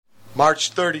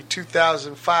March 30,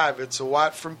 2005. It's a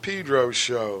Watt from Pedro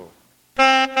Show.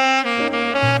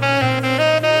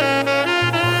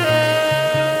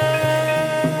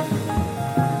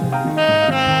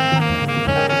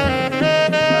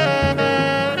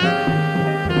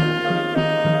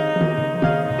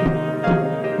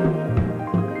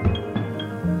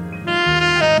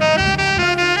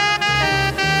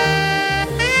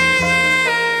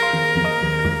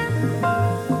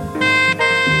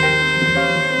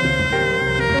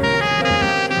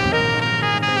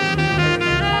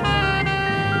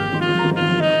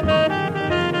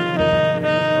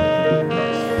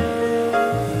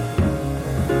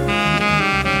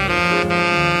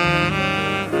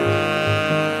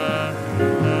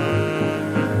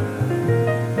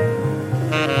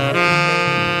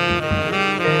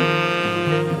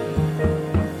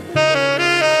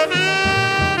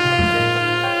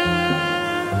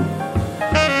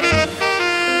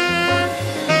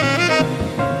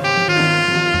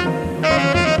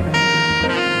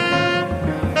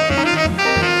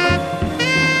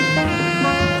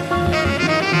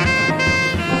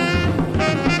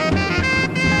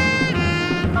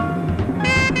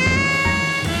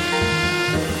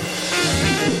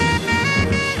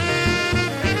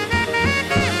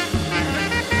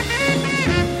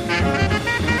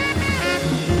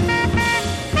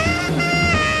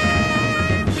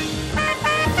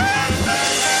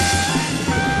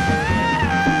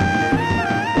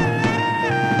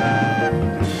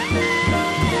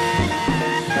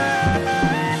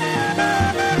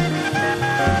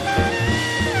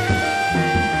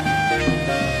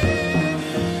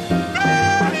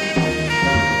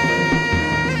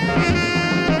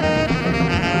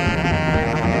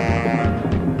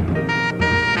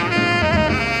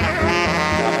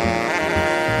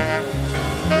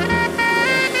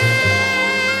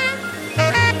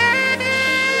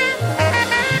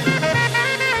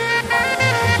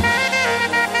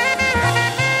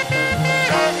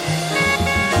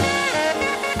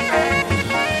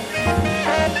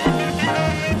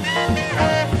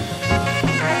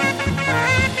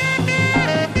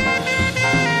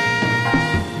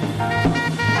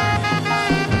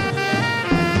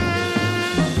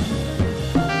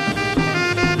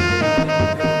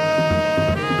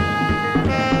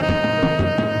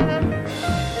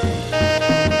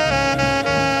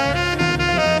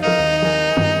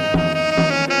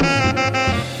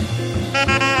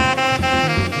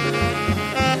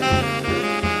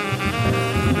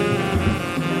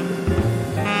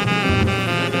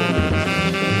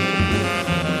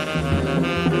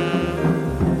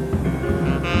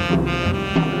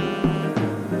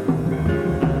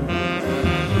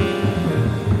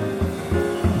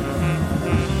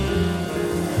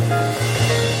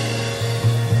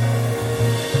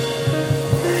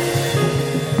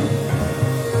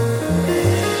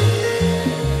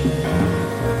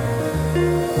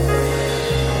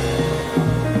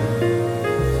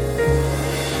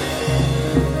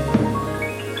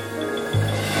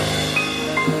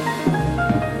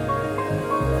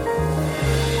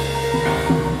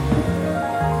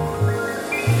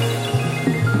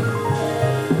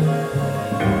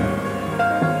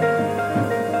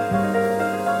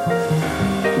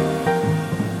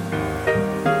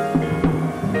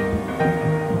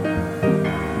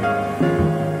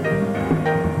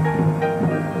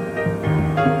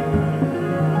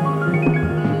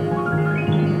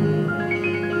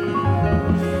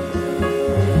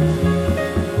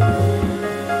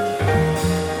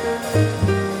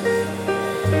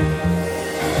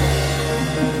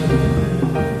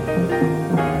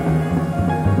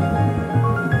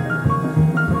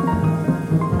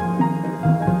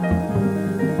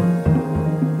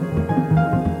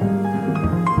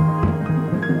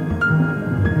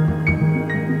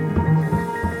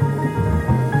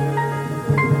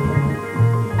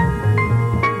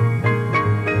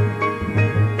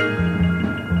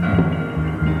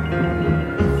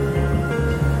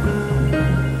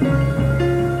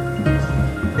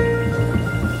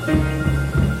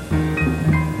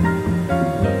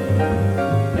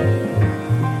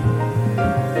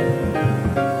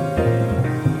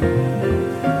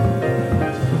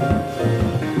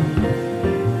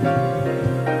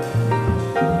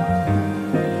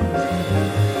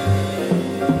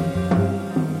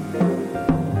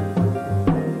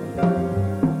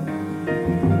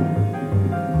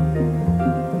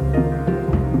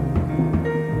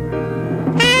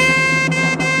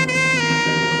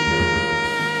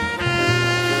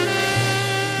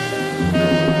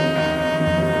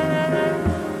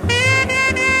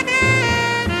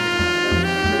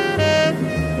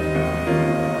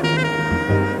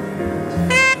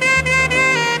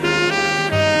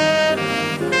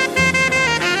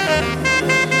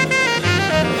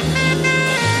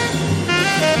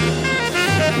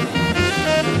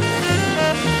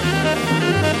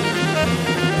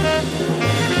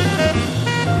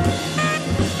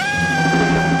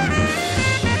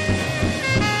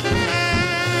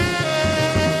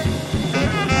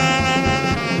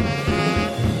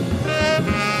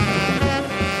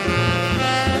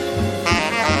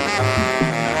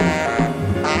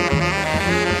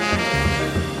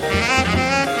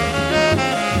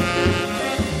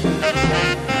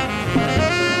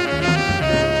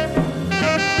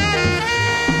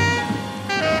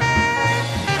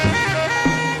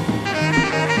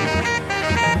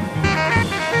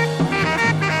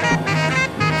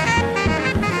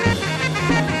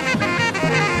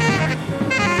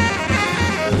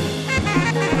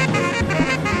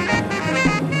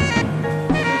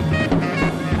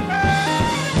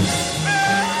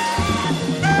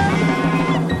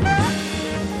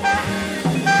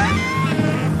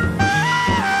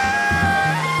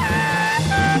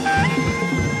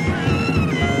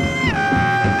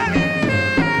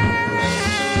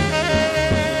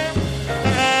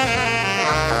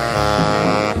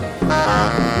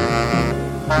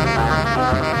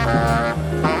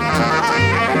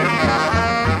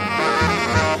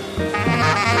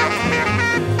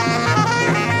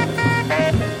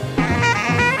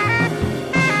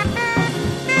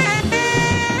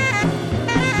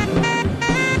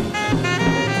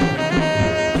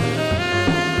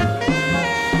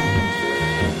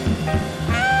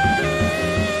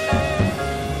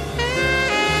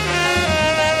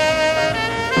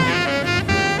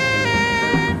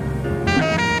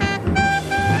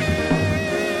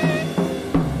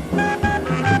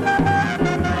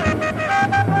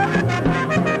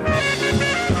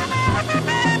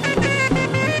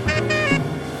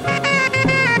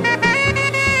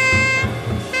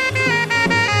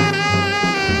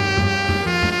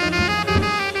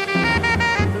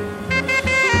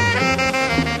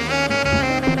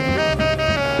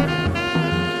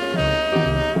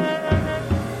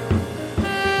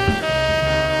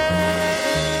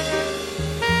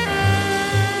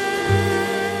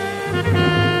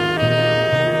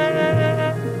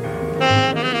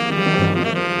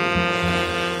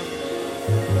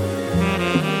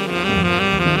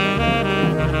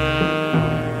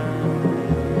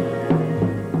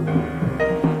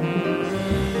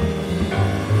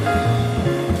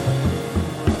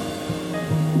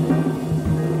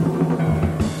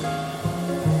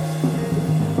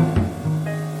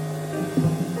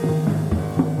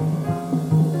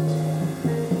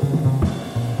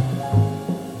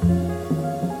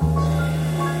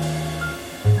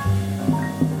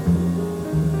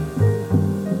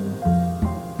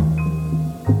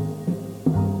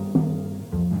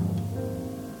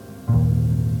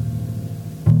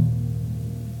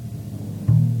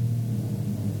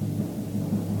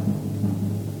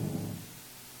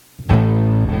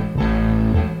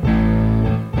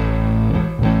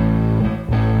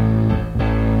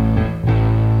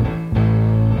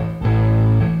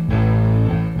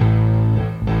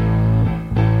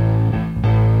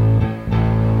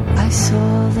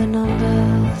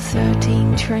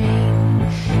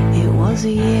 was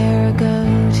a year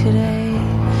ago today,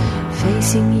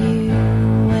 facing you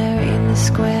where in the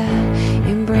square,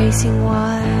 embracing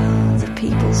while the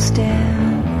people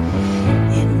stare.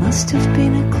 It must have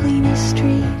been a cleaner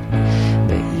street,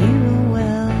 but you were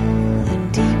well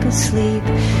and deep asleep.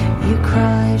 You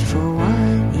cried for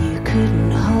what you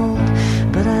couldn't hold,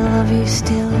 but I love you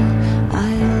still,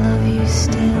 I love you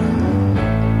still.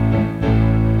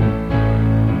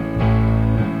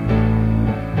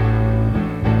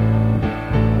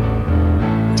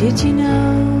 Did you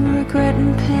know regret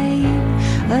and pain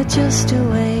are just a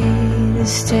way to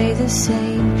stay the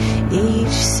same?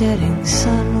 Each setting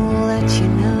sun will let you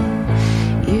know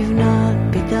you've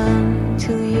not begun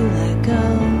till you let go.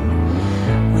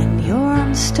 When you're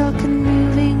unstuck and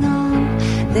moving on,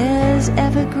 there's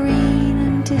evergreen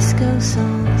and disco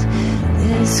songs.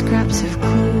 There's scraps of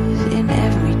clues in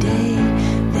every day.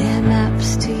 They're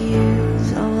maps to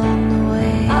use along the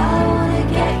way. I wanna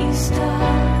get you stuck,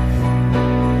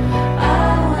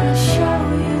 show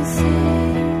you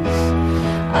things.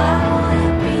 I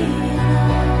wanna be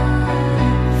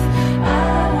enough. I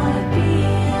wanna be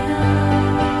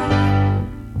enough.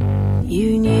 You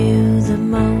knew the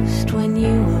most when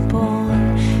you were born.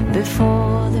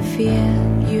 Before the fear,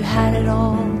 you had it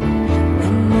all.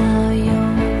 When now your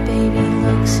baby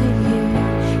looks at you,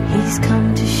 he's come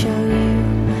to show you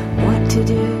what to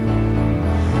do.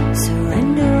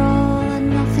 Surrender all and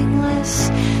nothing less.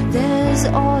 There's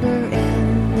order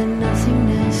in the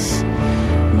nothingness.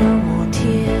 No more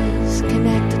tears,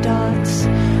 connect the dots.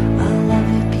 Our love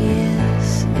appears,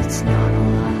 it's not a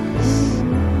loss.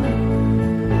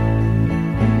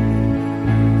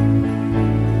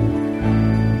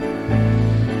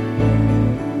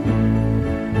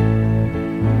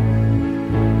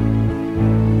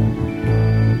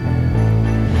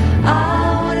 I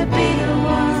wanna be the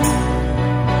one.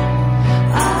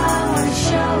 I wanna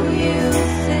show you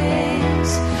things.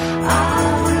 I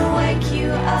wanna wake you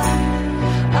up.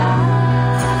 I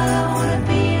wanna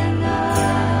be enough.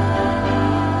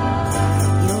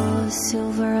 Your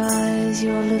silver eyes,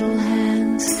 your little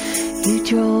hands, you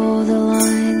draw the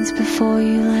lines before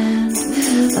you land.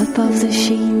 Above the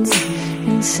sheets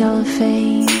in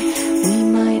cellophane, we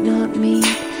might not meet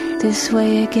this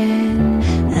way again.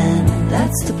 And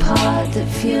that's the part that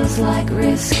feels like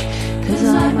risk, 'cause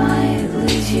I might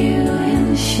lose you in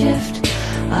the shift.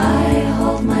 I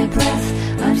hold my breath,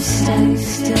 I'm standing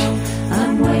still,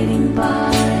 I'm waiting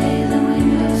by the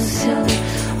windowsill.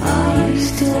 Are you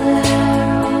still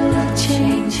there, or will it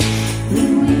change?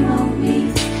 Mean we won't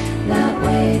meet that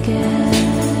way again.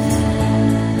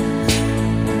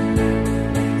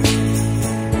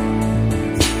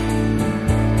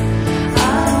 I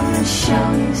wanna show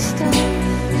you stuff.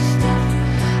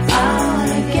 I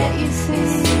wanna get you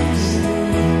things.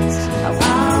 I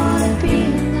wanna be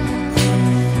enough.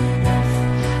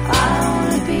 I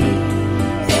wanna be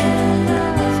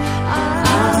enough.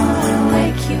 I wanna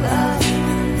wake you up.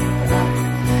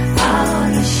 I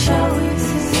wanna show you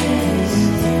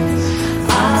things.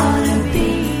 I wanna be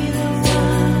the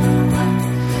one.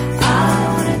 I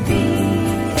wanna be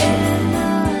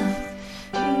enough.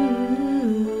 I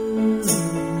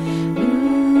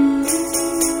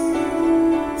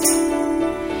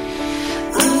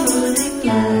wanna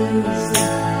get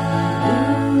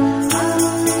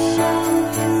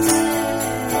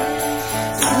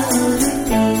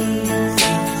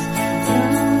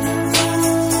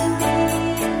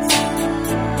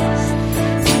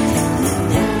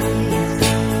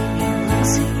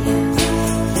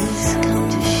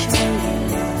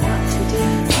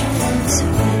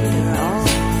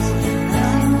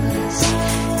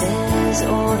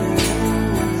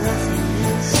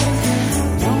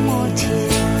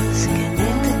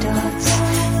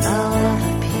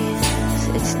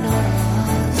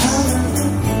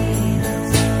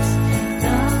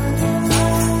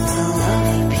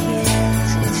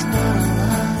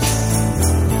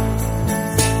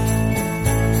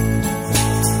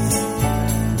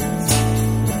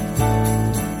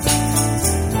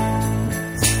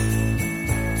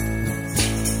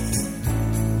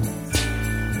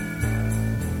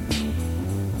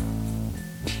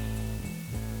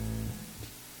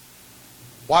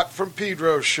Watt from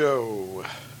Pedro Show.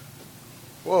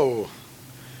 Whoa.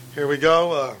 Here we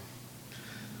go.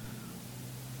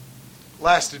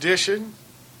 Last edition.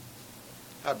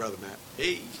 Hi, Brother Matt.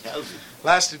 Hey, how's it?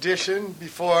 Last edition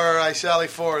before I sally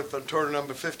forth on tour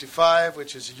number 55,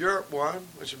 which is a Europe one,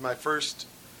 which is my first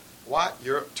Watt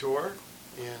Europe tour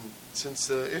since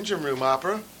the Engine Room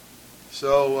Opera.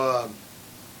 So,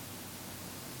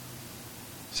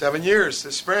 7 years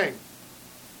this spring.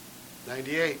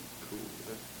 98.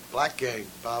 The Black Gang.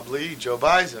 Bob Lee, Joe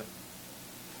Biza.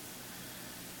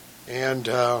 And,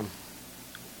 well,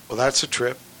 that's a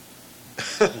trip.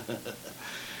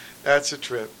 That's a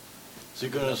trip. So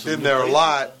you're going to been there a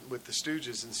lot with the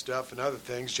Stooges and stuff and other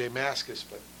things, Jay Mascis,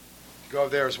 but go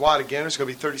there as Watt again. It's going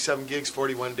to be 37 gigs,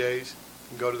 41 days.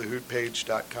 You can go to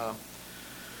thehootpage.com,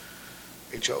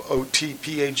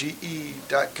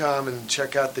 HOOTPAGE.com, and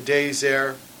check out the days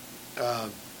there.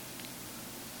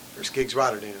 There's gigs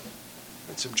Rotterdam,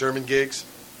 and some German gigs,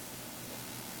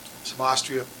 some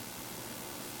Austria,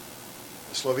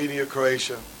 Slovenia,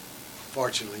 Croatia.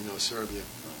 Fortunately, no Serbia.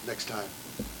 Next time.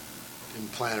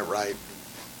 Didn't plan it right.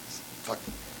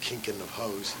 Fucking kinking of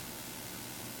hose.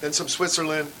 Then some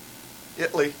Switzerland,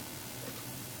 Italy.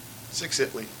 6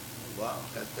 Italy. Wow.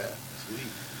 At that. Sweet.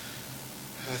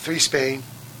 3 Spain.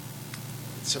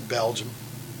 Some Belgium.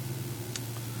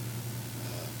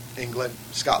 England,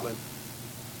 Scotland.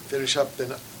 Finish up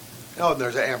in, and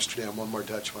there's Amsterdam, one more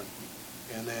Dutch one.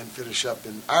 And then finish up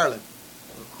in Ireland.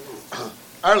 Oh, cool.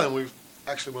 Ireland, we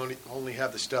actually only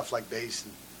have the stuff like bass,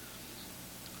 and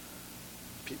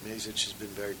Pete Mazich has been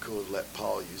very cool to let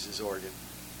Paul use his organ.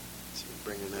 So we're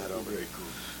bringing that over. Very cool.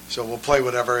 So we'll play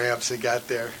whatever amps they got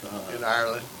there in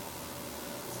Ireland.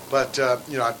 But,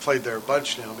 I've played there a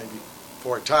bunch now, maybe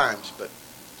 4 times, but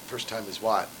first time is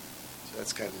Watt. So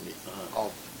that's kind of neat.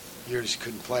 All years you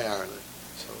couldn't play Ireland,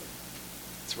 so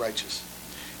it's righteous.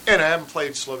 And I haven't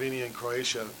played Slovenia and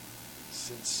Croatia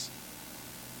since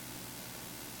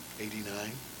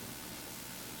 89.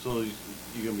 So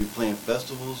you're going to be playing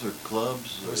festivals or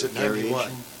clubs? Or was it variation?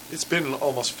 91? It's been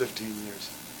almost 15 years.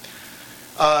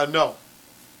 No.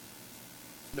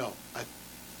 I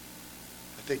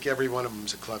think every one of them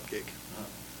is a club gig.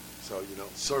 So,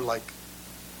 sort of like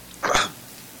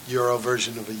Euro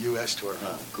version of a U.S. tour.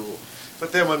 Cool.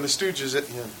 But then when the Stooges,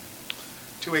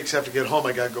 2 weeks after I get home,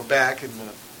 I got to go back, and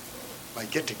I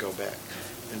get to go back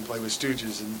and play with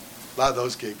Stooges. And a lot of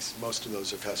those gigs, most of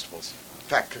those are festivals. In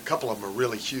fact, a couple of them are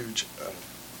really huge.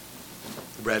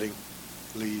 Reading,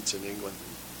 Leeds, and England,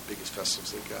 biggest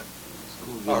festivals they got.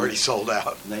 Cool. Already sold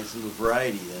out. Nice little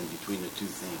variety then between the two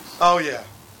things. Oh, yeah.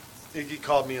 Iggy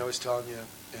called me, I was telling you,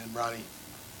 and Ronnie,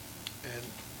 and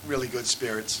really good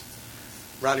spirits.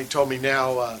 Ronnie told me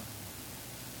now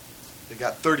they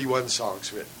got 31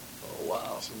 songs written. Oh,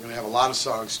 wow. So we're going to have a lot of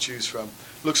songs to choose from.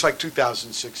 Looks like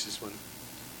 2006 is when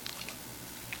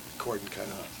recording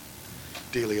kind of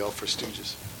dealio for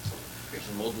Stooges. Here's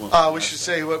some old ones. We should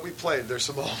say what we played. There's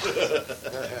some old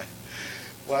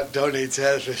Watt donates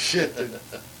half the shit to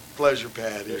Pleasure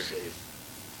Pad here.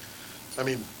 I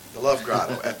mean, the Love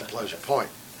Grotto at the Pleasure Point.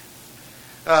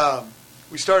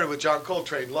 We started with John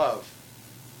Coltrane, Love.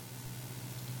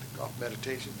 Off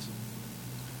Meditations.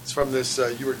 It's from this,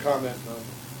 you were commenting on.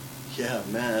 Yeah,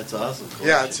 man, that's awesome.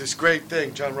 Yeah, it's this great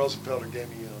thing. John Rosenfelder gave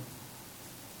me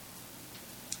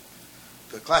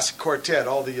the classic quartet,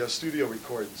 all the studio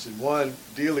recordings in one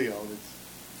dealio. And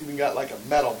it's even got like a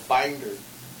metal binder.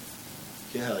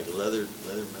 Yeah, like a leather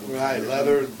metal. Right,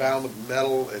 leather and bound with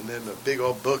metal, and then a big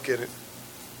old book in it.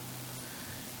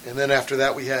 And then after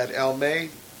that we had Al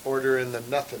May, Order in the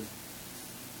Nothing.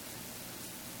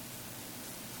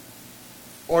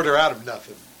 Order out of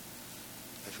nothing,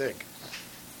 I think.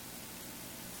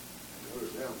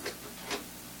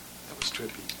 That was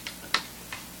trippy.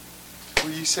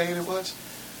 Were you saying it was?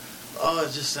 Oh,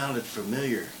 it just sounded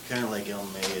familiar. Kind of like El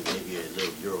May, maybe a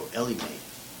little Euro. Ellie May.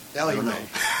 Ellie May.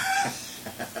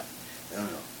 I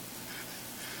don't know.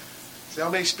 Is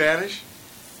El May Spanish?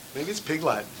 Maybe it's Pig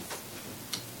Latin.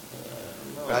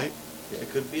 No. Right? Yeah, it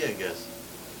could be, I guess.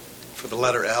 For the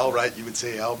letter L, right? You would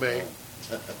say El May.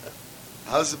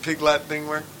 How does the Pig Latin thing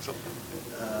work? You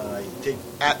take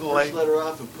the Adelaide. first letter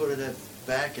off and put it at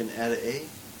back and add an A.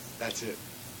 That's it.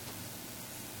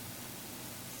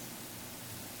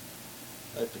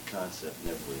 I like the concept.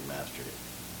 Never really mastered it.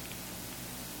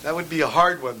 That would be a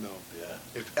hard one, though. Yeah.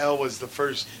 If L was the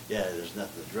first. Yeah, there's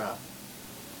nothing to drop.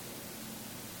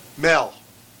 Mel.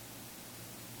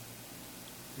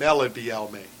 Mel would be El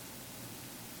May.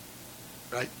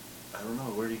 Right? I don't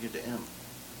know. Where do you get the M?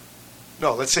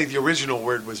 No, let's say the original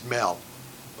word was Mel.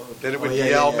 Oh, Then it would be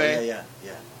yeah, El yeah, May? Yeah.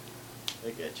 I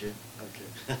get you.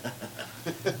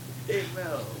 Okay. Hey,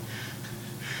 Mel.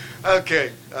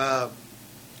 Okay.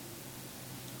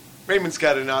 Raymond's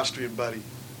got an Austrian buddy.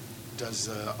 Does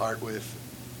art with,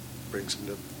 brings him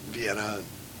to Vienna and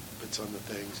puts on the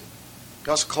things. He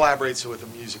also collaborates with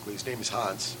him musically. His name is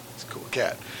Hans. He's a cool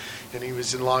cat. And he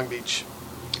was in Long Beach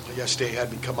yesterday,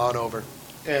 had me come on over.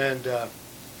 And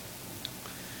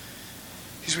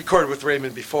he's recorded with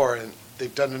Raymond before, and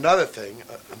they've done another thing,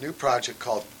 a new project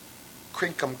called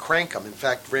Crankum. In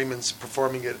fact, Raymond's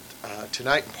performing it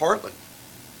tonight in Portland,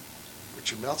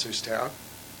 Richard Meltzer's town.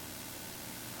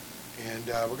 And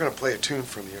we're going to play a tune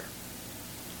from here.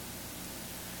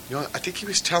 You know, I think he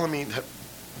was telling me that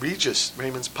Regis,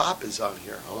 Raymond's pop, is on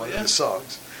here on one of the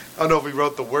songs. I don't know if he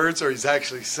wrote the words or he's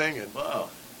actually singing. Wow.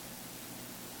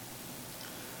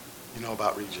 You know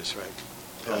about Regis, right?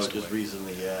 Just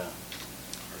recently, yeah.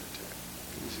 Heart attack.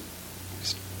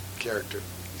 He's a character.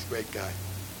 He's a great guy.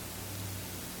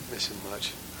 Miss him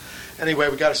much. Anyway,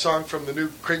 we got a song from the new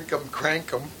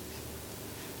Crankum.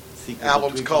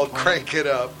 Album's called Crank It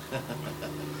Up.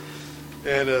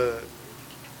 And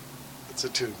it's a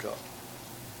tune called.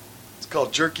 It's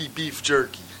called Jerky Beef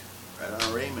Jerky. Right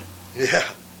on Raymond. Yeah.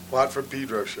 Watt from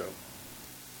Pedro Show.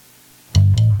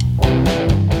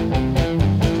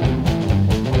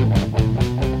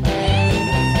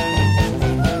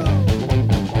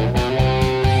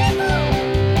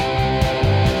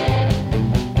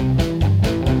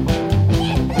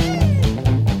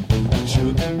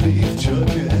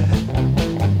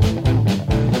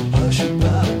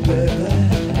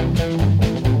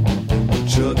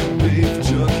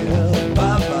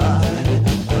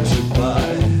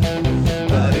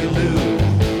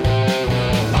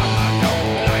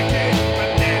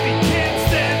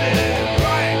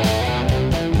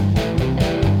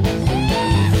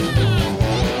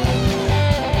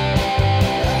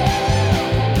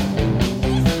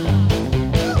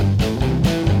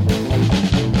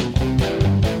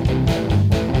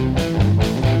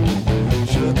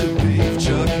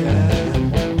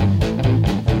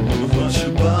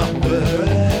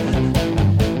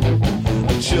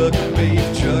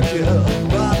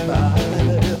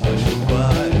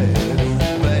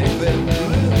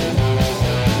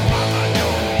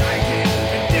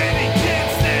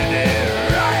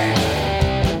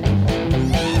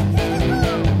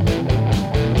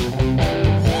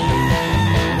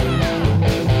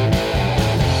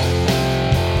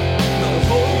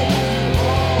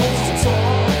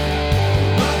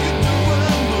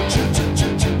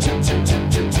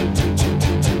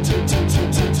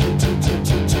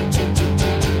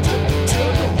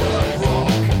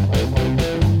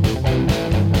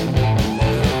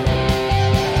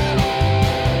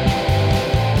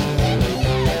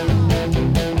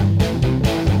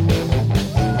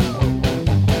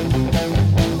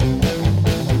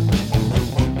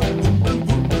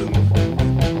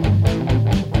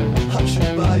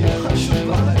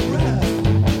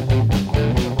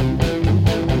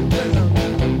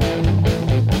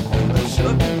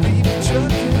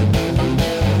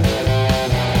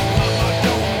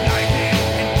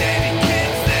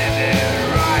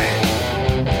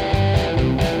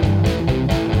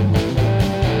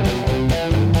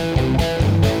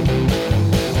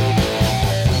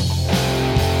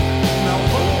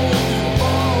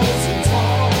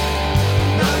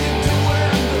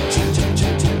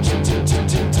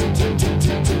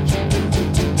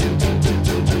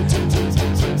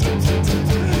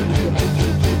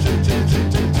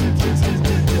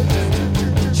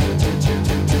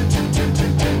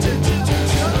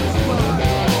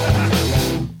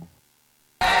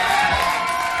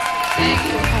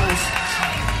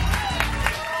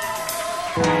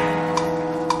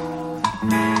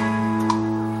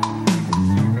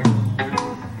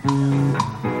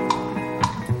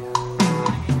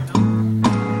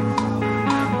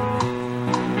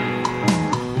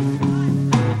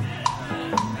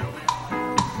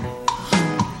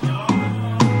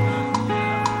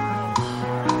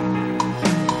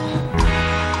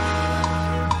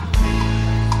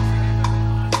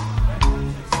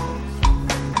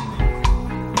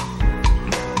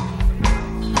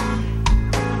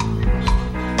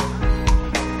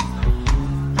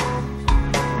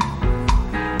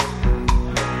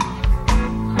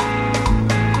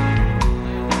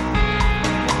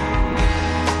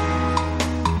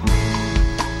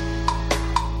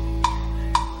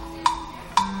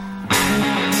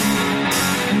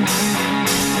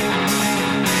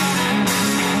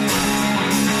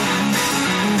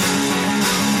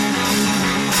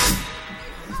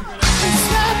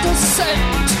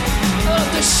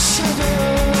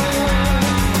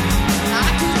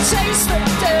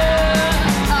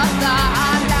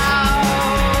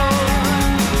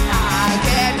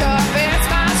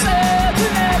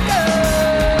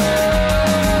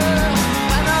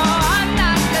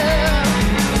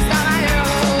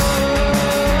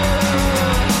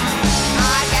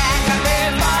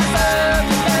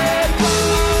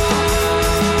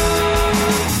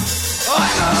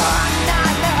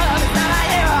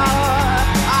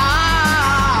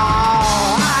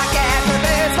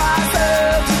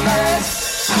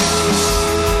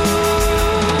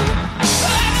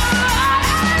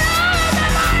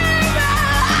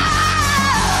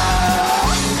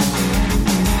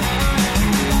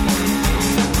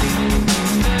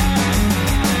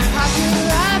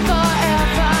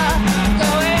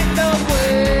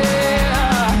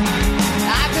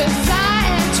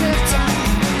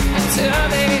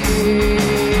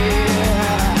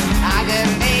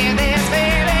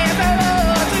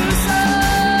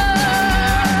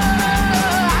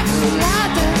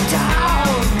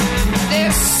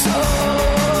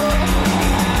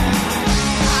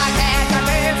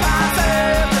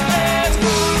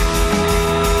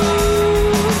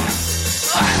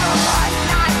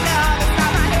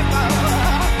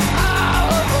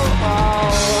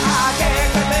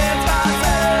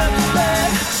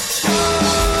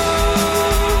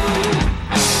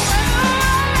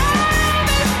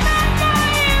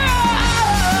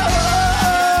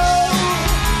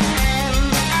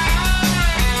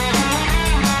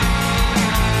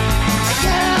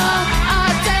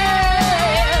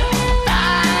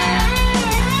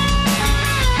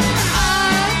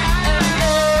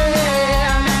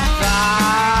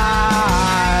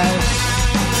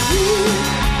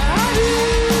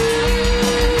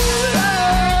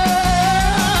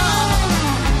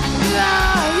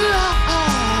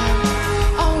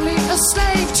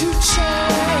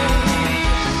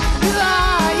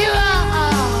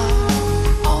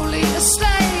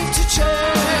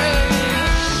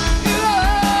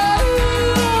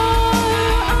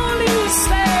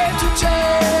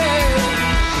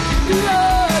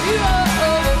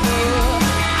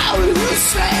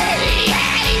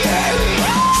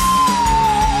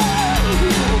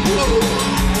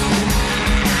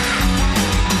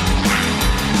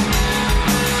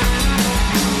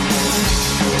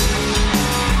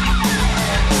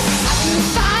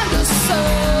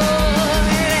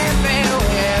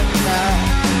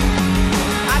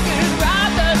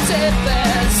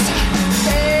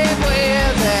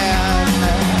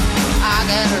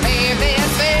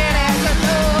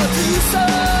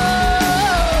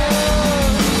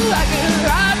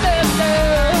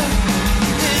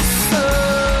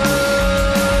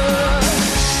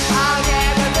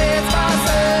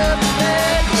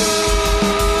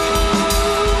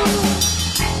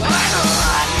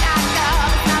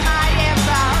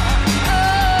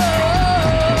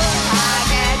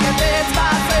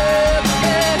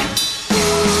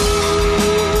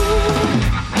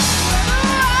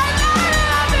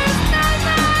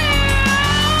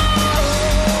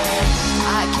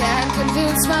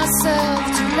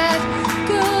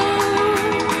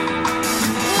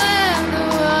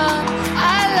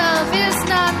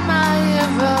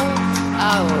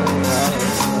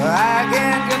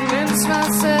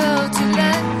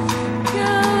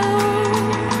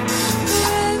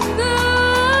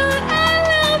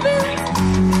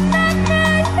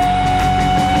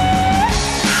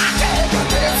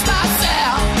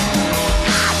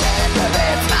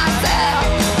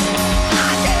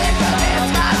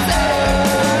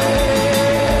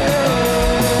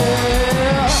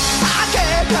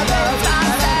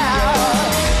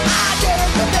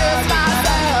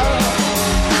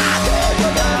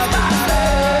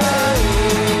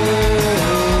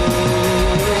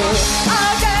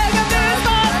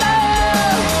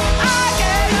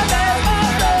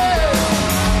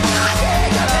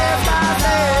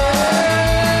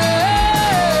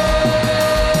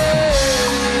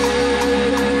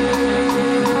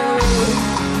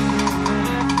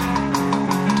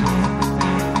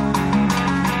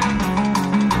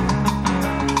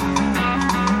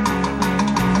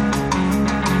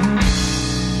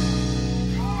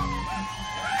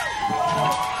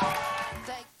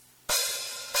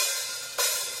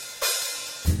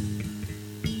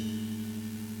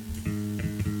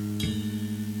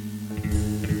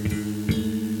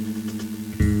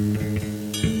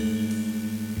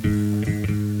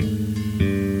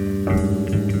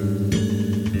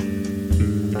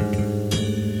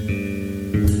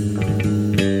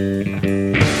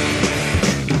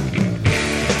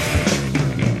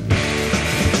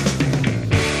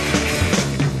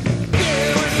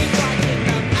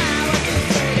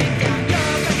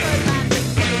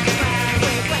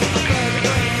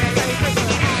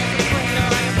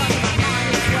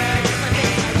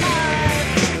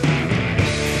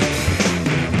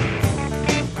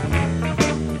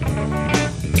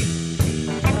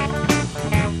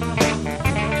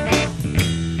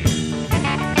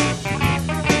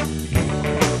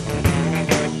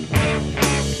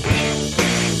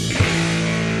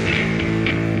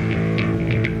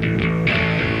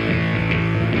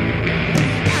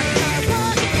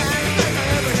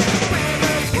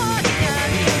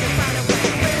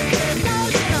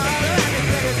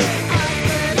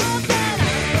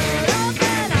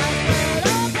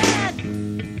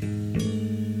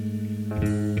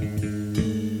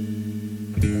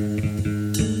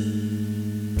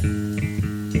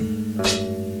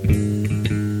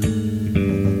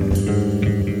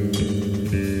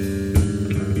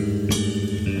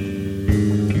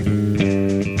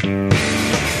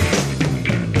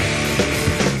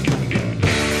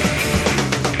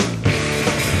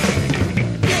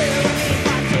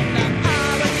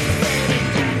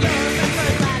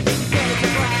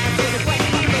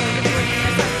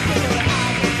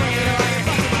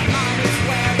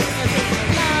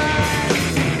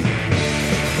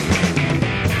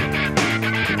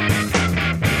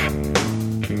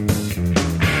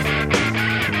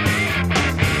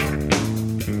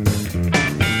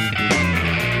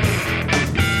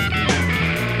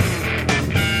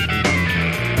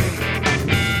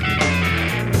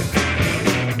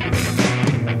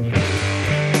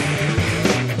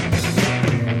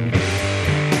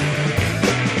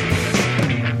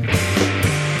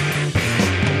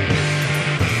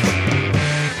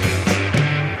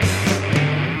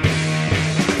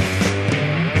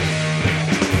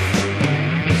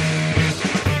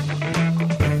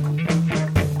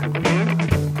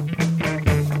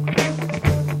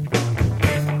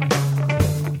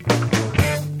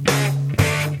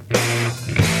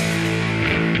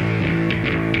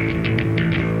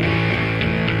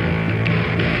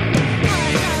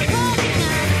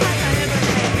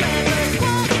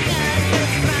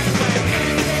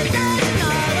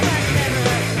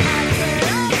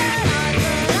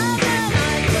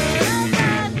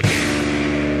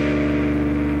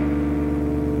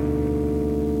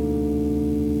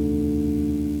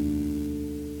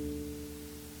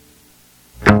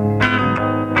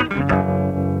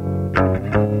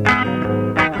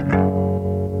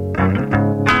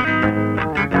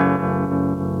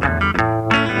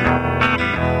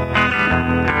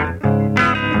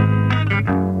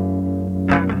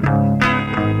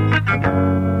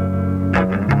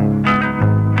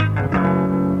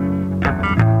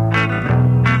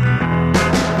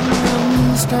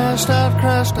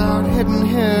 Crashed out, hidden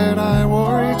hid. I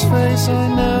wore each face I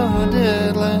never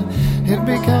did. Let it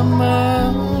become my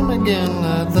own again.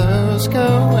 Let those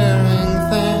go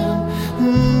wearing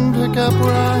thin. Pick up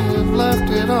where I have left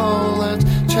it all. Let's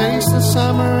chase the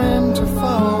summer into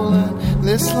fall. Let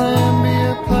this land be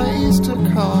a place to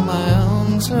call my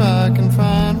own, so I can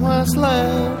find what's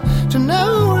left. To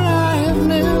know where I have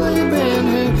newly been.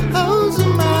 Who holds the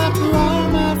map? Who are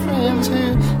my friends?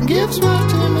 Who gives what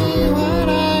to me, what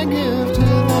I give to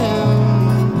them?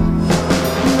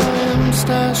 I am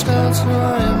stashed out, so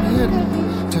I am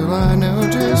hidden till I know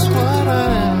just what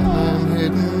I am. I'm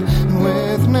hidden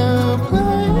with no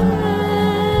plan.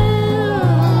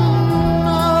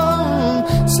 Oh,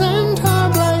 centaur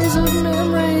blaze of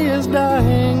memory is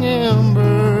dying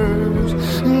embers,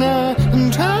 and I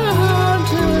try hard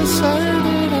to assert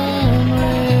it and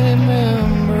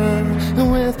remember.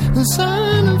 With the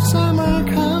sign of summer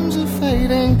comes a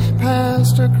fading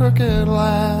past a crooked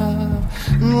laugh,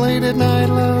 and late at night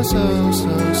low, so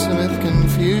with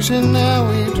confusion now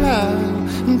we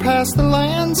drive, and past the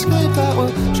landscape that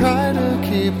we'll try to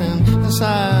keep in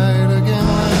sight again.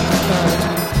 Let's try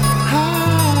to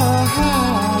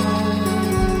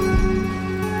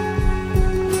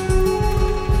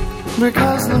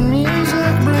because the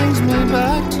music brings me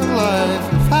back to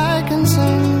life. If I can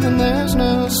sing, then there's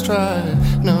no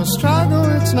strife, no struggle,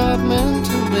 it's not meant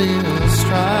to be a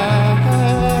strife.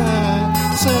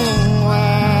 Sing,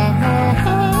 why,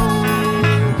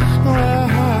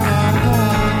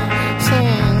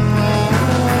 sing,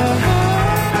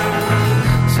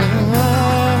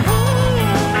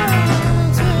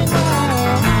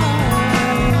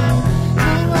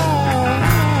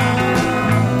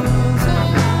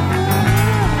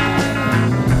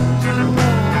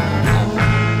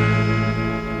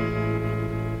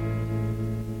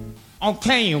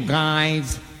 Okay, you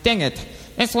guys, ding it.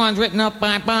 This one's written up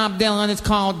by Bob Dylan. It's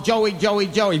called Joey, Joey,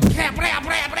 Joey. Blah, blah,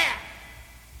 blah, blah.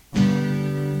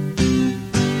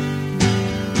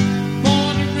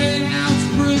 Born in Red House,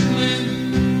 Brooklyn.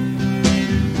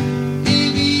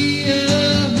 In the year,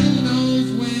 who knows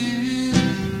when.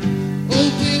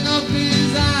 Open up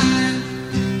his eyes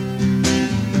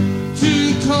to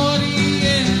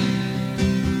Cordian.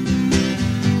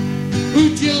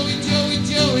 Ooh, Joey, Joey,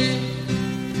 Joey.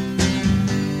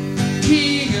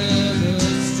 King of the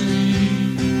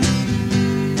street.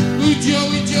 Ooh,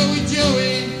 Joey, Joey,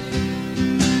 Joey.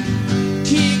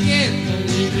 Can't get no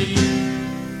relief.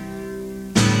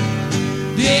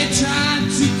 They tried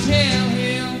to tell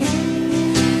him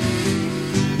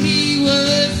he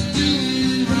was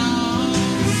doing wrong.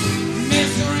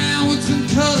 Mess around with some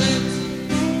colors.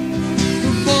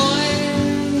 Boy,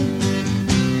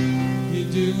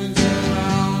 you're doing so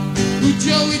wrong. Ooh,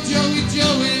 Joey, Joey,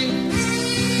 Joey.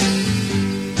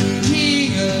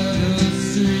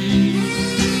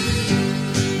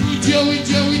 Joey,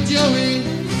 Joey, Joey,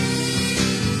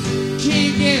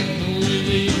 can't get no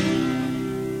relief.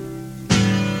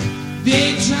 They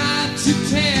tried to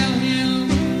tell him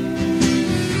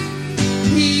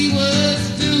he was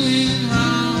doing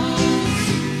wrong.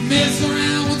 Mess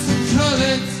around with some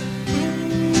colors.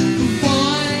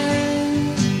 Boy,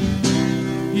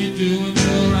 you're doing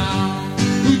so wrong.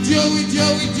 Ooh, Joey,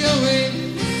 Joey, Joey,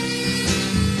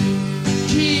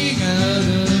 king of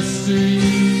the street.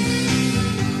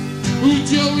 Ooh,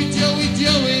 Joey, Joey,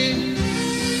 Joey,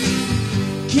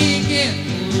 can't get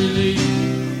no relief.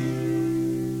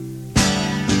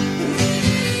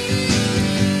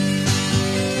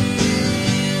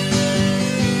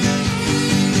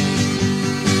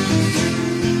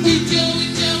 Ooh, Joey,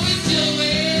 Joey,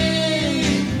 Joey,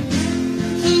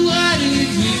 what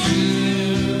did you do?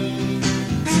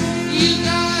 You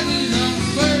got it on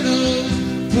Birdo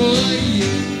for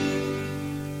you.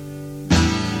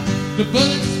 The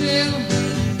bullets in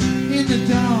the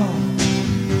dark,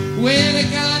 where they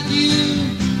got you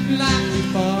like a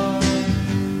ball.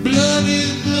 Blood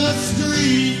in the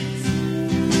streets.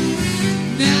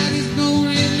 Now there's no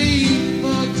relief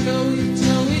for Joey,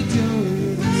 Joey, Joey.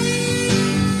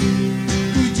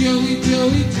 Ooh, Joey,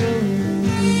 Joey, Joey.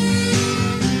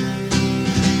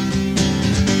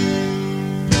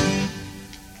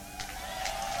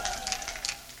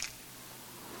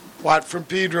 Watt from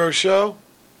Pedro Show.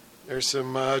 There's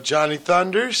some Johnny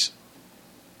Thunders.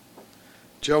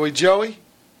 Joey, Joey.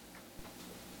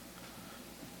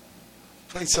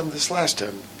 Played some of this last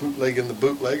time. Bootlegging the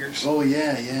Bootleggers. Oh,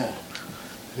 yeah, yeah.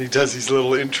 He does these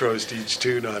little intros to each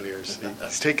tune on here. So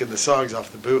he's taking the songs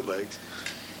off the bootlegs,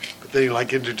 but then he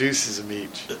like introduces them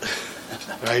each.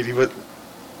 Right?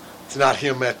 It's not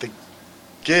him at the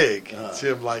gig. It's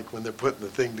him like when they're putting the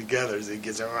thing together, as he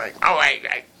gets it like, all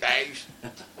right, guys.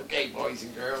 Okay, boys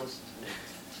and girls.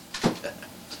 All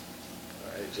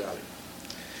right, Johnny.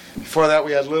 Before that,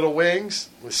 we had Little Wings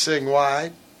with Sing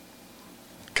Wide.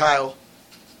 Kyle,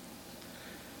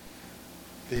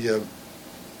 the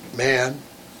man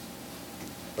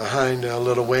behind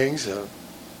Little Wings. I'm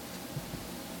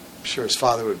sure his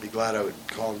father would be glad I would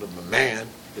call him a man,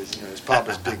 because his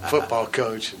papa's a big football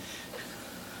coach.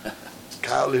 And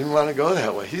Kyle didn't want to go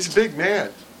that way. He's a big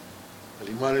man, but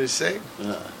he wanted to sing.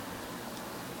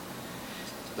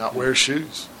 Not wear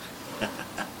shoes.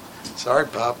 Sorry,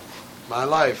 Pop. My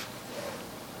life.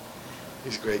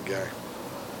 He's a great guy.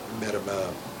 I met him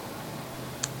at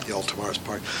the Altamars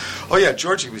Park. Oh, yeah,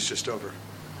 Georgie was just over.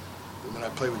 When I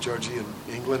played with Georgie in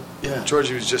England,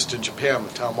 Georgie was just in Japan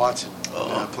with Tom Watson,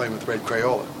 playing with Red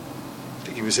Crayola. I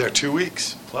think he was there 2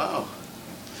 weeks. Wow.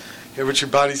 Yeah,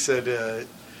 Richard Bonney said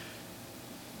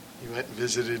he went and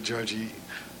visited Georgie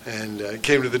and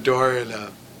came to the door in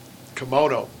a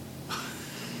kimono.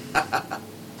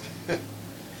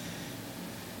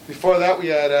 Before that, we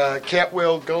had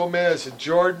Cantwell, Gomez, and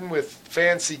Jordan with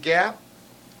Fancy Gap.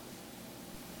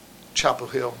 Chapel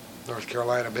Hill, North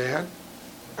Carolina band.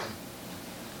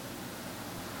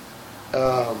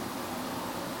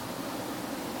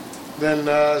 Then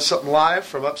something live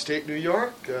from upstate New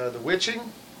York, The Witching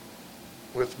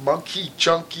with Monkey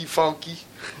Chunky Funky.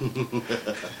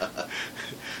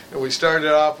 And we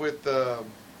started off with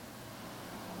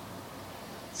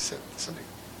something.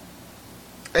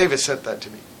 Ava sent that to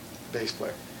me, bass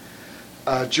player.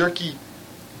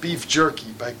 Beef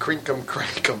Jerky by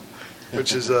Crankum,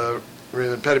 which is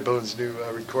Raymond Pettibone's new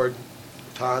record,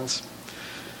 Tons,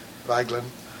 Vigeland.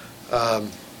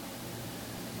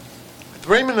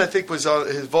 Raymond, I think, was on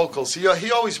his vocals.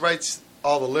 He always writes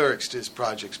all the lyrics to his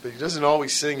projects, but he doesn't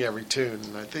always sing every tune.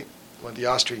 And I think one of the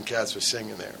Austrian cats was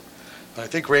singing there. But I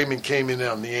think Raymond came in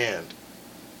on the end.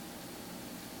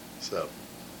 So,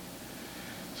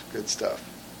 it's good stuff.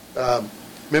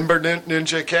 Remember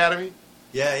Ninja Academy?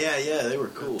 Yeah, they were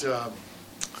cool. At,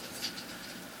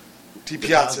 T.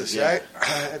 Piazza's, right?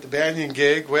 At the Banyan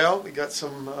gig. Well, we got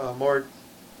some more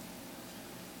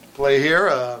play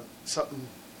here. Something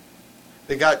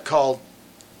they got called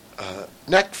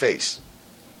Neckface.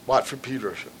 Watford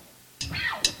Pedro Show.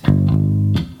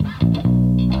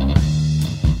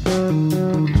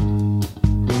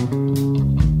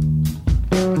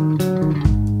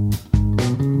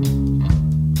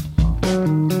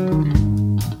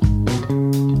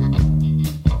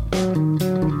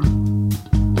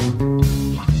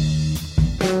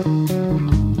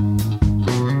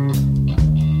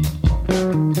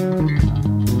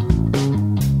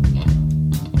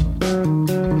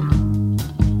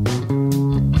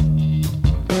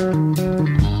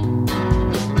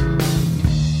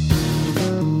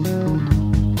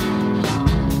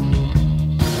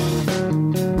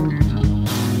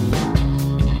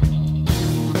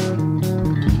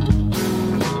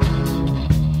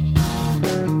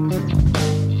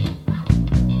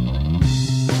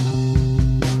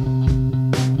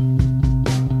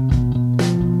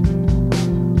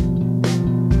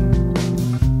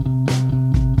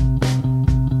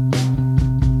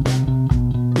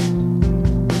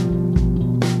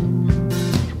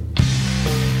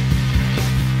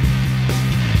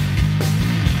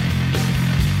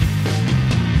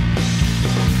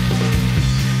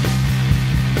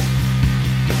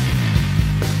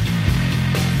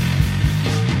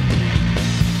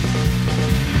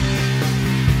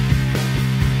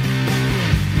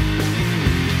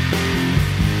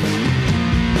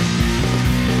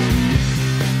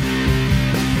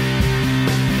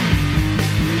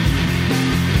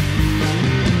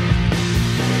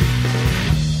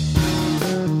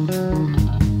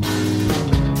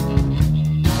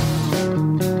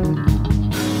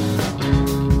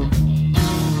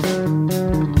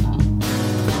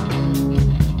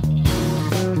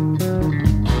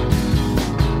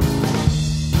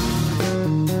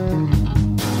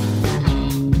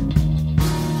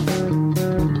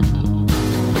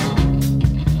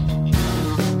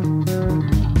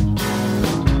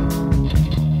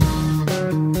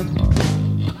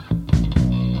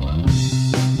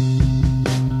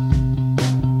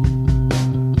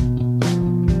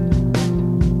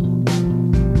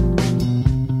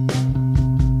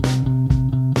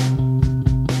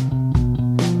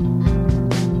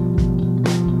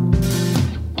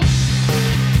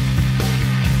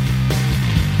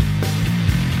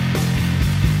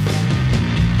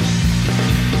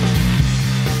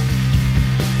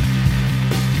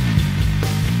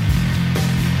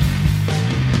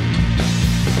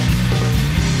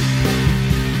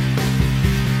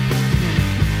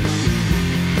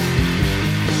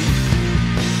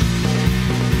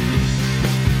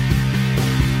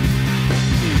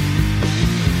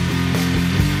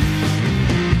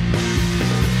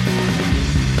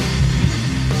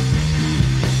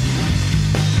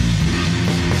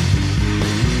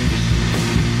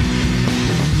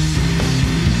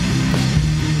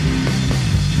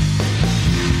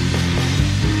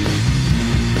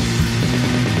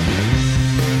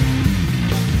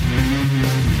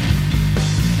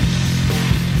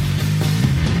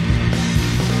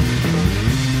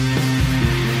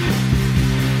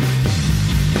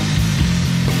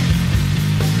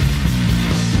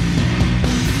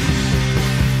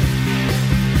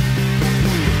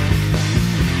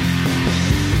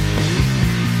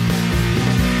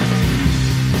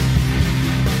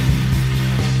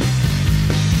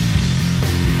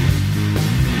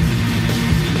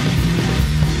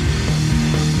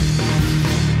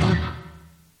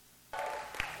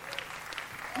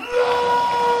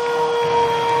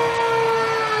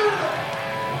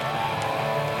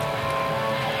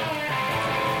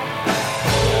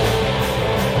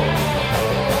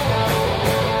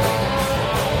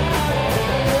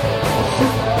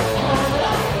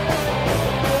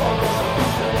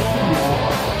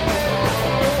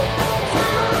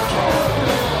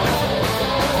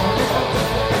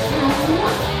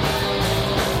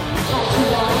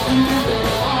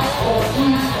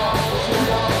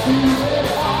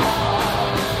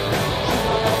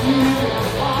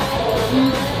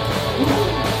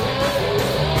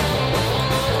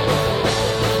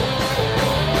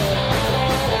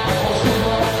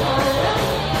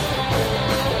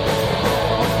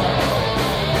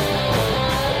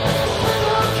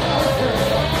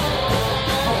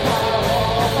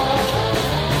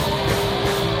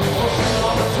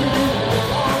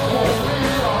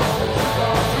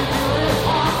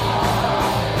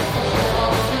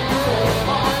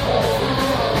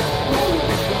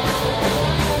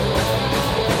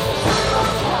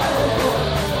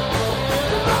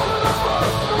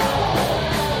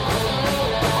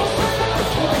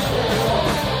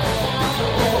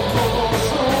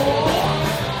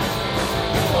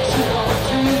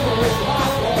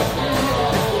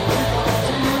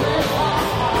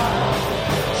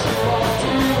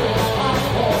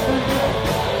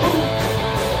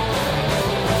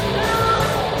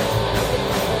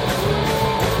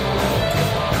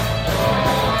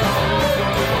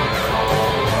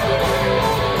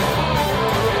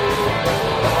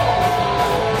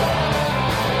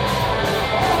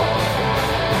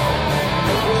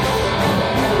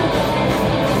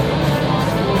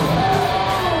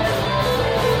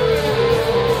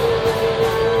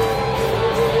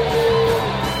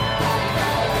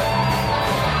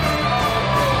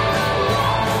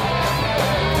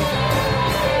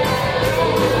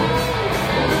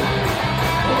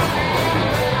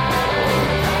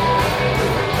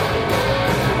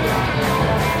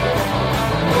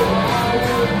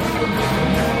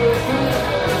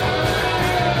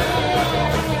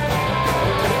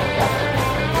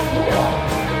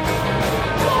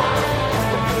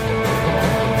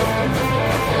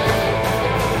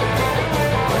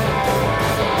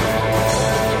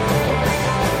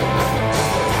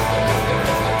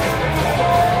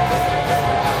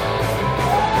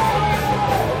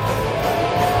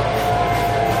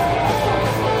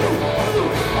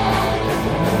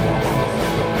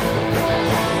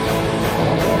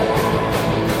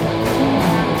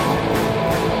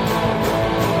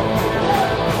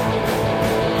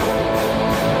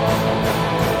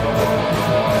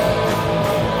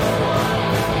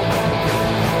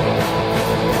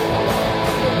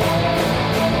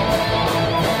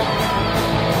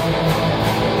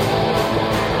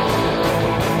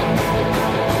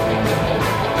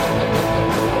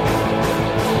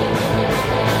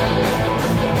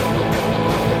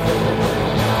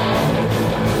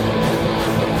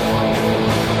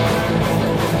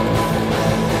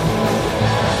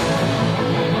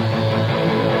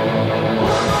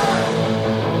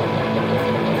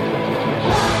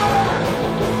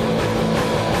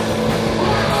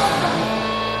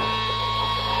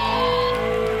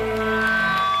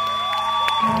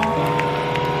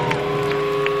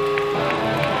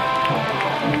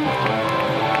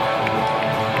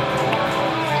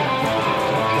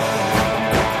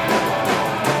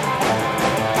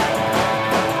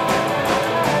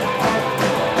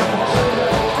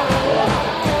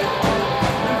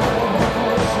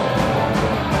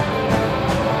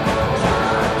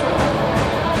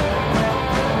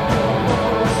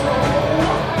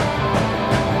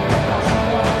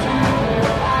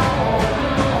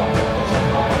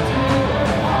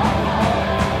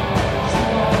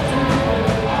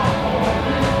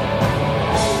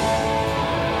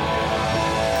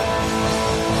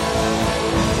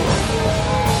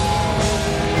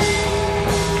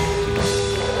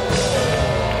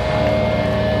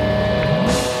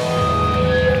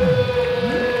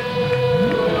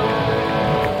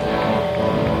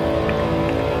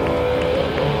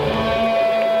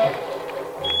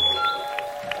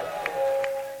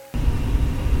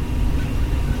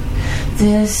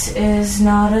 This is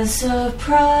not a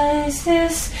surprise,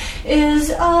 this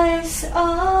is ice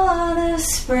on a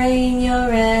sprain, you're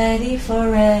ready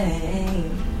for rain.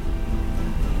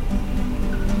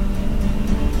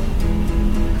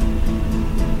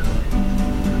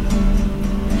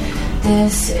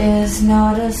 This is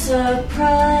not a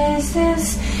surprise,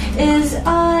 this is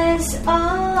ice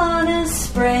on a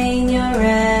sprain, you're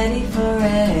ready for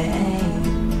rain.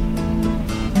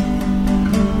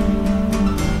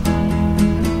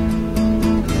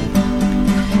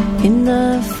 In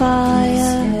the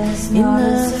fire, in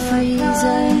the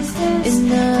freezer, in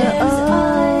the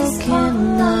oak, in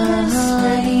the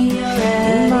honey,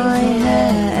 in my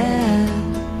hair.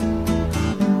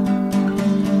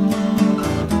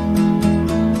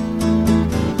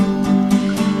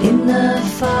 In the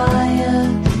fire,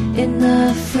 in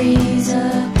the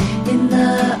freezer, in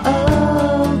the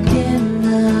oak, in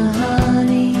the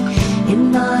honey, in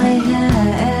my hair.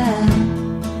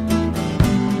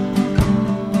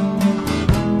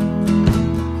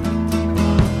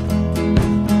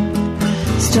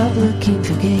 Stop looking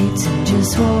for gates and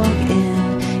just walk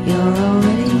in. You're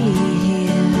already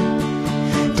here.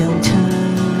 Don't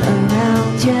turn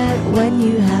around yet. When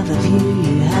you have a view,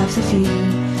 you have the view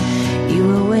you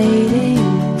were waiting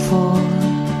for.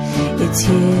 It's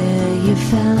here, you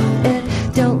found it.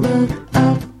 Don't look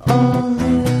up or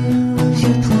lose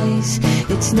your place.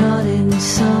 It's not in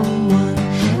someone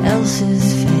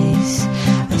else's face.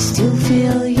 I still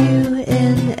feel you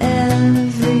in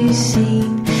every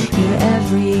scene. You're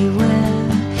everywhere,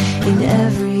 in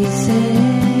everything.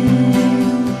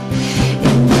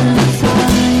 In the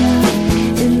fire,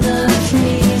 in the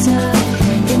freezer,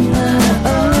 in the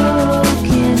oak,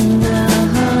 in the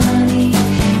honey,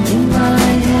 in my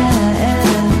hair.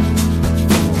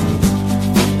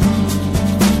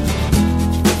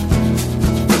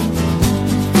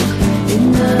 In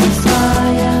the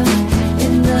fire,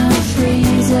 in the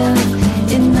freezer,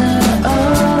 in the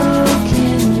oak,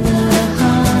 in the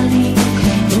honey,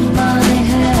 in my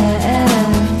hair.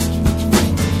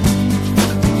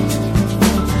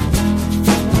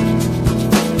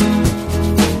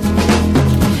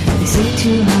 They say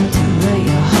too hard to let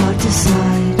your heart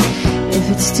decide if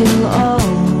it's still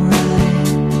alright.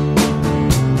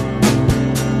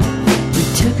 You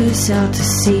took us out to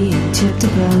sea and tipped a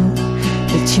boat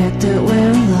to check that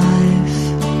we're alive.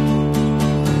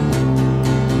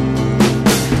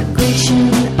 Grecian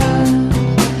earth,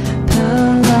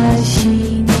 pearlized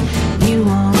sheen. You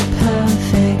want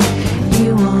perfect, you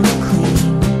want clean.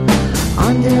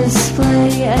 On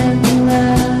display and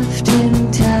left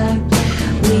intact.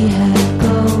 We had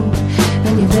gold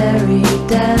and you buried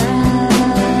that.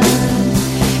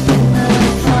 In the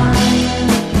fire,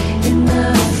 in the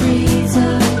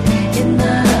freezer, in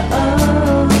the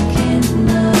oak, in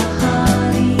the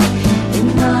honey, in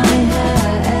my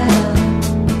hair.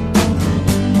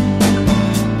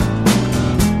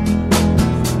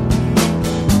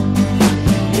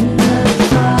 In the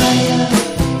fire,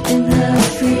 in the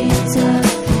freezer,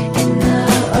 in the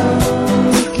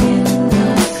oak, in the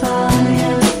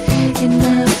fire, in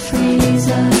the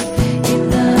freezer, in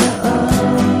the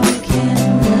oak, in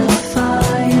the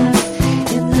fire,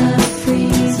 in the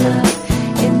freezer,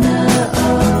 in the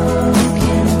oak,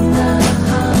 in the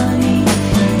honey,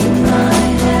 in my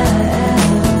hair.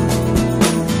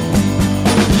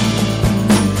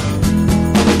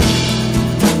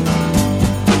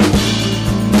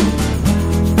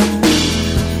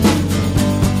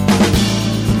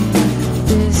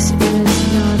 This is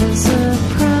not a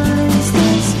surprise.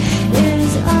 This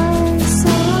is ice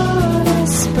on a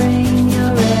sprain.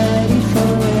 You're ready for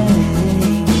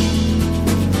rain.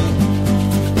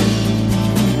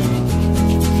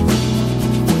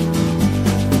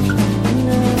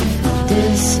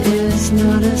 This is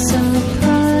not a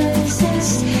surprise. This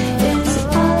is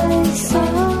ice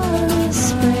on a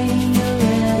sprain. You're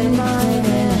ready for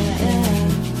rain.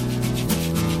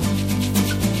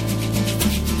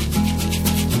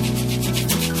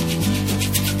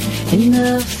 In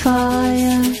the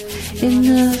fire, in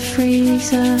the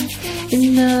freezer,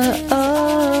 in the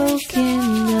oak, in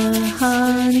the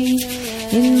honey,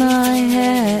 in my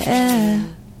hair.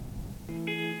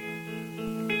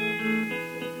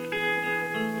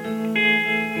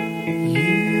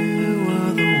 You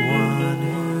are the one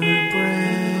who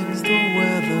brings the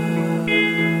weather.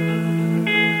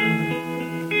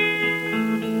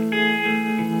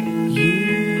 You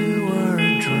are a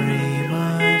dream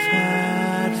I've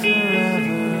had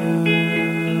forever.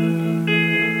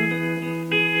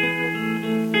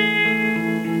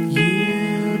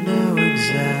 You know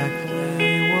exactly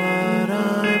what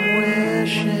I'm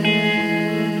wishing.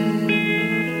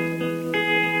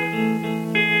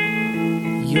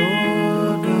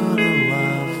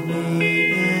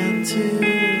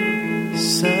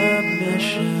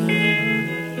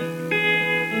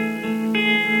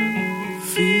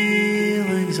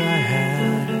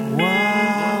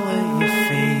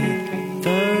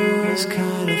 those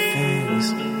kind of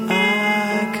things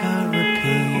I can't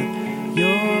repeat.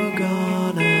 You're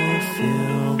gonna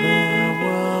fill the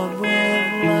world with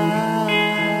light.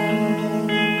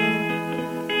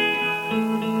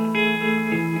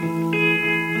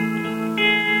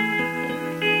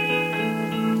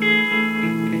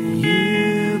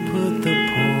 You put the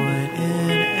point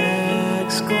in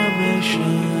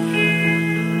exclamation.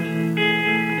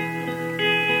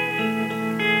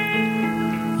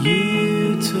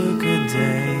 You took a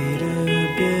day to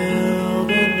build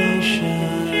a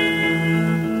nation.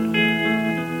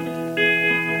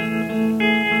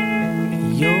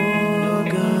 You're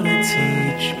gonna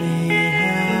teach me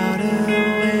how to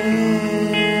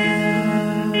live.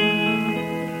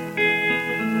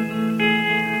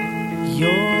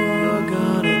 You're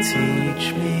gonna teach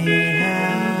me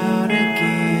how to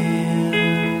give.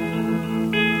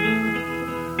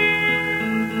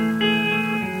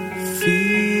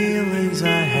 Feelings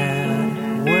I had,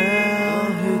 well,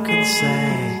 who can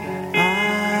say?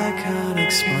 I can't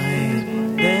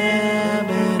explain them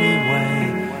anyway.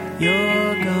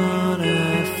 You're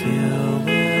gonna fill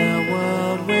the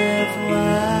world with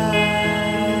light.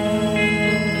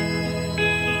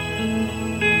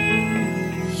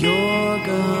 You're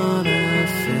gonna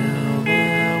fill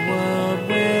the world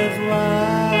with light.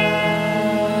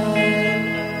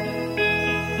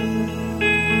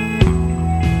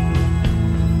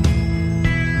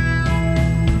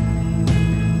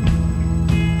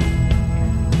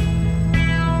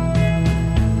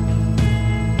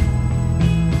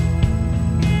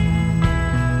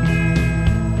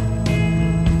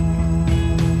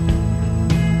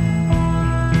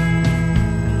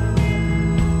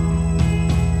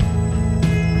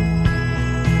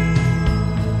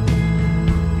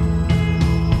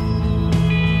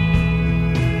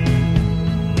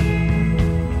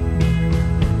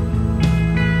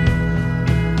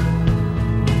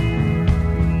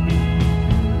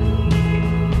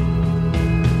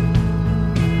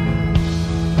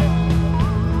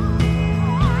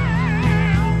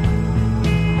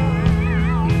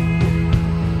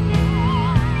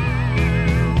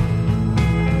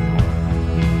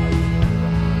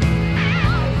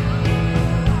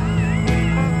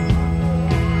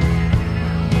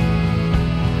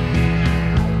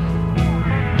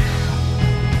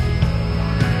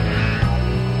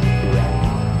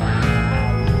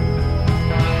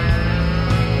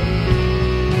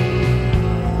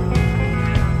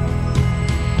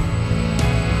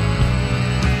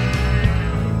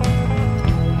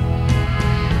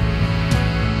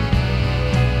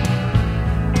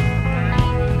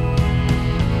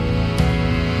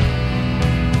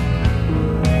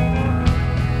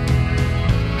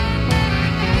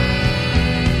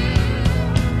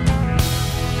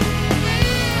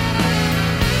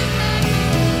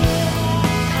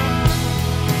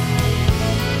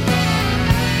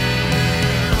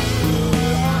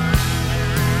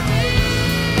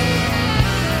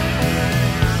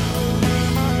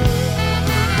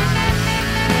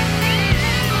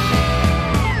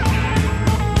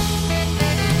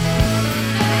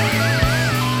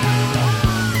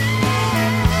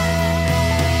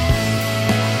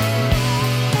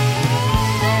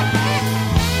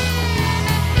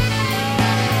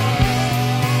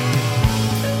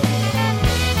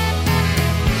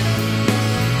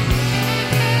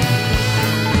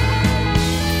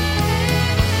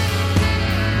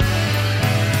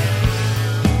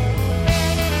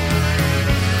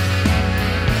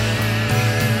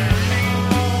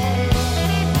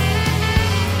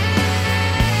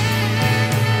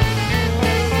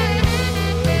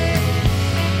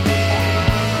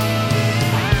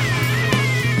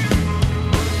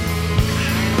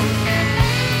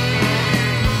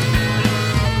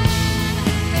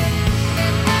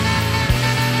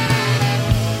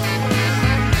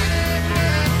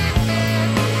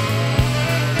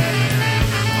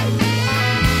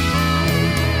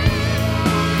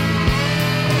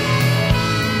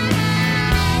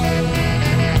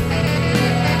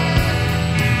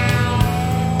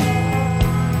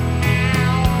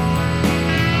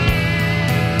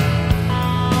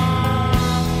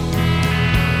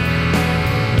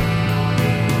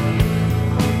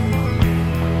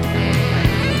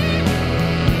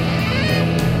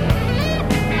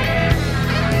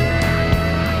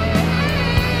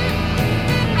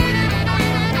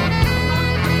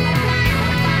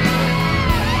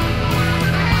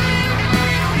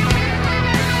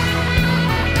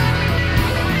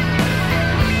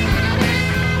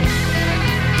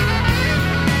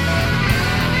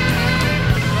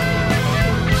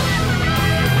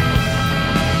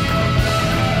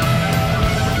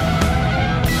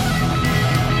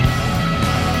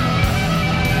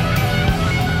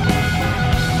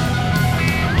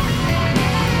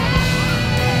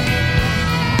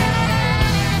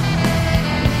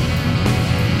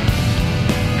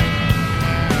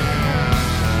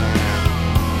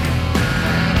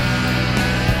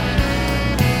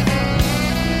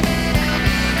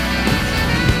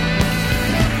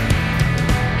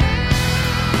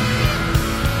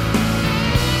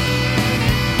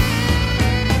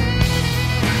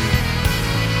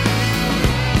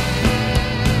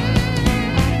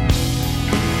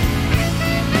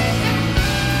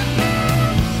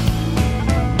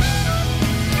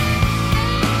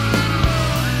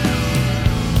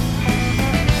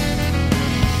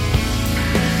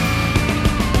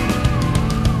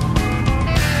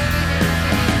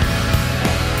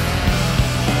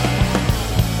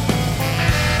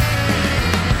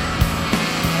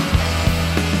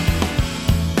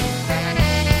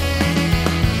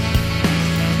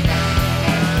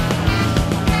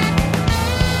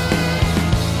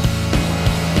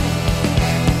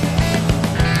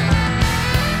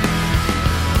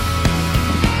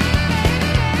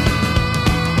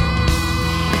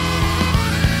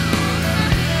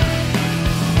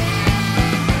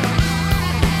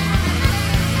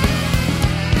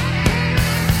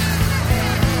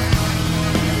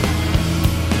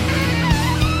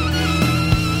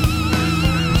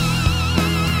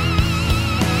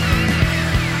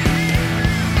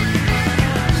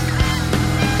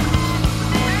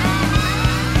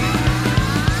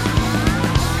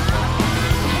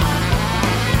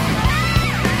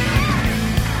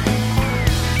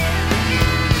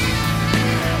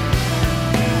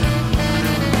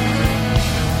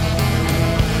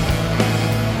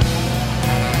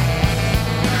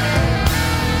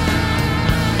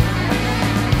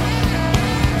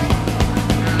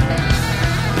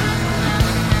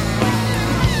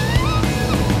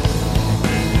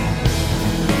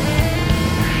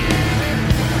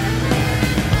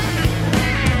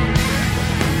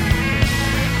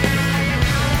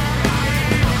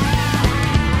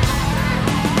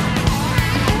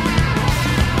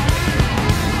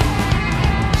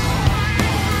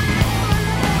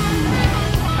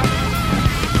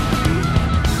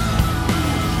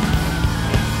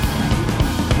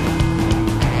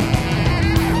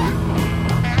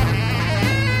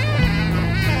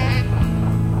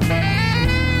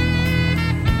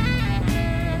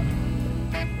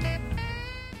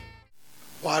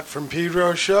 Watt from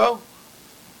Pedro Show.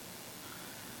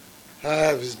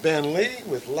 It was Ben Lee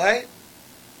with Light.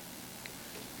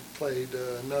 He played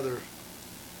another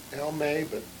El May,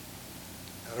 but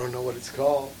I don't know what it's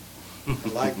called. I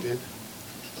liked it.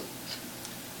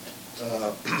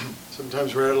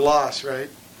 Sometimes we're at a loss, right?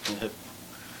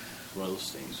 One of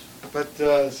those things.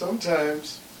 But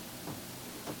sometimes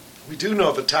we do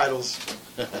know the titles,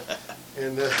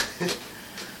 and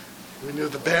we knew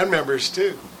the band members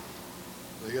too.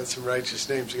 They got some righteous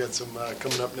names. We got some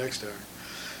coming up next hour.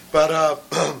 But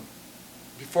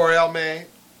before El May,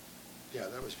 yeah,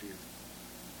 that was beautiful.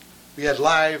 We had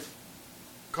live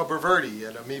Cobra Verde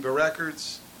at Amoeba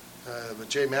Records with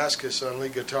Jay Mascis on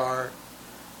lead guitar,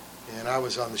 and I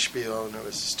was on the spiel, and it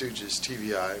was the Stooges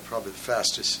TVI, probably the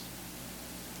fastest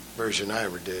version I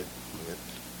ever did.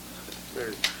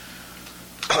 Very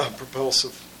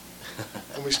propulsive.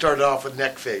 And we started off with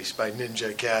Neckface by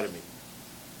Ninja Academy.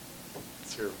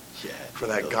 For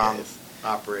that gong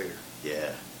operator.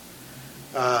 Yeah.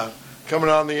 Coming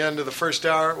on the end of the first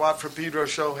hour, Watt from Pedro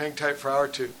Show. Hang tight for hour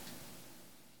 2.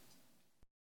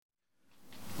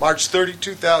 March 30,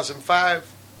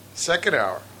 2005, second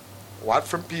hour, Watt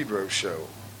from Pedro Show.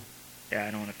 Yeah,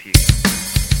 I don't want to puke.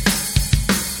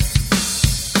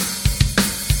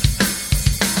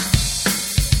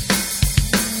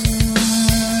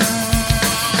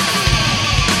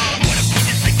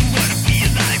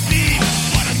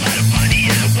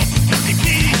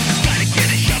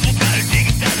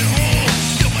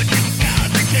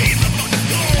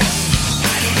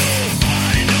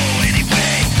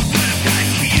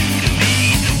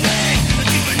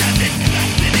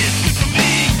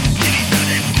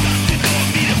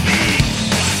 Me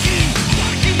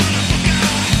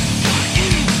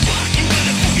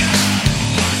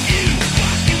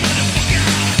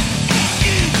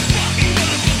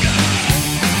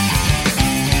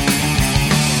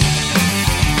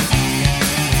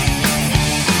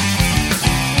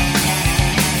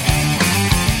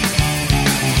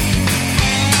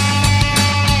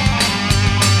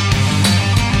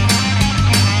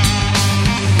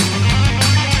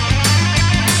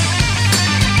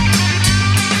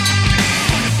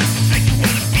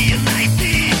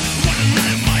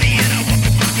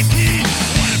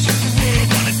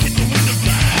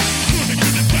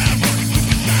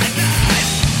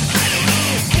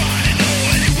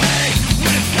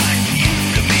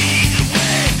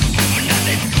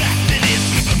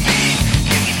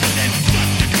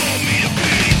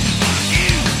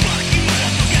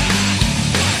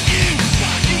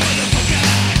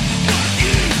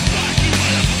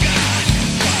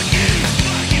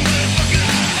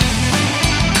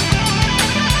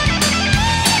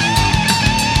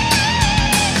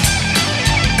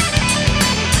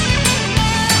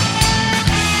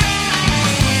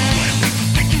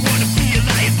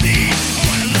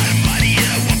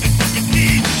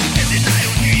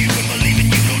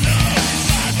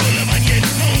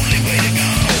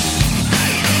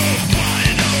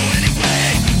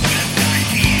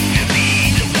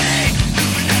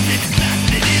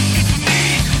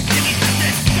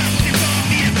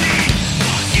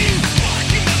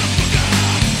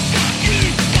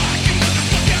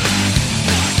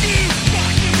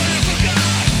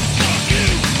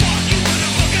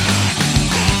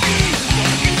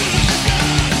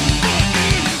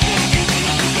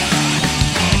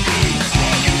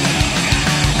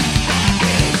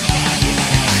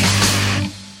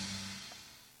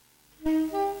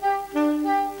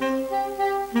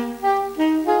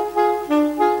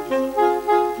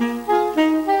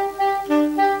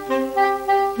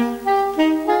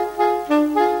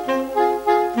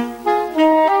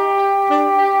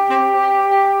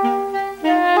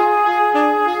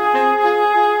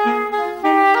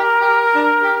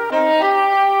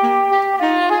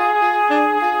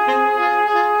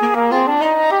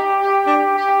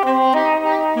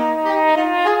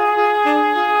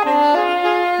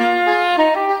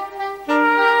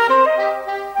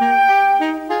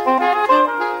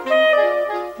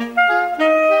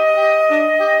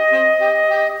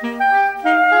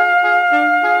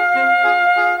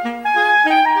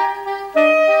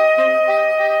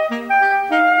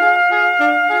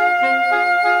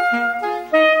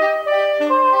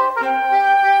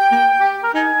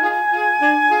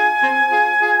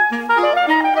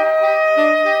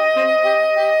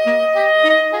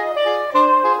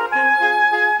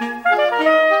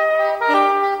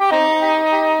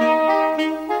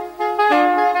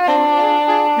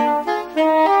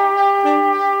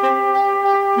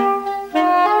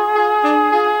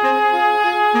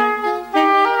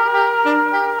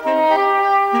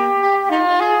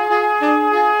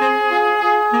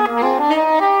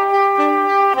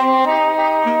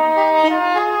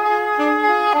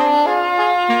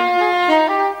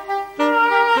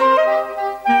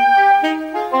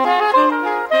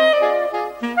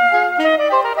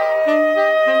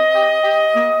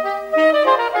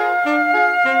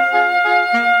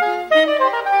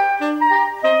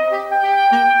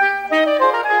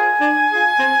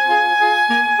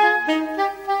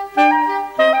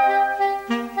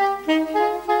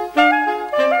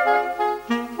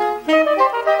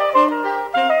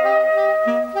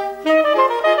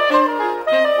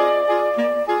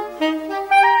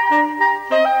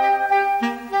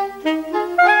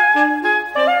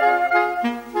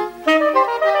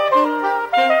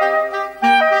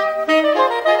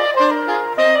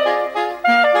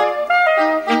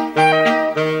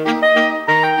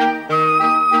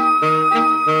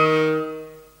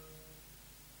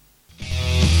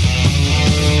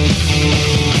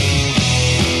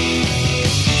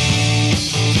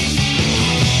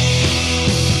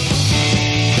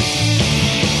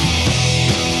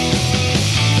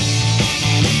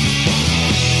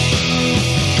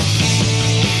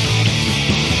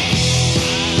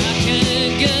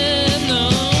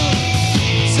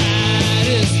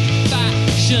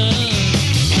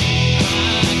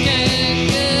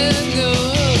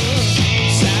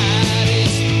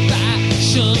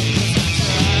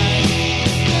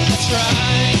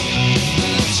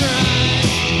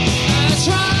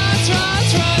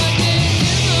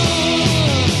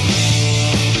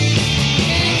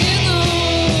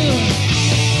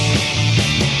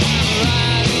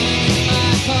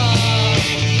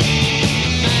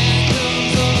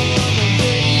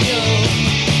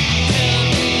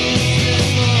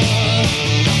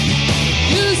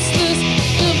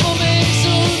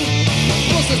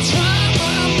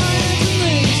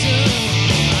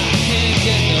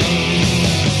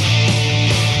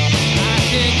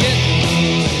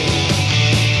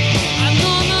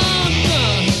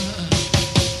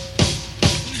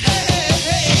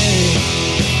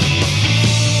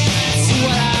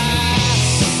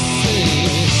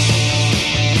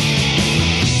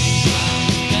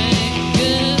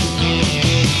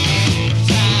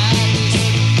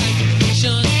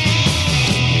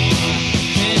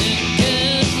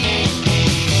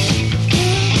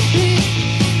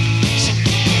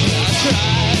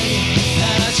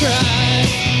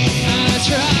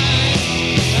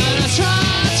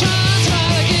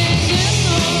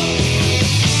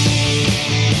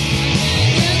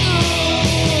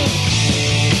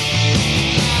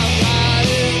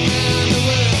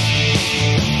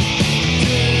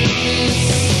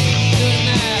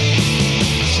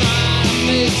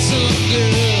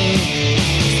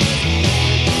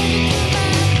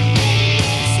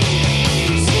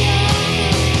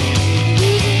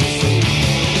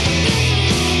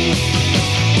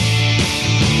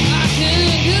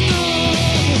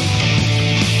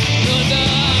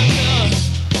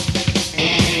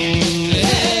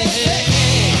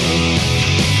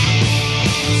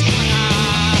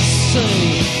say,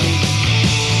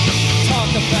 talk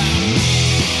about.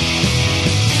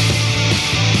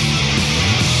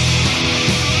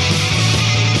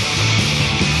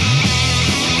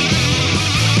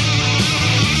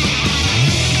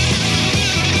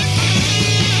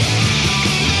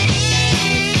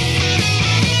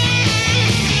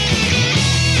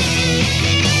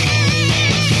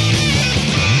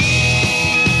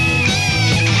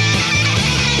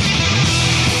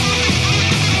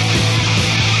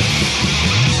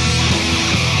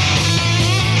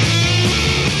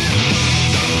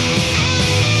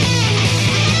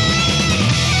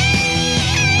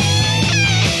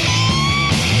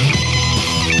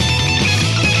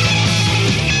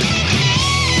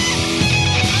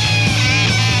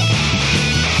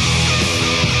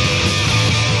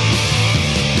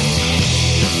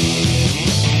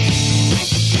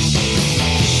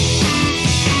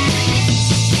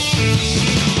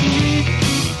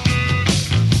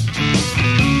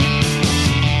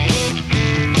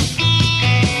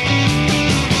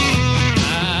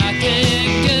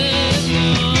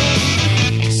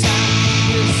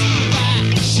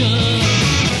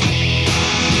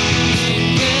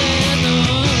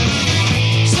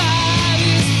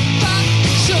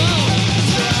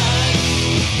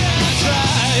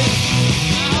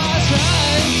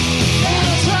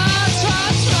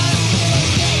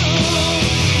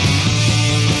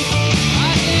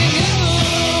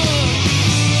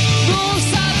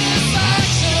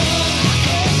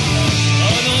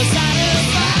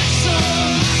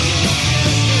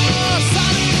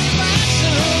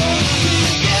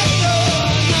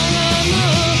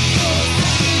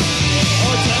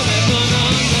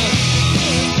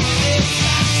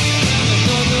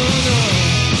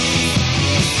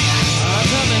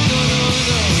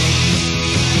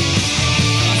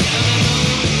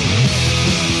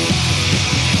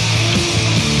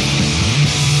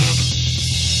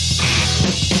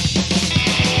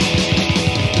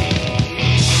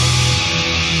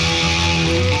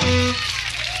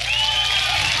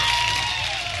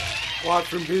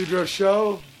 From Pedro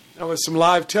Show. That was some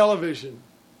live television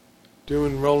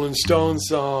doing Rolling Stones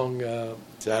song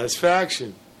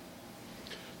Satisfaction.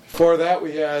 Before that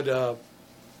we had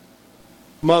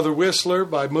Mother Whistler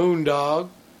by Moondog.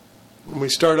 And we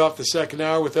start off the second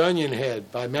hour with Onion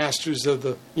Head by Masters of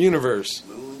the Universe.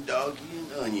 Moondog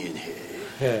and Onion Head.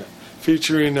 Yeah,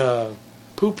 featuring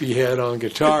Poopy Head on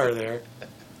guitar there.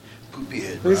 Poopy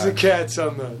Head. Who's the cats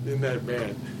on in that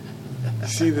band?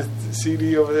 See the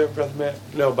CD over there, Brother Matt?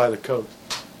 No, by the coat.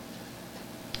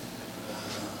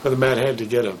 Brother Matt had to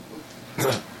get a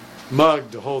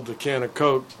mug to hold the can of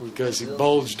Coke because he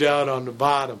bulged out on the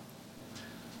bottom.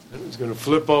 And it was going to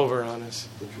flip over on us.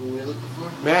 Which one are we looking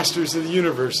for? Masters of the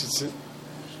Universe.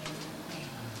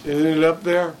 Isn't it up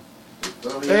there?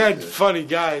 They had funny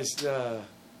guys. Yeah,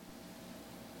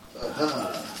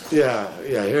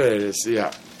 here it is.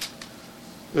 Yeah.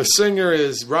 The singer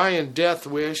is Ryan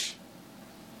Deathwish.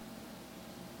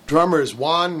 Drummer is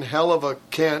Juan Hell of a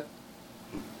Kent.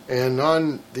 And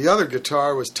on the other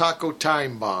guitar was Taco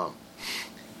Time Bomb.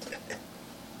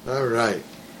 All right.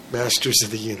 Masters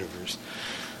of the Universe.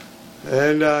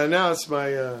 And now it's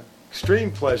my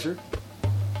extreme pleasure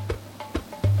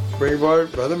to bring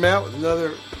aboard Brother Matt with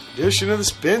another edition of the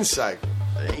Spin Cycle.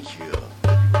 Thank you.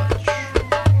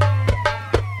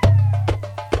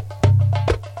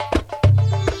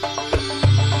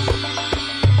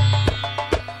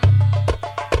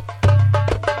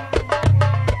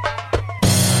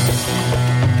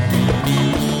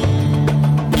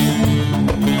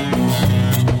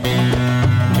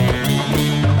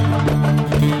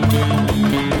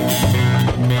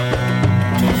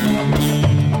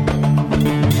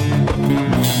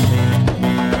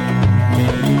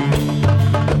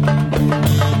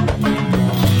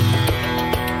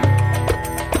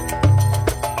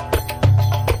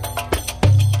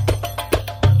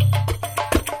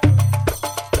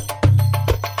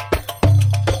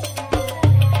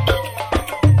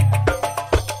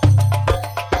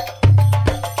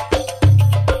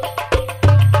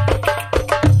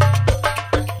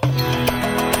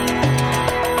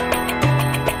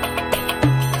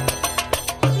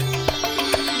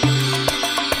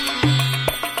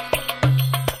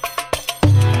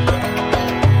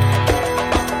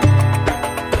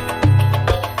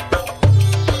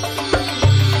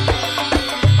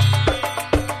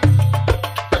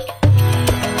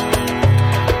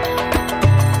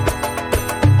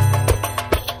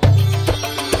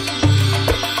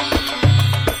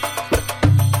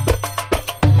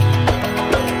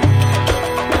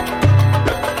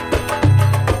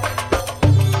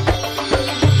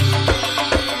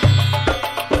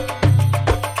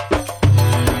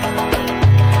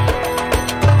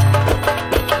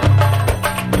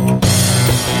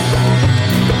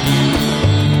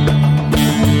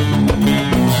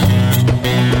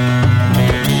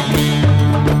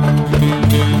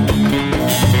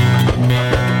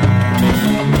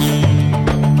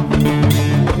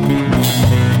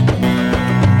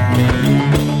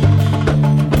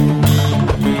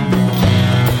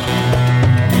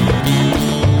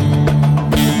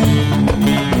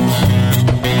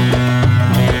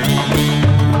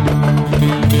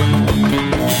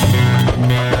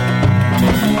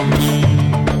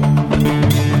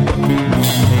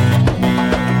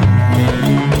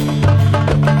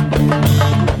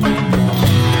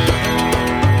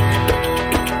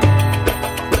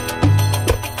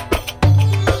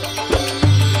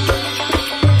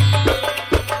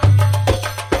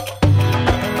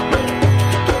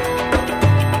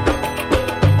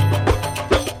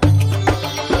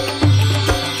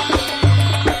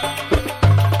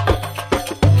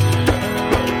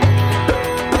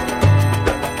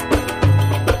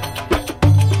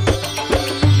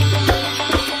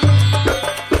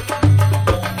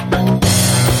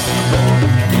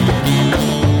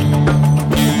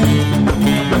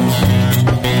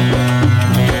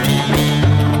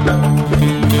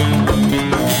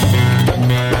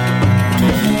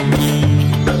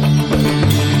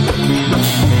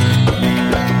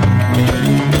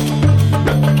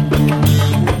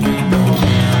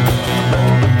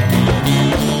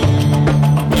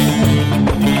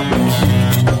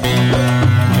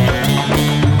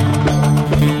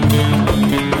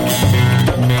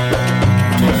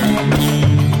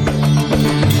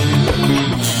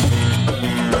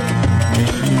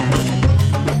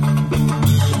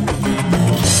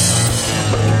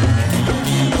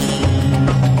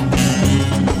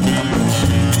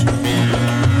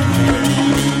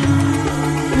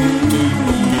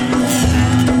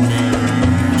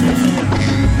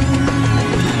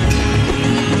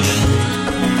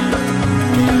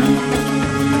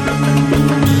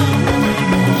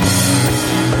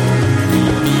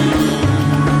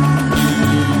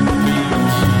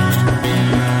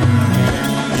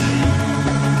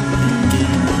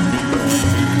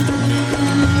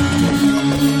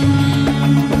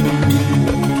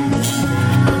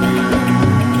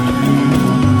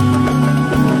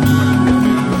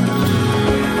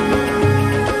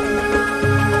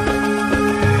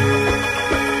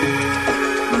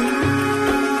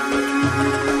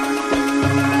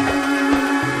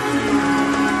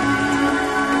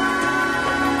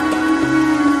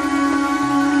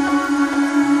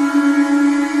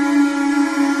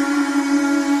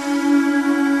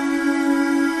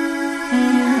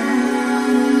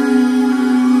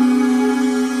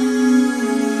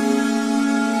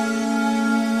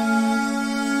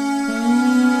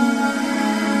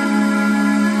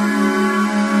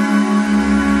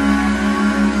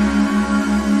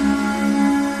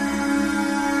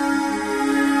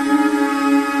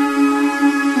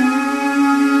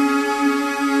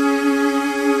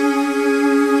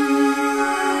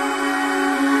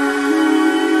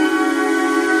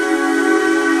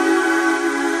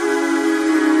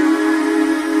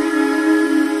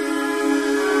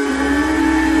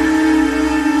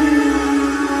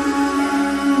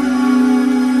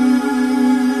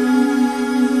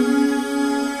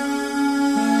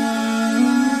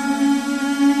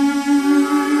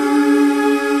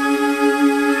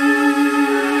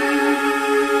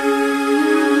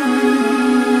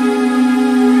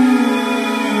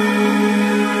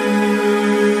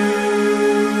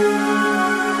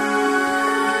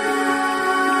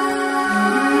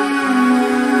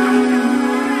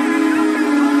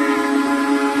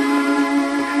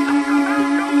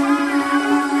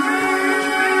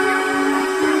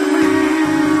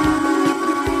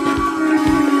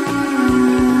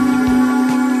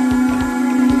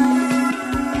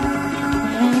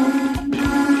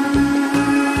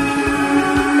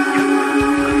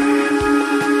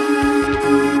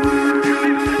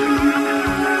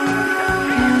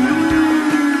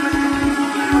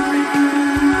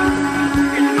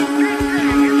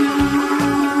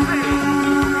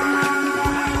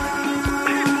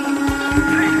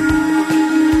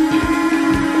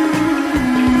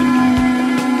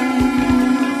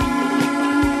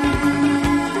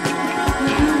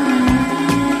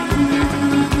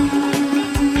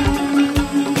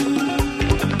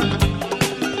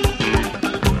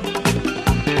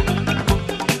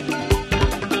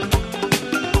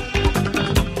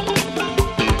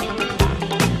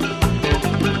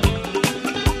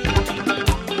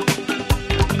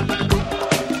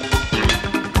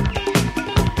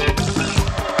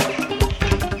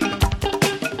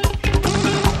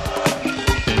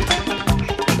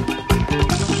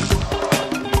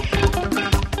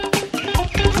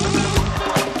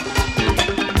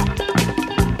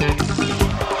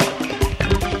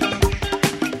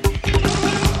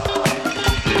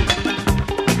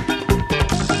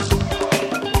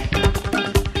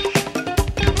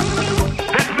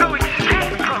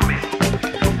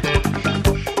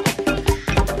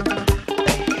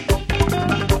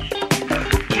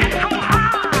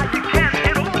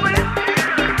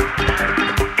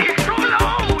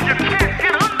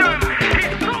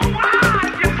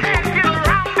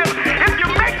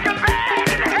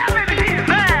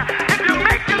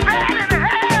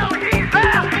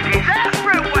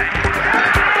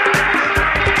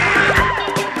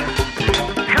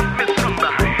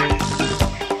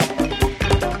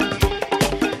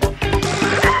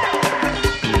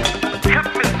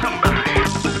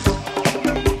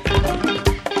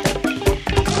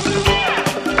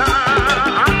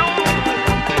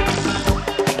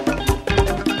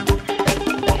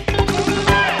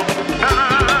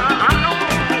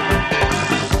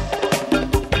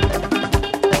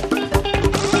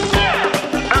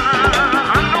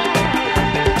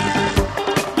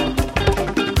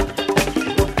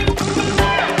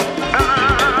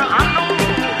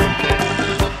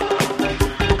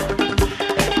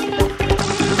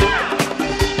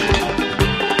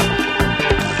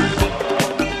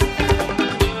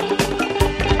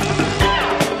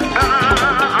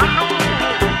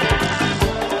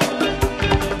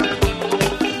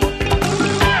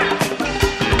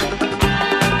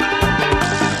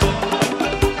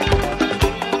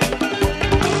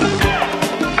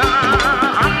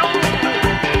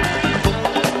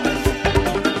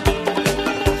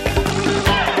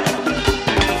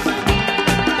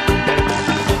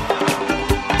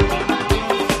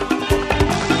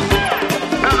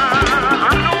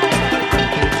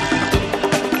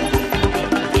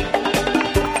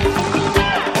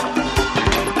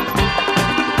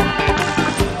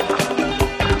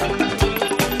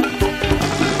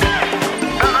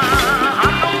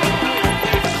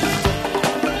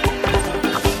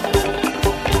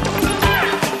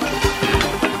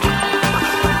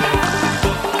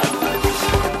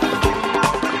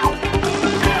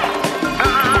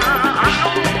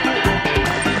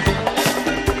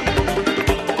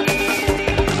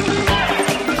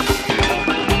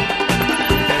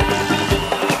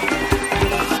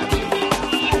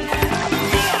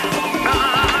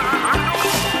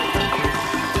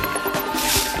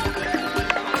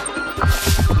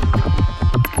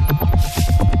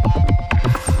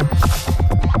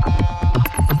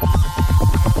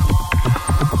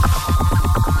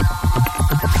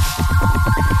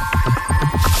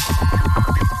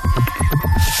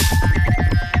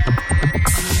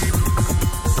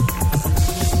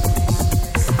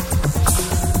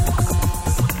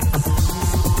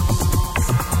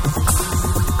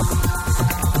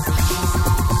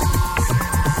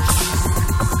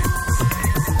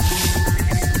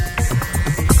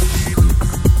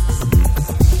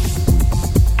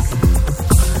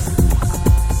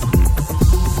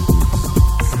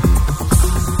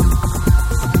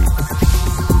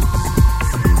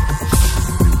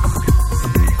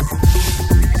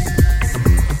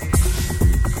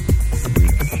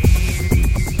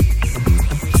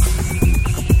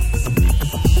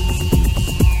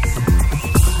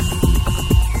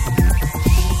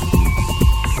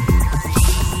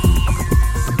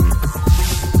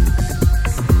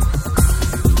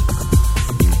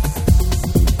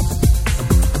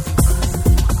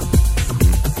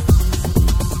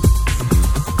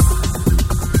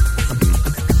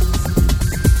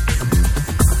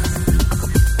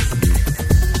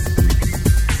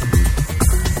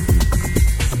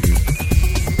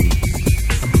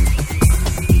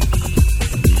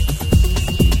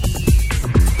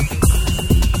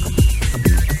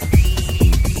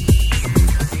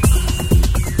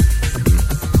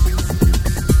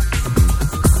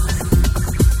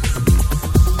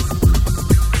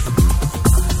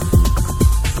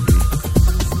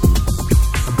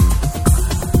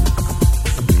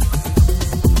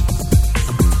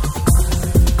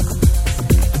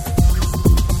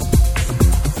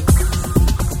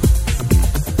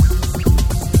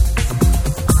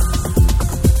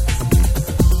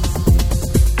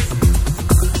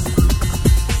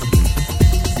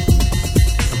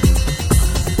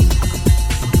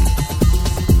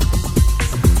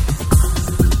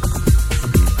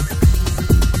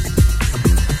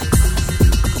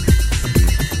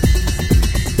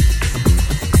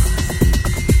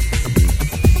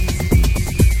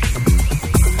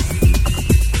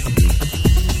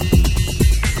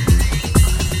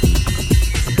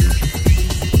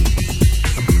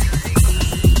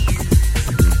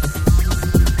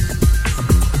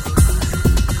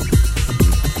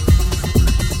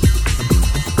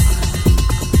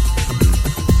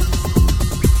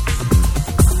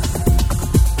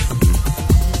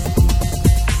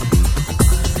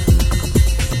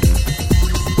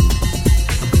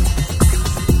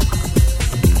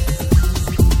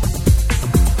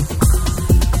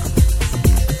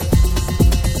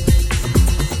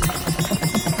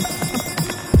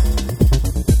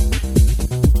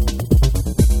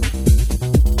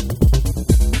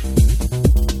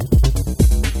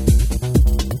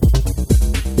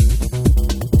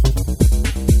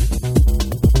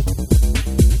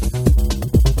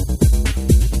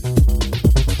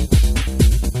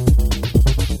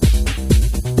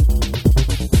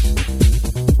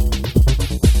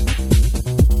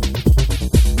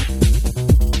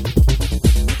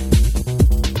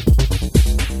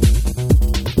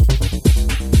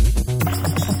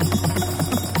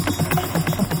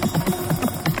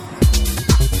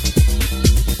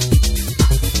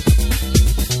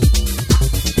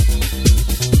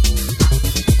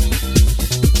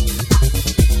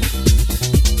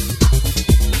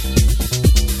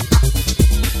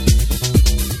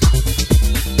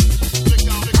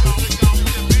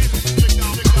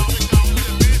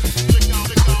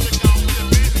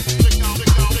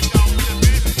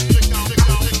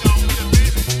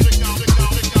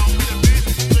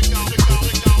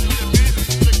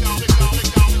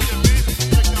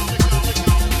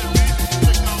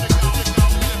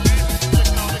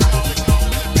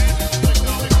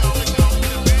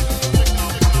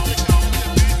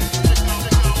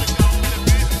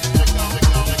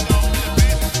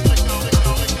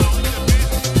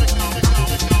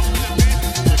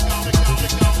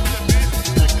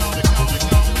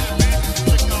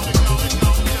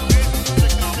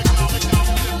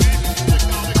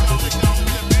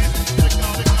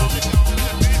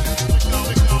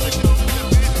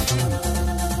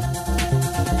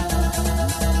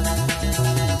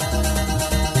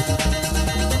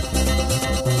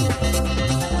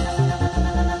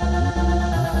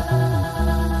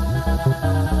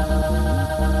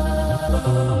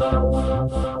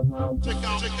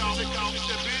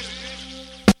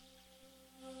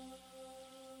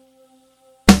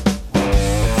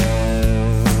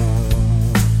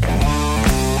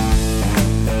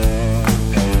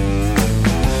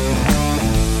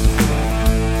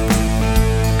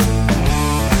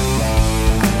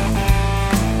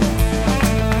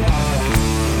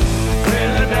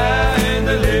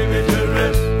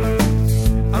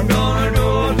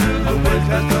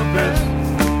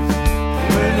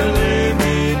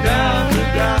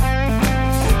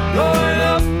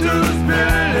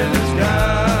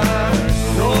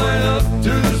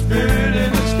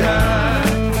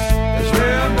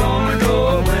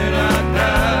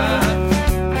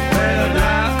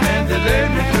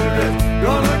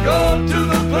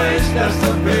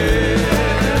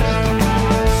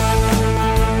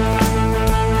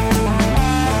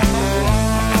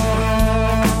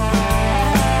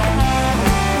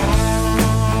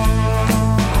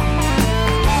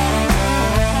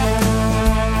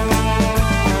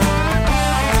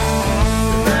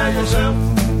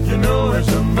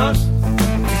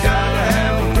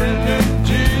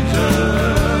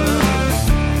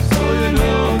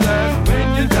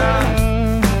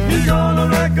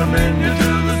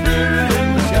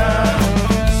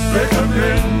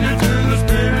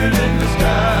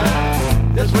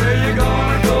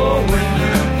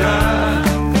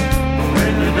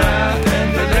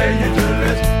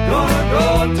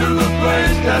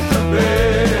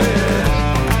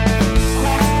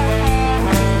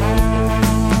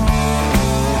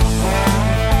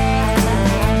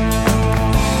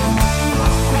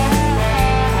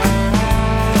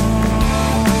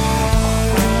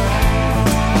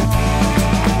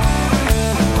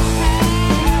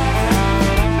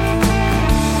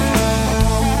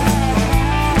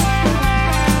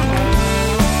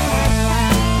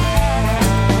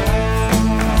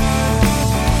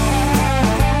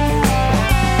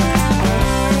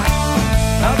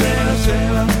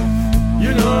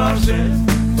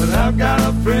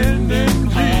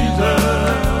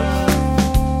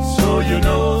 you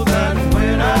know that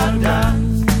when I die,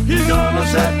 he's gonna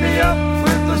set me up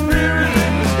with the spirit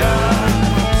in the sky.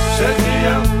 Set me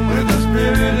up with the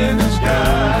spirit in the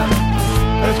sky.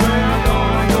 That's where I'm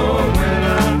gonna go when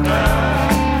I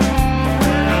die.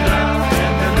 When I die,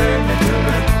 and they take me to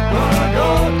it. Gonna go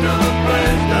to the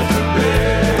place that's a bed.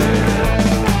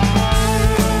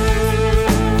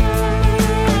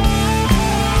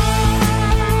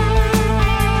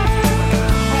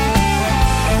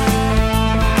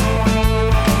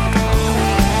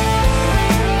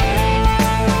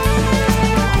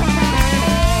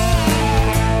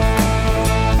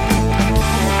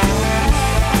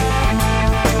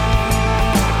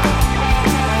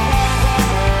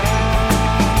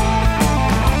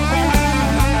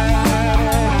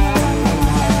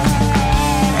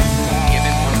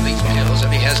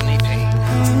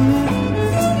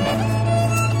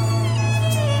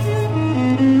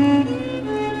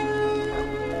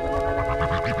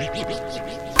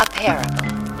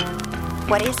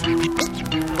 What is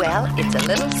it? Well, it's a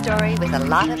little story with a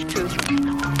lot of truth in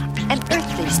it. An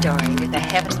earthly story with a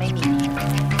heavenly meaning.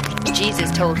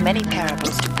 Jesus told many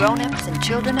parables to grown-ups and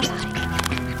children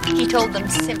alike. He told them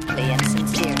simply and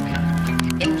sincerely,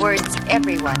 in words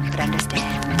everyone could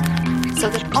understand, so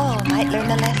that all might learn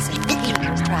the lessons he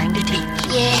was trying to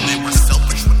teach. They were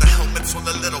selfish with the helmets on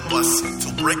the little bus,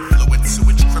 till brake fluid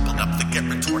sewage crippled up the get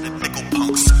retorted nickel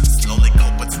punks. Slowly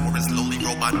culprits for his lowly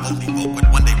robot holy rope would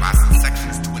one day rise in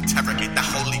sections to interrogate the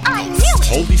Holy Ghost.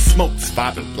 Holy smokes,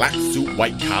 father, black suit,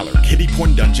 white collar, kiddie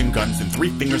porn, dungeon guns, and 3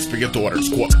 fingers for your daughters.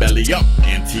 Squat belly up,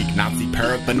 antique Nazi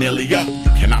paraphernalia.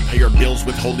 You cannot pay your bills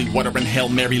with holy water and Hail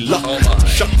Mary luck.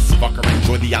 Shucks, fucker,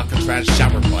 enjoy the Alcatraz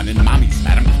shower run. And mommy's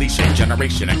Madam Cliche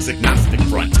Generation X agnostic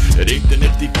front. It ain't the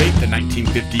nifty faith in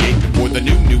 1958 before the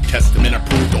New Testament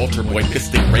approved altar boy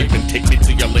fisting rape and take me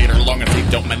to you later long as they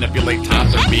don't manipulate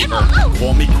toddler beaver.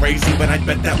 Call me crazy, but I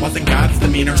bet that wasn't God's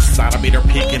demeanor. Sodometer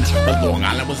peeking, but Long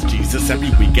Island was Jesus every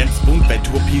weekend, spoon-fed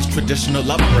to appease traditional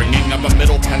upbringing of a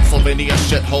middle Pennsylvania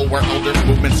shithole where elders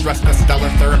movement stressed a stellar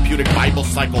therapeutic Bible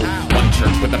cycle. One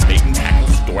church with a bait and tackle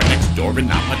store next door and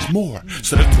not much more.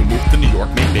 So the two moved to New York,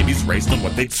 made babies raised on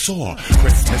what they'd saw.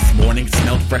 Christmas morning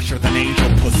smelled fresher than angel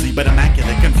pussy, but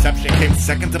Immaculate Conception came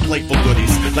second to playful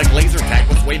goodies. Like laser tag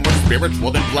was way more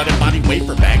spiritual than blood and body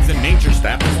wafer bags and manger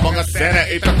staff as long as Santa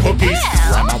ate the cookies.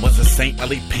 Grandma was a saint,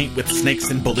 really paint with snakes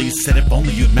and bullies. Said if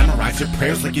only you'd memorize your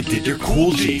prayers like you did your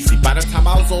cool G. See, by the time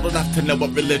I was old enough to know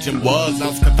what religion was, I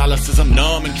was Catholicism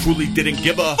numb and truly didn't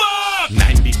give a fuck.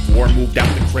 94, moved out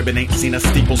the crib and ain't seen a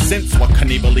steeple since. What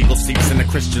Knievel legal seats in the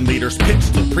Christian leaders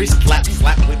pitch till priest slap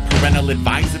with parental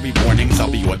advisory warnings. I'll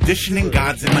be auditioning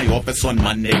gods in my office on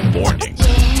Monday morning.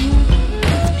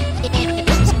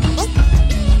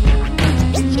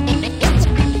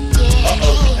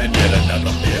 Uh-oh, and yet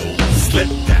another pill. Slip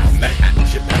down the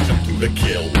hatch, you patch them through the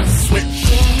kill. Switch.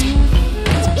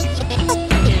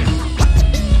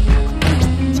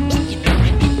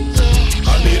 I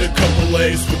need a couple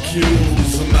A's for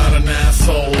Q's. I'm not an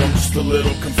asshole, I'm just a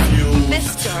little confused.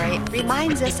 This story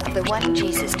reminds us of the one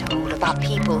Jesus told about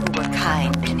people who were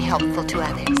kind and helpful to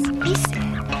others. He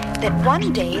said that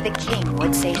one day the king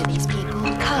would say to these people,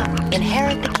 "Come,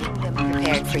 inherit the kingdom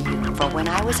prepared for you. For when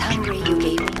I was hungry, you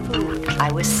gave me food.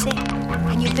 I was sick,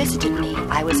 and you visited me.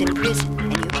 I was in prison,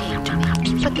 and you came to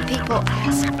me." But the people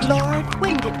asked, "Lord,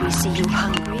 when did we see you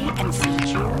hungry and feed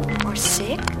you, or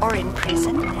sick, or in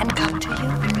prison, and come to you?"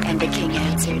 And the king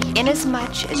answered,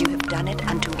 "Inasmuch as you have done it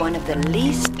unto one of the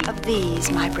least of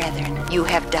these, my brethren, you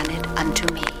have done it unto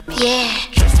me." Yeah.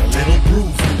 Just a little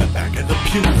bruise in the back of the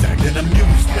pews, acting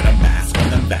amused with a mask on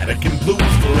them Vatican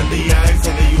blues. For in the eyes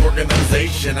of the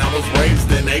organization, I was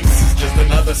raised in aces, just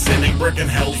another sinning brick in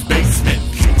hell's basement.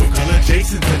 Cubicle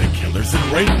adjacent to the killers and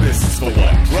rapists. For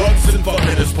what? Drugs and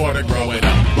fucking is part of growing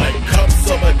up. Like cups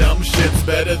of a dumb shit's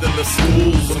better than the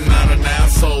schools. I'm not an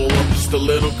asshole, I'm just a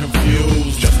little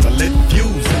confused. Just a lit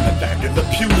fuse in the back of the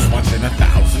pews, watching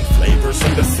 1,000 flavors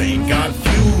of the same God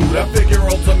feud. I figure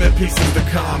ultimate peace is the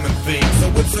common theme,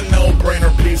 so it's a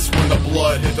no-brainer piece when the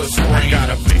blood hit the screen. I got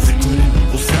a basic good and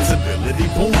evil sensibility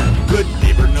born. Good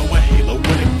neighbor, know a halo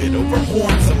wouldn't fit over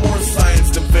horns. I'm more science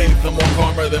than faith, I'm more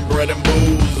karma than bread and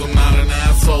booze. I'm not an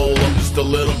asshole, I'm just a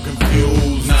little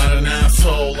confused. Not an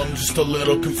asshole, I'm just a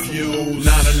little confused.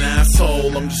 Not an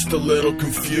asshole, I'm just a little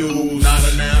confused.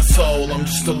 Not an asshole, I'm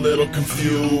just a little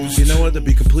confused. You know what? To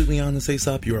be completely honest,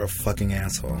 Aesop, you're a fucking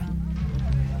asshole.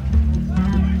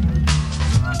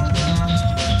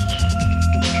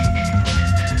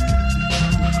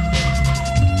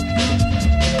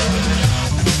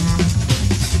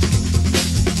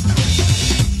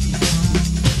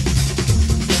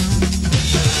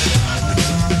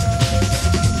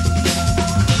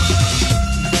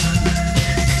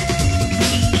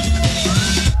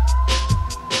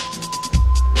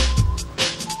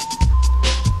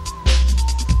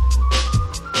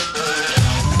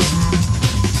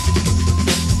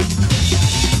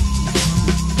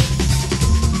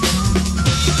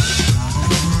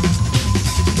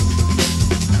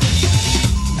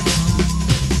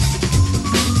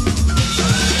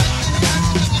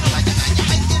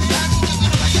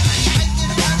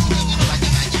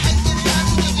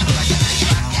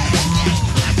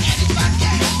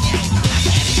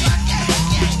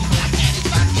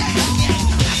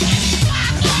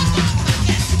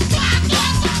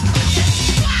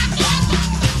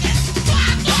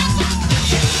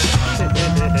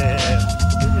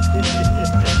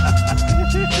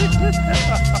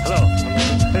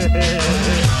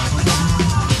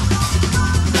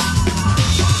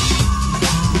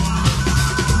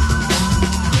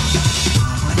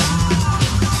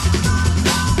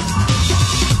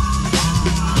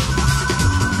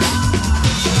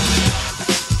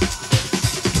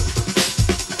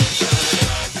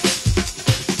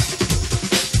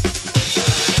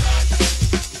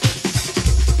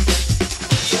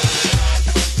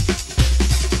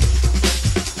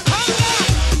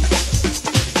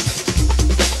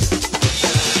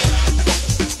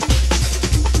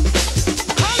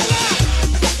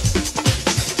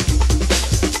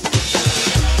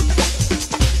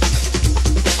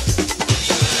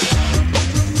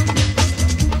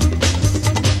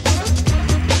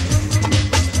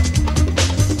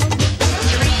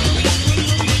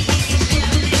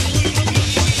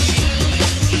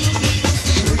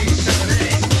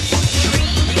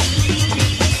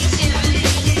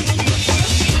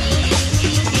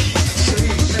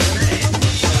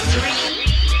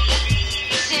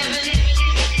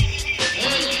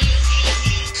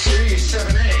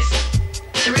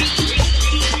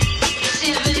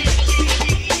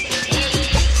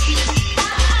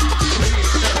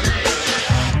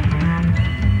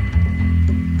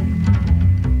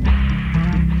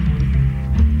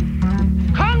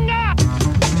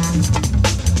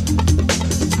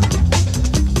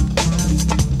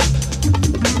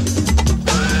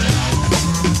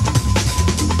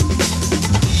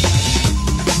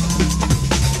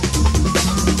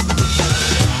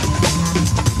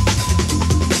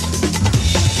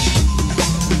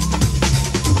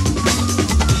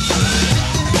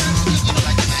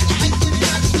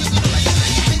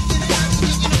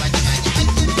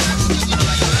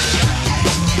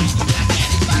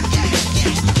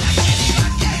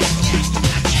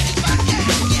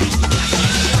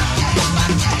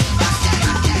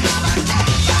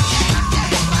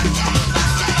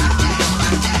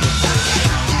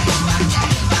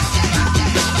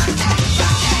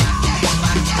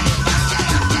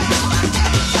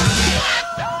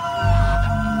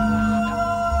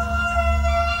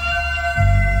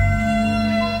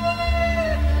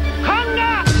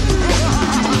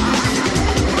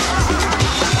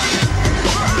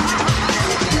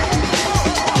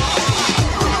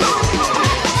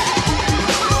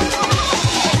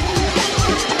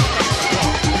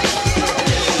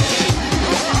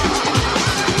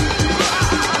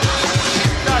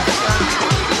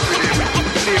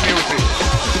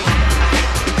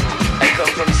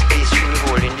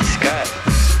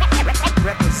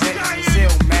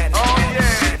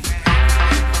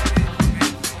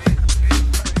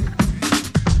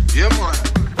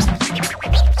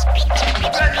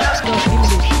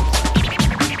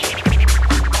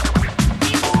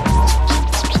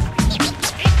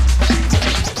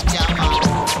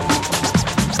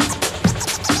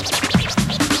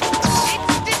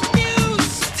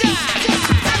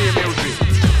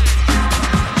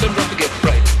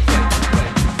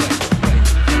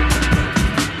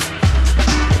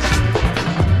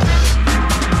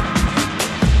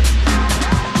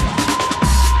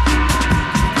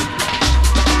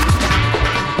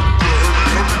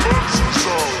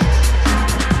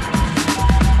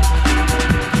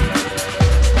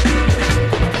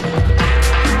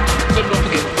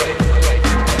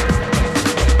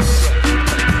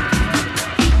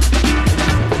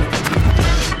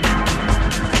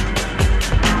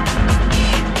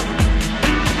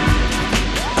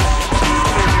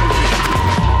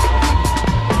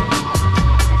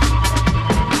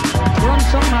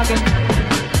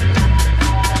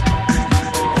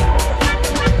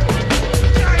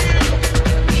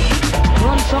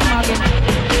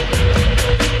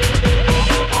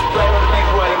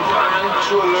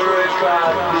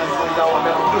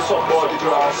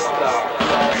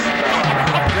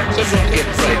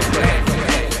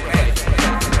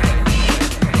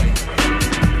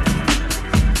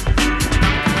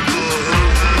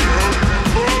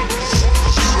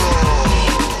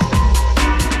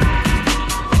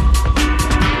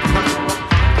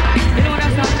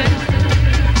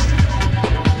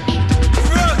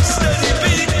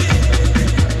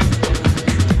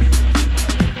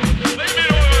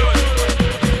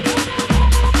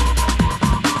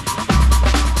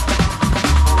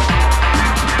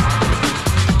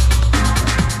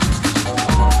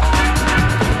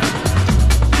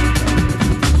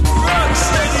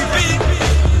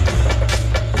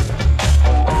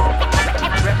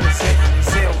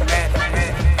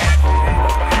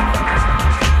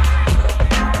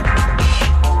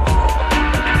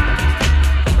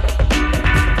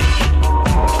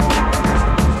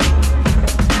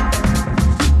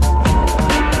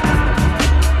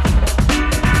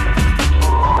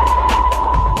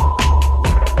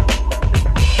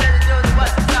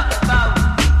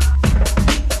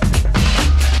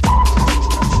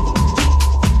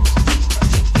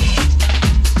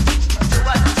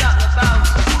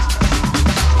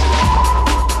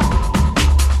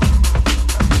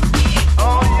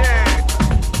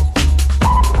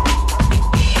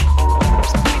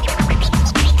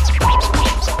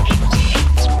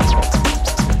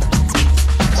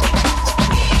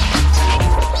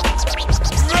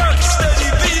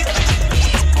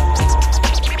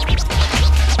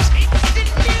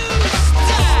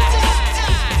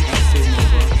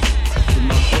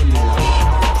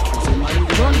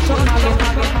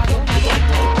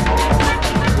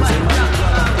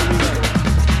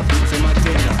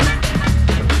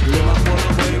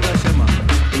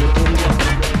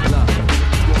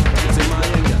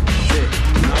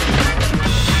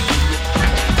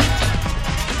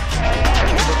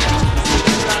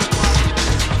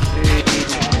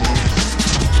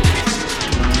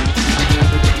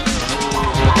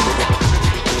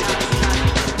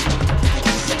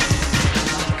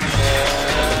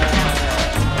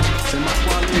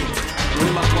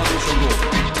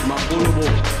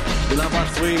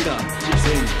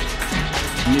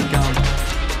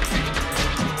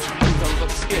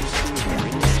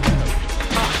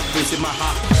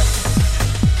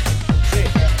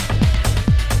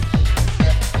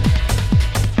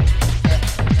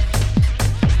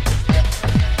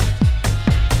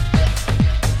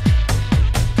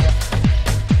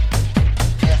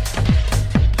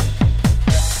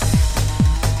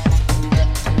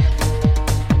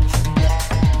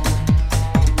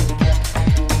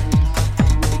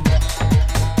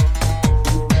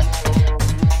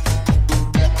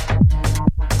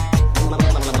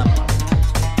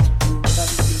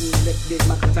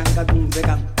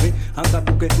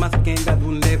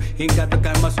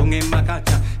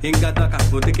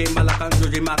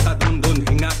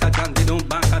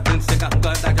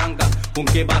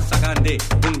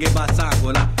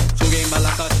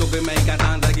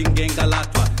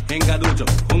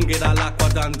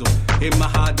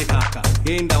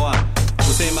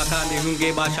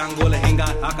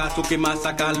 Tuki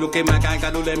masaka luke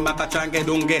makanga lule makachange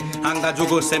dunge anga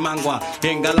jugo semangwa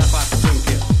enga la kwa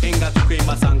tunke enga tuki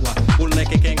masangwa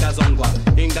ulneke kenga zongwa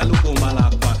enga luko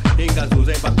malakwa enga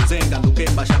zuze bakuzenga luke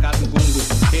bashaka tugungu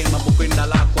enga bukwenda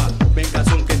lakwa benga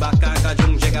sunke bakanga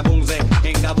jungje gabungze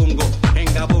enga bungo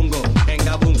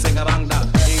enga bungse gabanda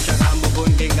enga gambo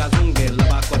bunge enga zunge la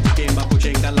bakwa tuke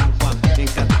bakuchenga lakwa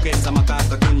enga tuke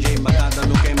samakaka kunje makada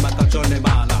luke makachone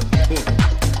bala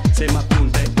sema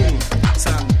punte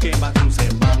sang ke batum se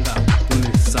banga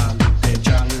ulisan te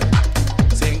chang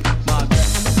sing mat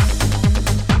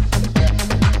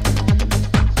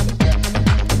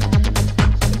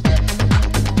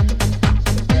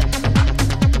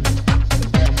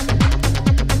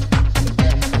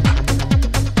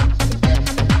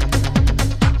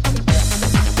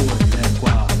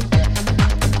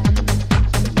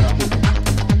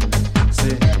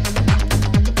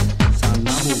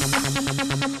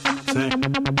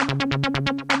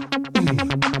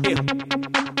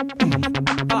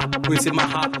in my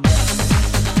heart.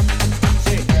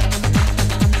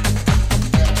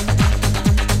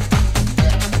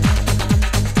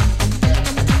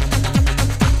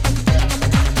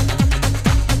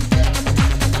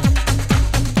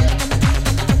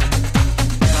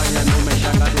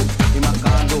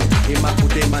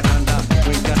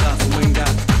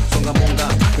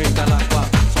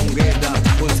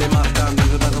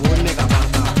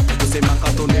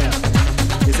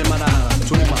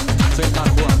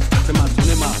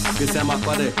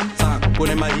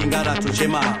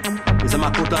 Chema, is a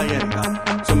makuta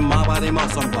yenga, some mabari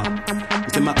masonga,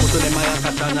 is a Sema kutune maya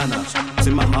kachanana.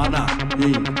 Sema hana.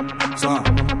 Sa.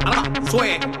 Ala.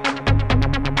 Sue.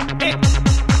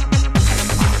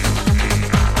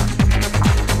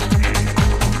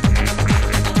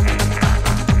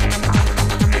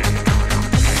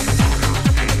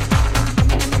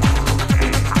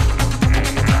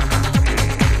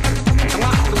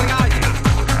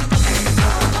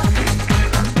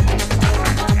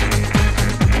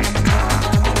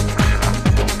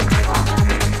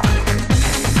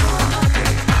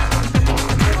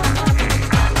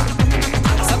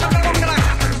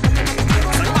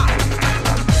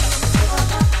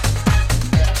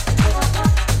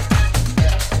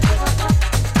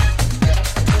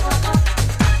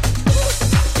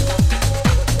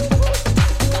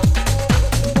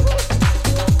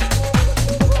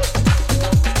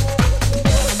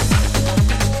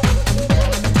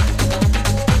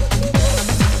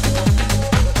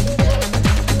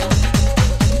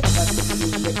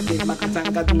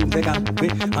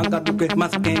 Anga duke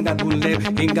maskenga dunle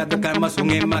hinga daka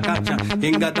masunge makacha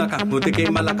hinga daka mutike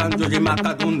malakanjo je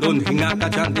makadundun hinga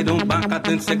kachante dun banka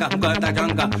tenseka hukata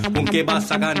janga unke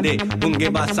basagande unge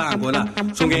basangola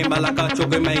sunge malaka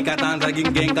choge mai katanda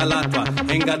gingenga latwa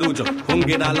hinga dujo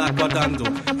unge dala kwatanzo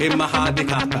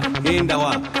emahadikaka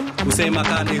indawa Usema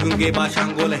kani hunge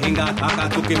bashangola hinga aka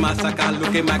tuki masaka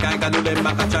luke maganga lule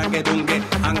makachange dunge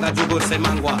anga jugo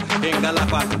semangwa hinga la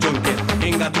kwa junke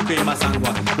hinga tuki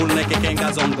masangwa ulneke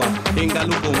kenga zongwa hinga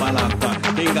luko malakwa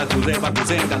hinga tureba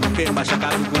kuzenga luke mashaka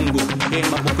lukungu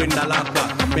hinga bukwenda lakwa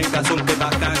hinga sunke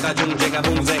bakanga junge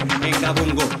bunze hinga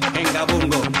bungo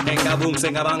hinga bungse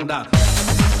hinga bangda.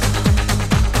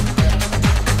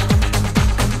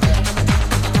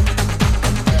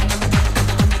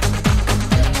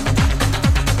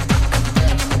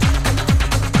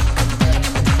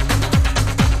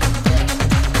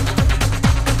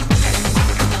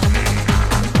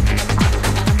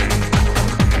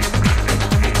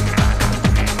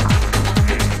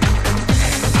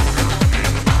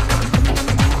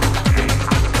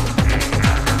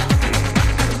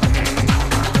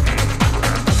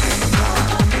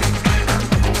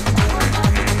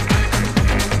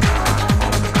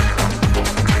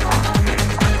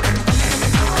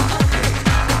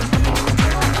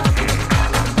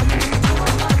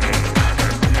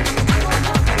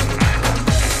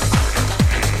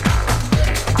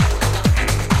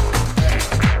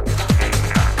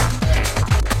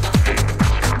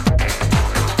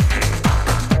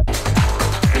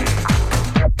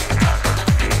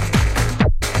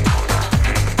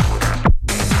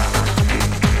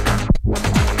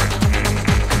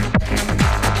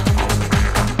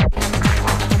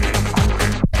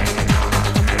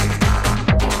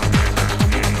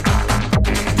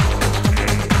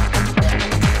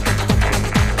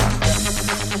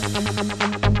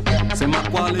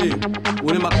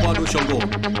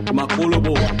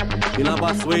 Makolobo,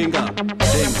 inaba swinga,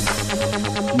 dem,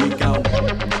 mikau.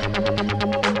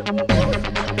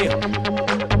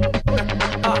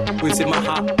 Quincy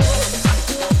maha.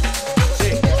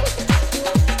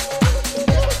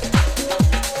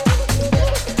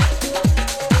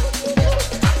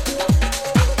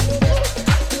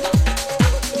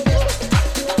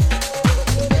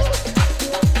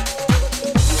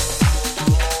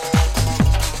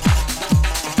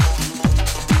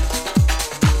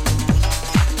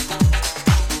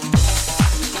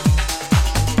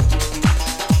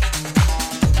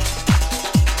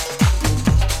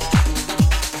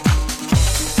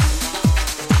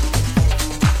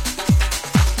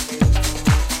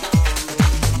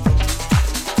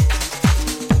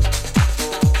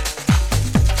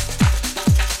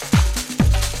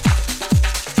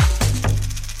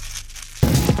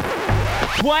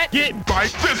 What? Get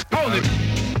right, just hold it.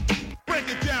 Break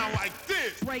it down like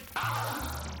this. Break.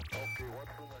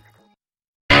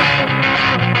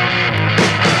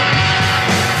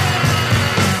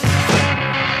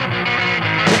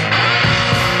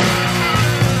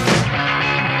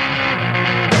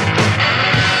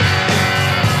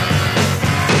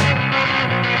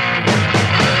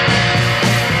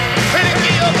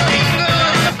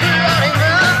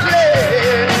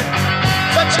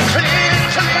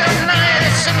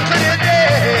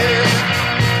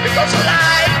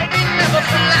 Lightning never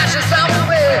flashes our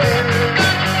way.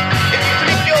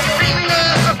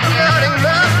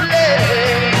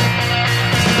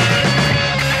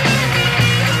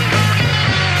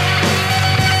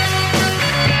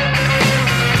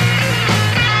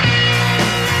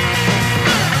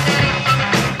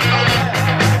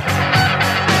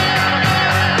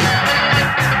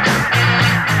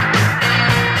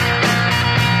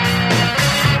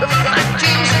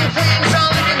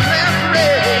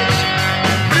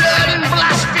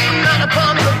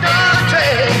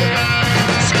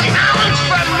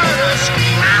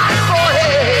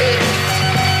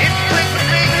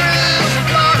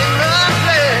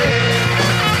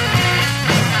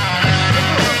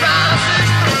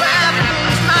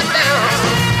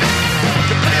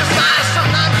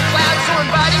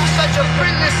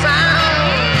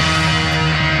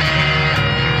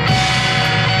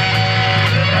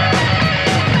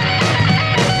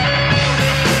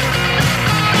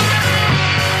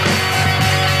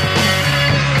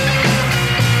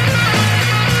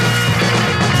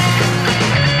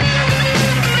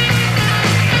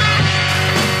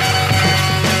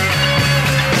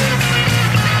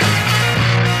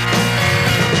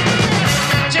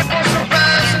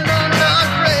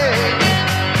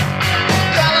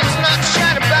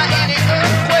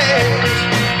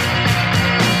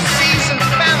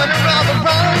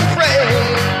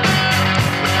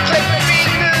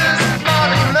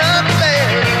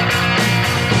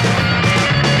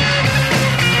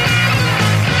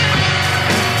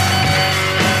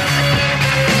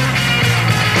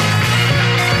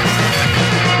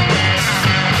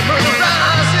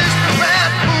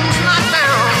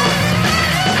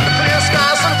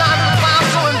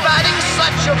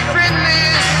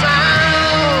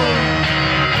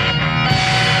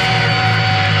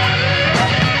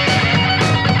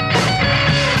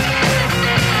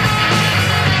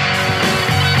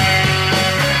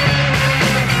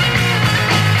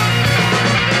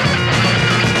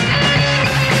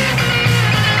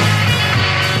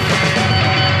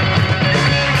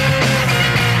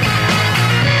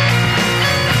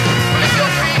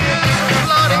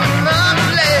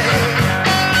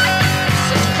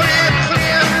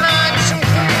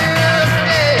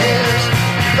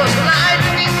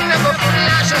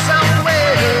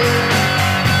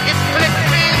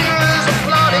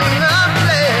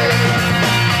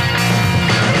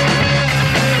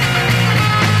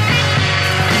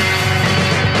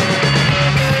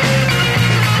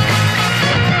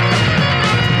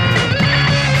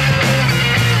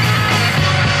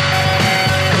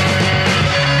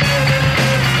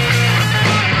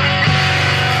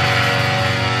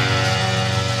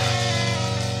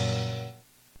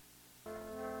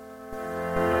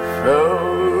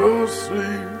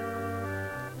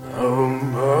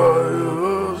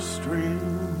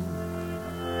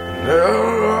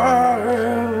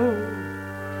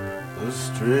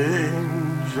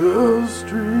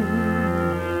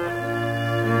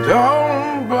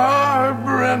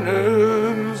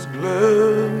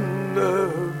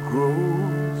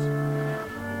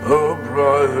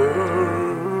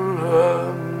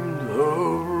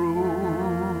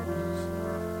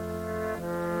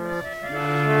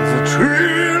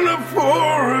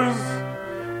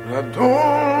 I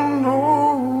don't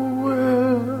know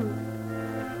where.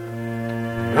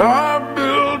 I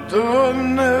built a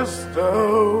nest out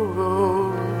of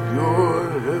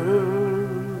your hair,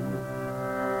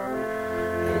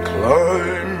 and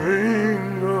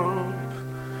climbing up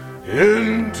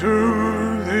into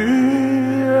the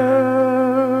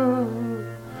air,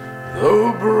 the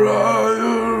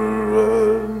briar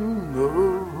and the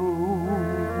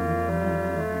rose.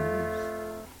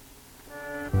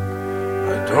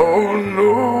 I don't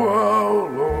know how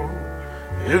long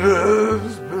it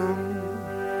has been,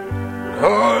 but I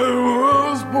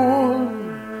was born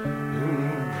in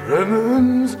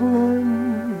Brennan's Glen,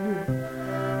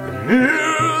 and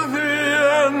near the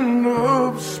end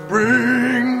of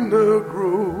spring there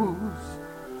grows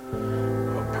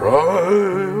a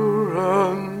briar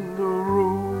and a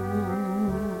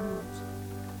rose.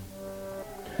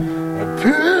 I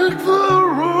picked the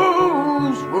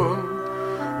rose one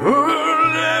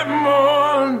early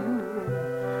morning.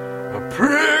 I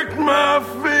pricked my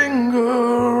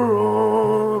finger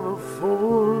on a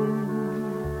thorn.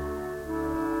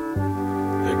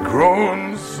 They'd grown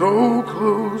so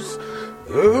close,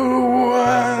 the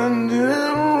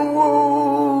winding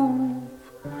wove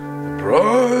the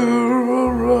briar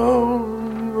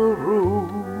around the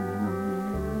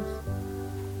rose.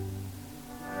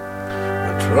 I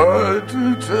tried to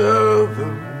tear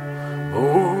them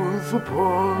both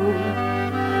apart.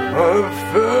 I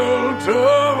felt a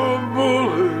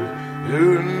bullet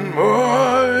in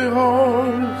my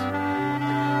heart,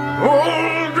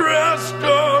 all dressed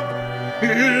up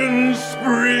in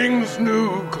spring's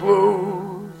new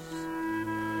clothes,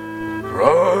 the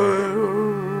briar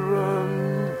and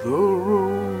the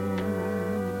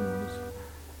rose.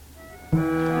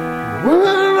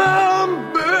 When I'm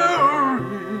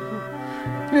buried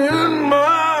in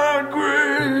my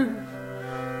grave,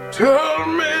 tell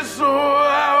me so I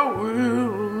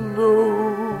will know.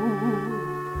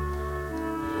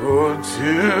 Your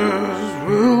tears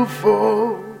will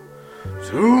fall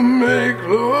to make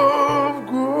love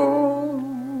grow,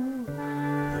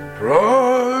 the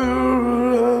briar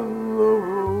and the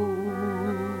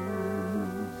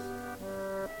rose.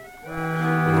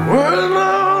 And when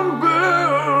I'm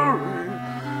buried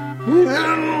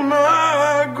in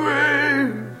my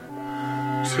grave,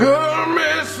 tell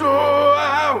me so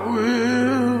I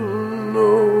will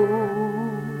know.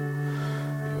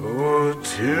 Your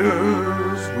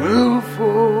tears will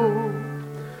fall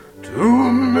to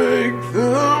make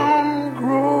them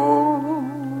grow,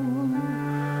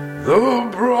 the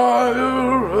briar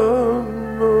and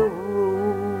the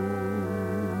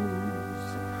rose.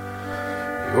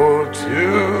 Your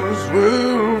tears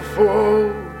will fall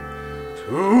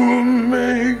to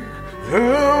make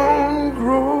them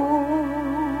grow,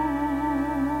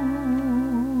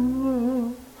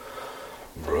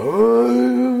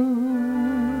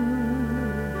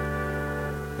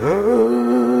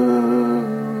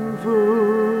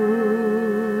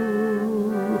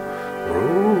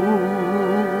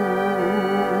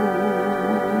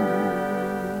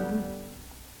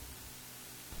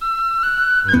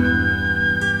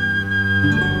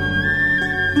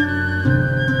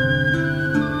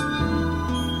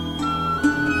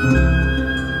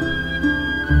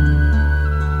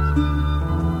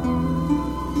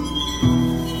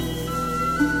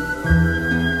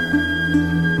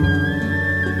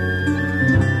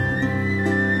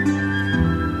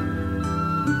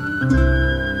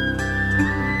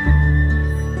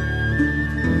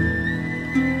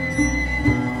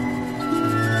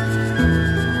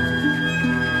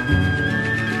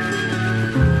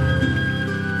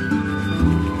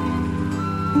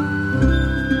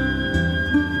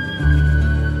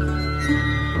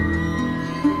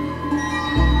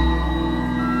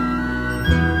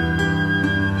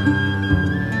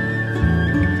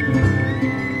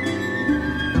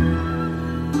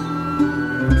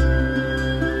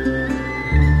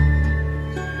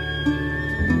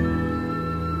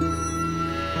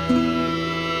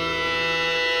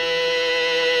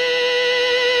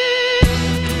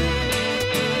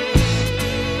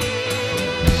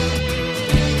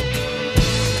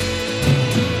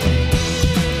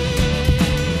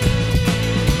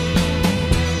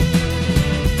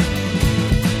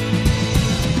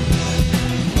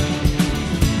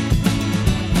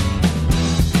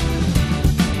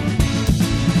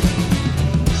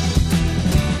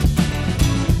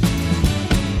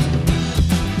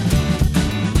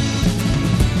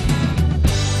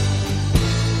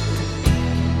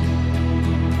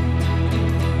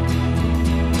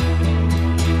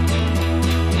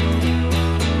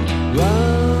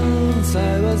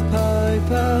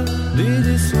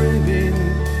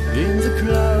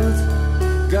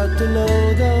 got the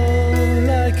lowdown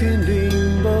like in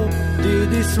limbo.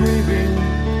 Diddy sweeping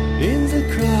in the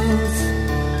crowds.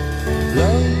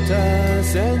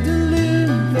 Lotus and the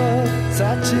limbo,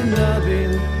 such a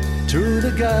loving through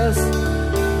the gas.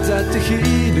 That the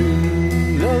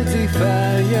hidden rosy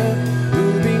fire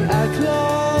moving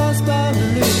across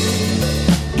boundary.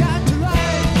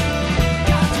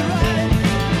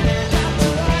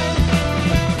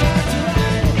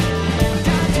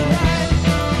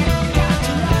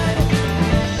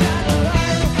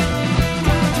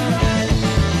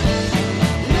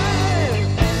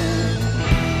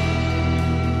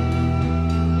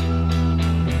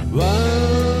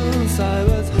 Once I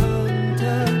was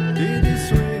hunted, did it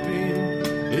sweeping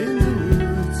in the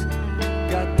woods.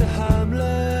 Got the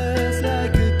harmless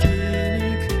like a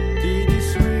guinea. Did it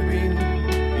sweeping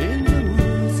in the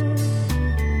woods.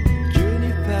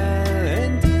 Juniper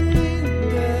and the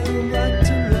linden, what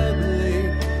a lovely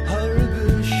horror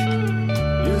bush.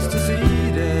 Used to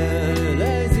see the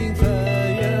blazing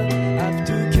fire up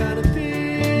to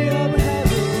canopy of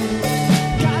heaven.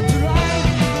 Got to ride.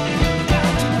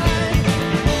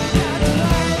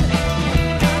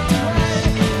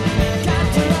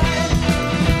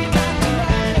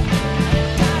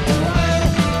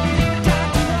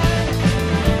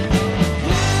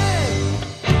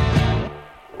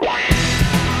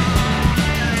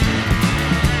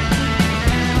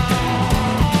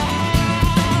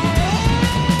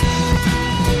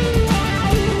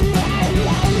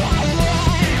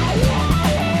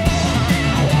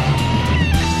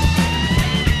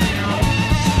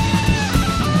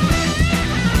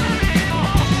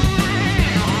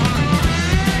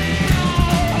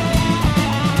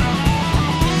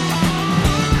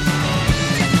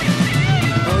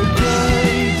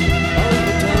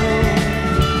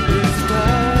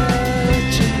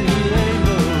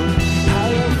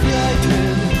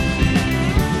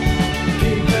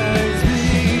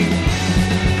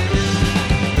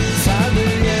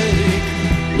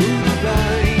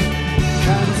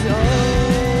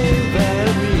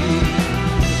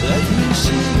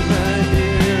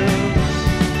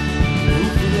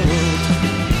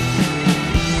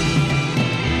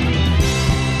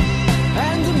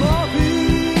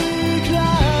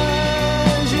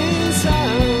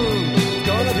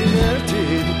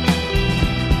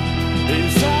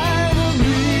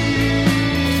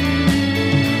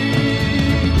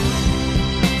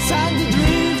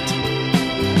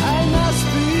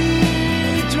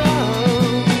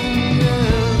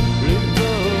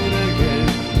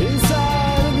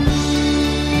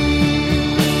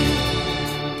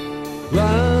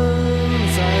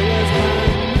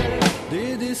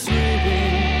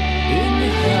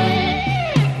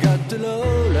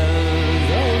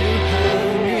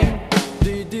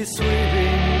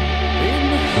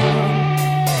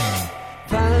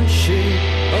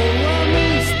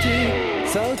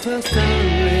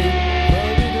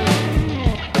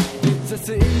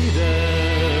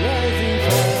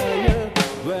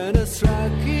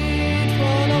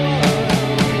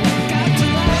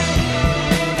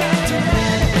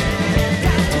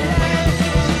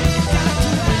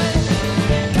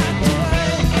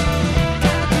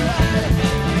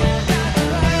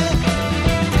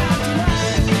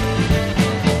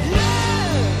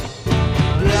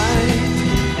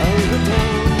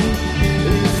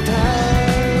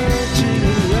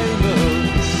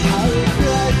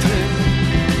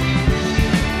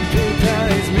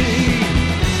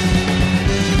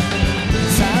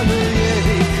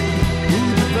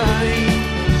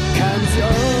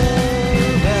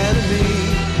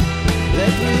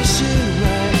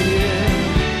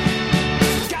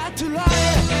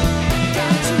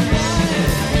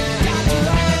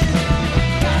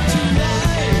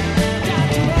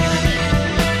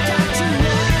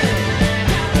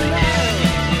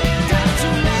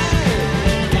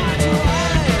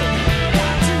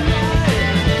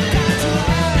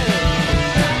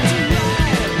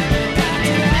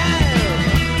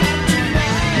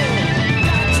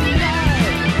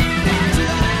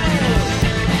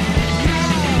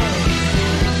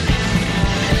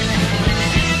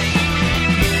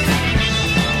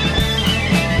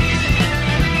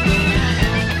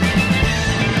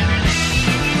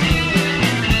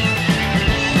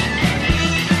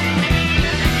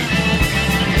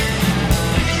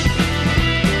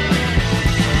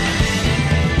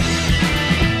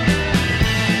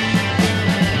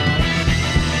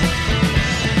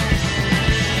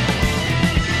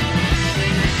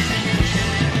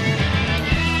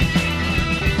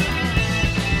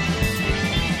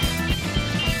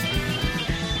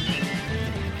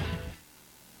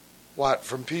 What,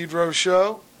 from Pedro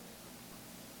Show?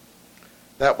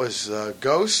 That was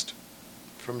Ghost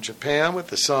from Japan with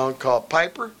the song called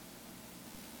Piper.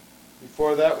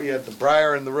 Before that, we had the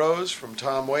Briar and the Rose from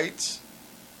Tom Waits.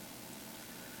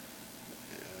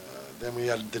 Then we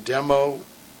had the demo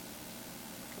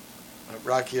that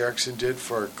Roky Erickson did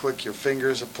for Click Your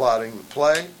Fingers, Applauding the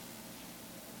Play.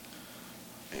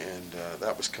 And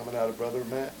that was coming out of Brother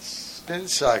Matt's Spin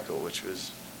Cycle, which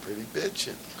was pretty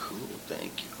bitchin'. Cool,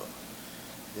 thank you.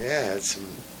 Yeah, had some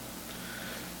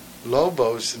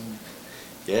Lobos and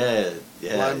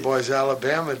Blind Boys,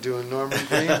 Alabama doing Norman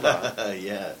Greenbaum.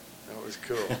 Yeah. That was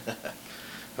cool.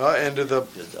 Well, end of the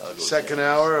second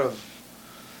hour of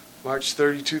March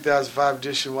 30, 2005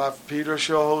 edition Watt from Pedro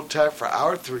Show. Hold tight for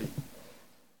hour 3.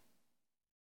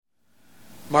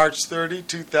 March 30,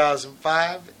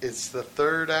 2005. It's the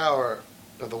third hour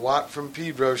of the Watt from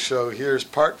Pedro Show. Here's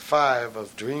part 5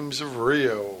 of Dreams of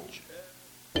Rio.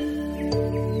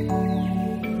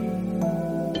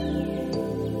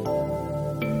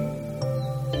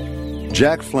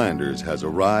 Jack Flanders has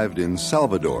arrived in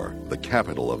Salvador, the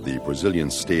capital of the Brazilian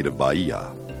state of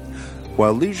Bahia.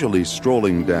 While leisurely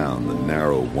strolling down the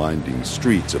narrow, winding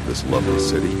streets of this lovely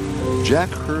city, Jack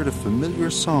heard a familiar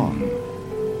song.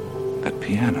 That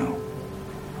piano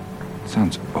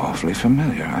sounds awfully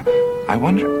familiar. I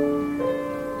wonder,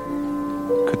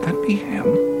 could that be him?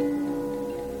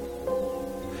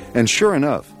 And sure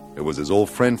enough, it was his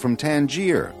old friend from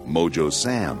Tangier, Mojo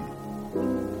Sam.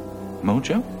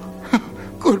 Mojo?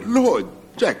 Good Lord,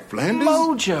 Jack Flanders?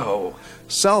 Mojo!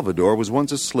 Salvador was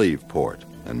once a slave port,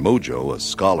 and Mojo, a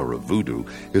scholar of voodoo,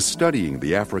 is studying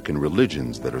the African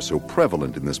religions that are so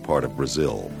prevalent in this part of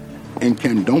Brazil. In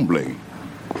Candomblé,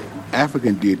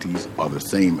 African deities are the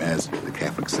same as the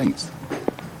Catholic saints.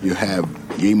 You have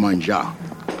Iemanjá,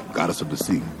 goddess of the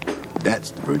sea. That's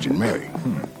the Virgin Mary.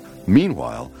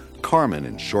 Meanwhile, Carmen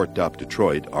and Short Dop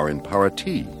Detroit are in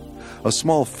Paraty, a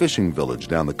small fishing village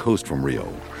down the coast from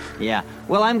Rio. Yeah,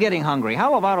 well, I'm getting hungry.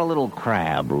 How about a little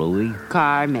crab, Louie?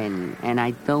 Carmen, and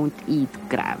I don't eat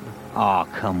crab. Oh,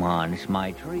 come on, it's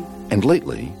my treat. And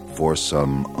lately, for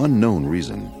some unknown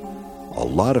reason, a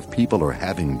lot of people are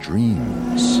having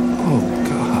dreams. Oh,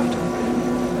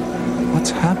 God. What's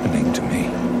happening to me?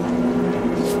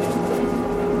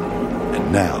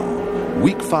 And now,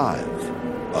 week 5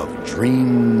 of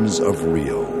Dreams of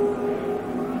Rio.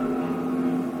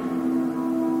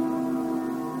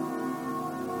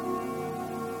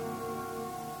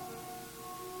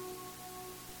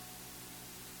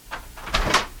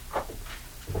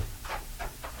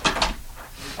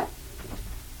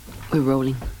 We're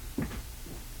rolling.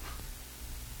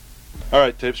 All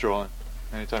right, tape's rolling.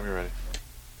 Anytime you're ready.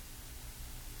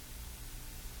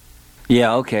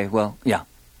 Yeah, okay, well, yeah.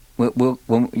 We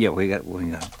got.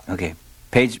 Okay,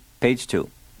 page 2.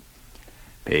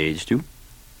 Page 2.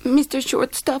 Mr.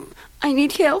 Shortstop, I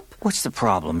need help. What's the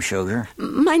problem, sugar?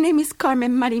 My name is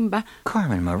Carmen Marimba.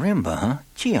 Carmen Marimba, huh?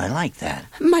 Gee, I like that.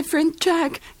 My friend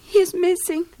Jack, he's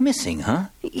missing. Missing, huh?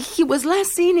 He was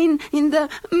last seen in the...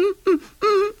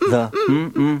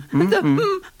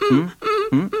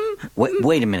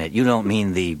 Wait a minute, you don't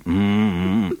mean the...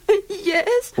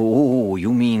 Yes. Oh,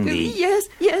 you mean the...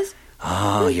 Yes.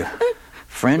 Oh, your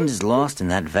friend is lost in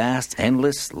that vast,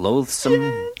 endless,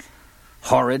 loathsome,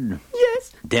 horrid,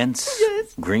 dense,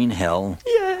 green hell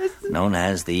known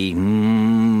as the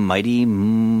mighty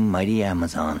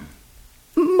Amazon.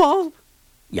 Mall.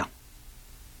 Yeah.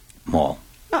 Mall.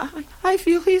 I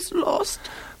feel he's lost.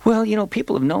 Well, you know,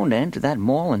 people have known to enter that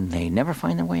mall and they never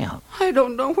find their way out. I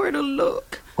don't know where to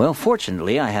look. Well,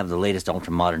 fortunately, I have the latest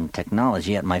ultramodern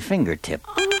technology at my fingertip.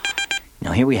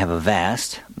 Now, here we have a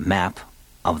vast map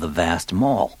of the vast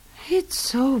mall. It's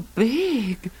so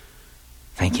big.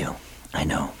 Thank you. I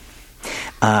know.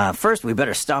 First, we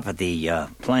better stop at the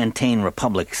Plantain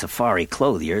Republic Safari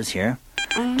Clothiers here.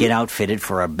 Get outfitted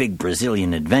for our big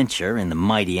Brazilian adventure in the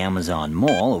mighty Amazon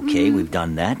Mall. Okay, we've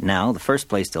done that. Now, the first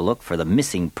place to look for the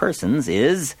missing persons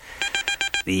is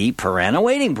the Piranha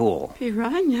Wading Pool.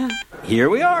 Piranha? Here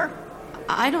we are.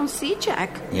 I don't see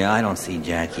Jack. Yeah, I don't see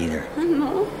Jack either.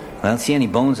 No. Well, see any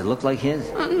bones that look like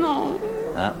his? No.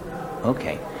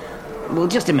 Okay. Well,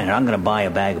 just a minute. I'm going to buy a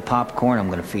bag of popcorn. I'm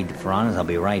going to feed the piranhas. I'll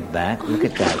be right back. Look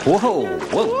at that.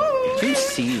 Whoa. Did you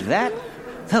see that?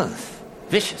 Ugh,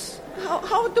 vicious.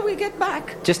 How do we get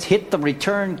back? Just hit the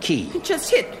return key. Just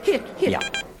hit. Yeah.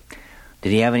 Did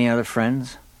he have any other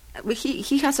friends?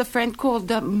 He has a friend called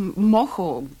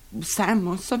Mojo, Sam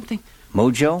or something.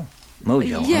 Mojo?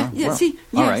 Yeah, huh? yeah, Well, see.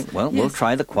 All yes, right, well, yes. we'll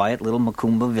try the quiet little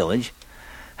Macumba village.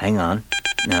 Hang on.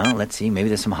 Now, let's see. Maybe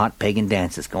there's some hot pagan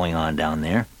dances going on down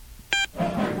there.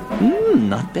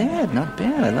 Not bad.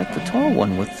 I like the tall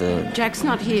one with the... Jack's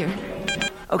not here.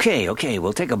 Okay,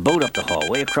 we'll take a boat up the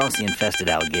hallway, across the infested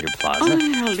alligator plaza,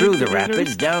 through the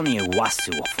rapids, down the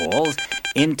Iguazu Falls,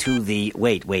 into the...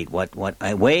 Wait, what?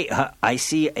 I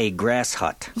see a grass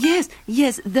hut. Yes,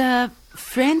 the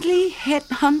Friendly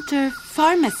Headhunter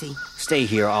Pharmacy. Stay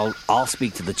here, I'll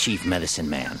speak to the chief medicine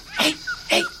man.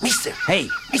 Hey, mister. Hey.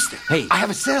 I have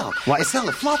a cell. What? A cell,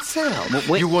 a flat cell.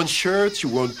 Wait. You want shirts, you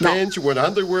want pants, you want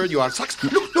underwear, you want socks.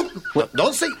 Look,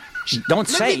 don't say... Don't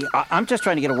say. I'm just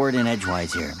trying to get a word in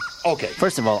edgewise here. Okay.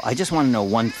 First of all, I just want to know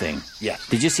one thing. Yeah.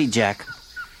 Did you see Jack?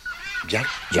 Jack?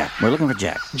 We're looking for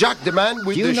Jack. Jack, the man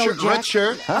with the red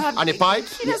shirt and a pipe.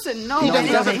 He doesn't know. He doesn't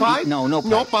have a pipe? No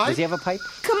pipe. Does he have a pipe?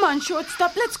 Come on,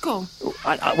 shortstop, let's go.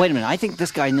 Wait a minute. I think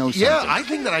this guy knows something. Yeah, I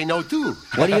think that I know too.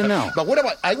 What do you know? But what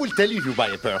about... I will tell you if you buy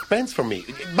a pair of pants from me.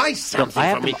 Buy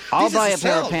something from me. I'll This buy is a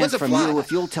pair of cell. pants What's from flag? you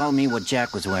if you'll tell me what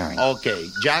Jack was wearing. Okay,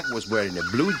 Jack was wearing a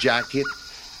blue jacket,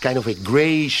 kind of a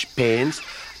grayish pants,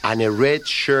 and a red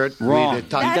shirt Wrong. with a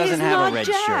tie. He doesn't have a red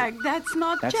Jack. shirt. That's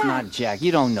not That's Jack. not Jack.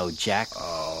 You don't know Jack.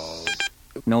 Oh.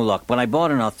 No luck. But I bought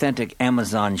an authentic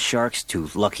Amazon shark's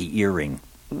tooth lucky earring.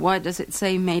 What does it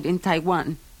say made in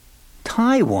Taiwan?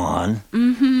 Taiwan?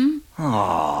 Mm-hmm.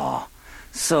 Oh,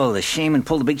 so the shaman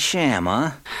pulled a big sham,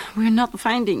 huh? We're not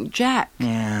finding Jack.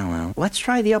 Yeah, well, let's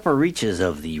try the upper reaches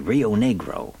of the Rio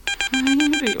Negro.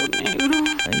 Rio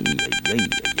Negro.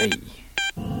 Ay.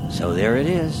 So there it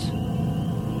is.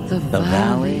 The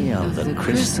Valley of the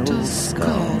Crystal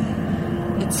Skull.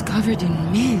 It's covered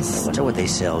in mist. I wonder what they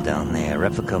sell down there.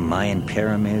 Replica Mayan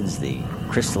pyramids, the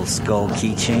Crystal Skull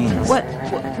keychains.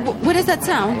 What does that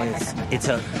sound? It's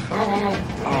a... Oh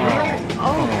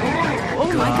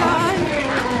my God.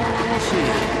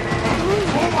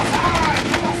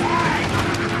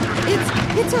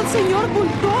 It's El Señor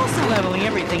Bulldozer. Leveling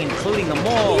everything, including the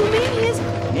mall. You mean his...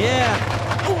 Yeah.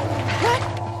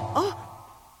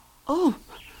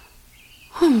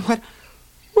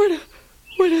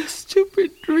 What a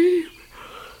stupid dream.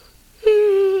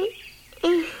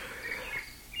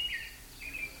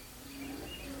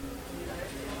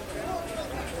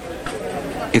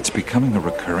 It's becoming a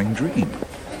recurring dream.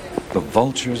 The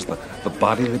vultures, the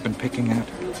body they've been picking at.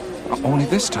 Only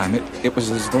this time it was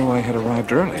as though I had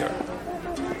arrived earlier.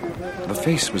 The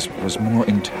face was more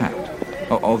intact.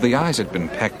 Oh, the eyes had been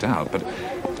pecked out, but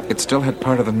it still had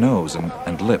part of the nose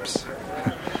and lips.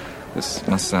 This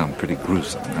must sound pretty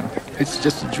gruesome, huh? It's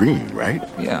just a dream, right?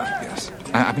 Yeah, yes.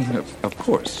 I mean, of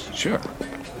course, sure.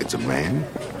 It's a man?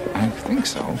 I think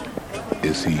so.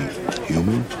 Is he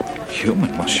human?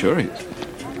 Human? Well, sure he is.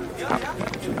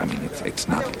 I mean, it's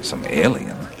not some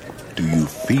alien. Do you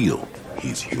feel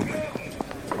he's human?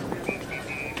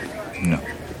 No.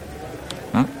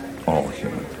 Not all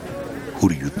human. Who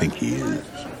do you think he is?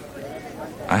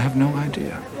 I have no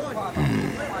idea.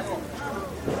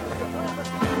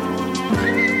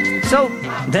 So,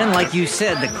 then, like you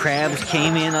said, the crabs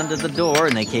came in under the door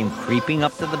and they came creeping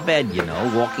up to the bed,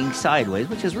 walking sideways,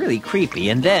 which is really creepy.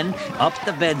 And then, up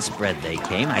the bedspread they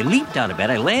came. I leaped out of bed.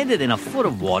 I landed in a foot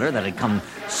of water that had come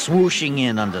swooshing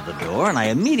in under the door. And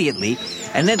immediately,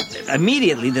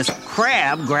 this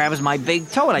crab grabs my big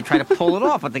toe and I try to pull it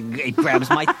off, but it grabs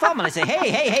my thumb. And I say,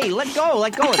 hey, let go.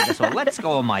 And this one lets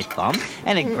go of my thumb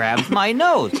and it grabs my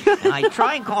nose. And I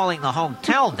tried calling the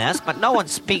hotel desk, but no one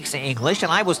speaks English,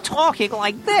 and I was talking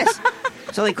like this.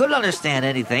 So they couldn't understand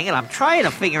anything, and I'm trying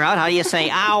to figure out how you say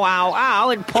ow, ow, ow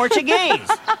in Portuguese.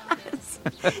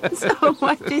 So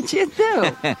what did you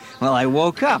do? Well, I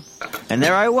woke up, and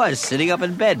there I was, sitting up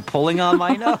in bed, pulling on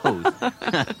my nose.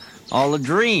 All a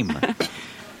dream.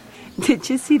 Did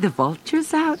you see the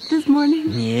vultures out this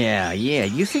morning? Yeah.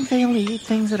 You think they only eat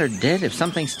things that are dead? If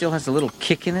something still has a little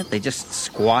kick in it, they just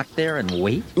squat there and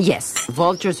wait? Yes,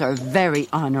 vultures are very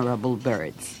honorable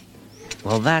birds.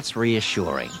 Well, that's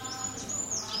reassuring.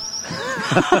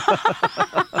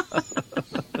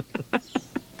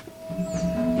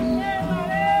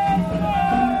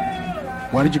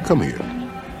 Why did you come here?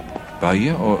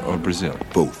 Bahia or Brazil?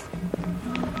 Both.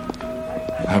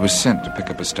 I was sent to pick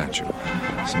up a statue,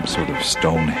 some sort of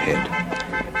stone head.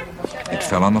 It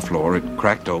fell on the floor, it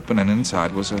cracked open, and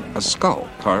inside was a skull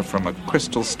carved from a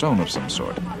crystal stone of some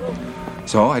sort.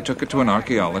 So I took it to an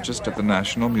archaeologist at the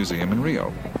National Museum in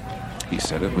Rio. He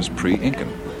said it was pre-Incan.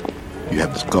 You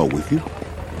have the skull with you?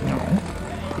 No.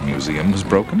 The museum was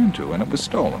broken into and it was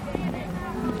stolen.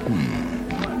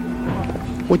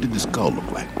 What did the skull look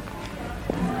like?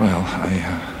 Well, I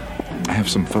have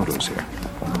some photos here.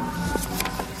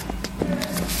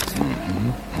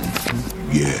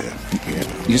 Yeah.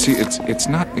 You see, it's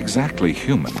not exactly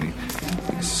human.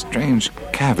 These strange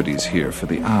cavities here for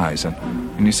the eyes,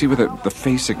 and you see where the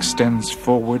face extends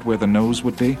forward where the nose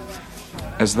would be?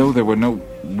 as though there were no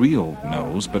real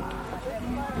nose, but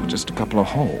just a couple of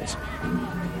holes.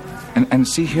 And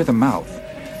see here the mouth.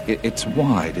 It's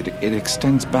wide. It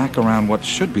extends back around what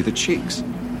should be the cheeks.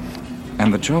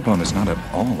 And the jawbone is not at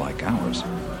all like ours.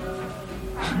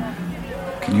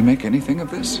 Can you make anything of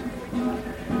this?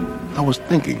 I was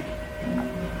thinking,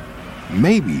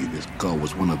 maybe this skull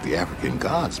was one of the African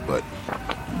gods, but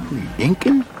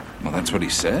Incan? Well, that's what he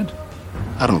said.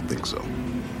 I don't think so.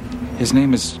 His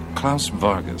name is Klaus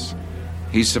Vargas.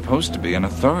 He's supposed to be an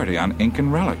authority on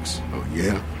Incan relics. Oh,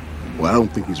 yeah? Well, I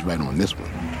don't think he's right on this one.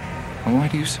 Well, why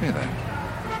do you say that?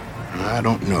 I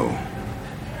don't know.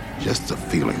 Just a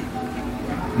feeling.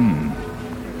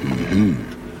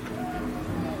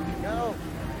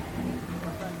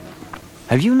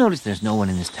 Have you noticed there's no one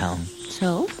in this town?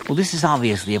 So? Well, this is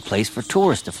obviously a place for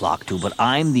tourists to flock to, but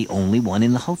I'm the only one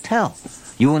in the hotel.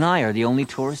 You and I are the only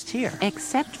tourists here.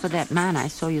 Except for that man I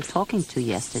saw you talking to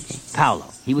yesterday. Paolo.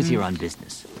 He was here on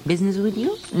business. Business with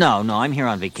you? No, I'm here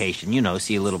on vacation. You know,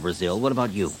 see a little Brazil. What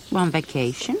about you? On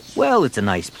vacation? Well, it's a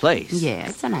nice place. Yeah,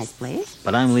 it's a nice place.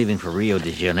 But I'm leaving for Rio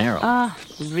de Janeiro. Ah,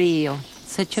 Rio.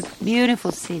 Such a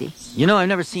beautiful city. You know, I've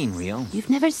never seen Rio. You've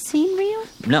never seen Rio?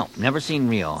 No, never seen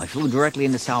Rio. I flew directly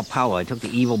into Sao Paulo. I took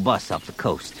the evil bus up the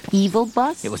coast. Evil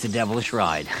bus? It was a devilish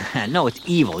ride. No, it's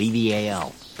evil,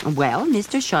 E-V-A-L. Well,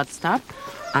 Mr. Shortstop,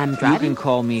 I'm driving... You can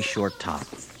call me Short Top.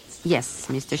 Yes,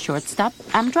 Mr. Shortstop.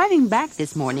 I'm driving back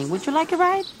this morning. Would you like a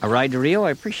ride? A ride to Rio?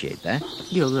 I appreciate that.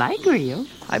 You like Rio?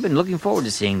 I've been looking forward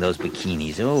to seeing those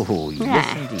bikinis. Oh,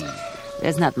 yes, indeed.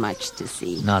 There's not much to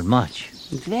see. Not much.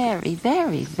 Very,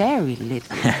 very, very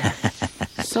little.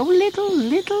 So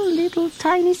little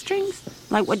tiny strings.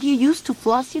 Like what you use to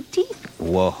floss your teeth.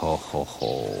 Whoa, ho, ho,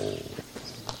 ho.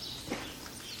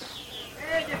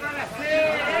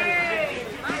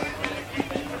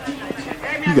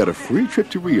 You got a free trip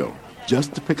to Rio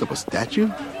just to pick up a statue?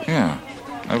 Yeah,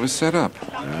 I was set up.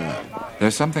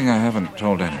 There's something I haven't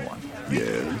told anyone.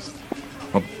 Yes?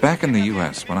 Well, back in the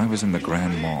U.S., when I was in the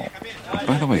Grand Mall. But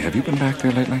by the way, have you been back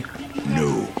there lately?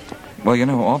 No. Well, you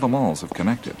know, all the malls have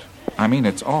connected. I mean,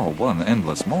 it's all one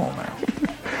endless mall now.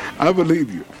 I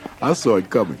believe you. I saw it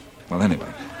coming. Well,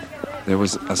 anyway, there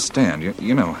was a stand.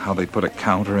 You know how they put a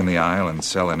counter in the aisle and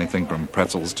sell anything from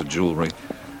pretzels to jewelry?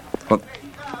 Well,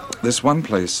 this one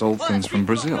place sold things from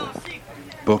Brazil.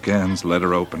 Bookends,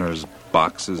 letter openers,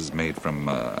 boxes made from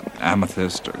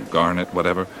amethyst or garnet,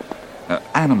 whatever.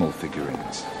 Animal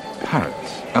figurines,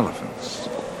 parrots, elephants,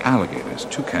 alligators,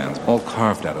 toucans, all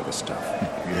carved out of the stuff.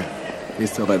 Yeah, they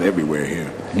sell that everywhere here.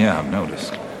 Yeah, I've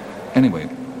noticed. Anyway,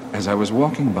 as I was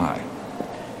walking by,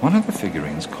 one of the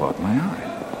figurines caught my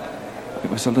eye. It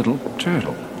was a little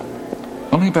turtle,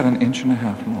 only about 1.5 inches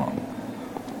long.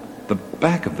 The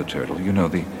back of the turtle, you know,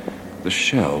 the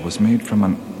shell was made from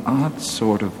an odd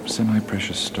sort of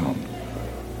semi-precious stone.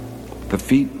 The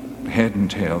feet, head, and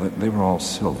tail, they were all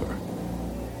silver.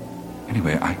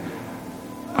 Anyway,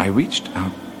 I reached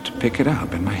out to pick it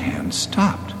up, and my hand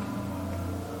stopped.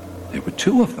 There were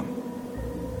 2 of them.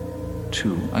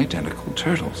 2 identical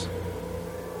turtles.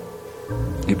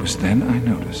 It was then I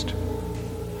noticed.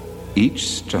 Each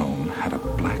stone had a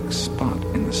black spot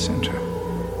in the center.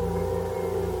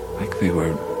 Like they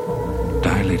were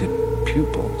dilated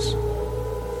pupils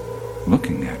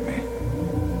looking at me.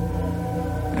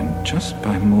 And just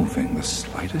by moving the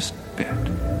slightest bit,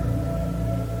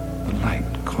 the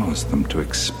light caused them to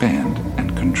expand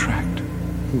and contract,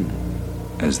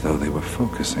 as though they were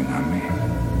focusing on me.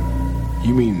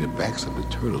 You mean the backs of the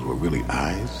turtles were really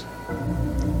eyes?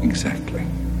 Exactly.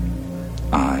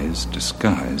 Eyes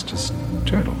disguised as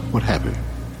turtles. What happened?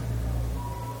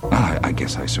 Well, I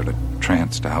guess I sort of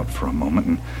tranced out for a moment,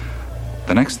 and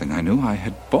the next thing I knew, I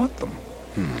had bought them.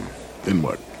 Then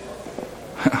what?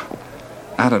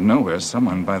 Out of nowhere,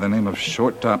 someone by the name of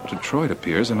Short Top Detroit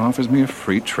appears and offers me a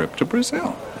free trip to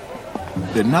Brazil.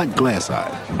 They're not glass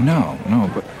eyes. No,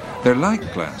 but they're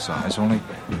like glass eyes, only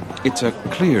it's a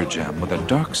clear gem with a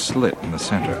dark slit in the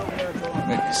center.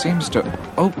 It seems to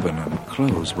open and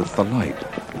close with the light.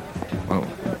 Well,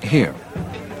 here.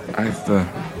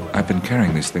 I've been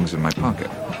carrying these things in my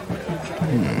pocket.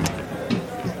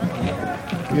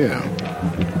 Yeah.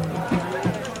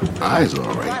 Eyes are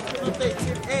all right.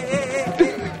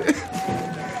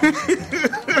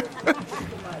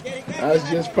 I was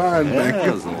just fine back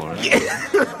there.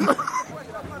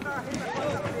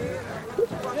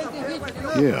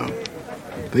 Yeah,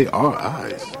 they are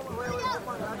eyes.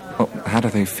 Oh, how do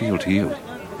they feel to you?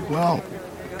 Well,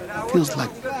 feels like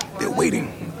they're waiting.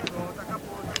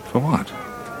 For what?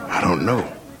 I don't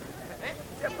know.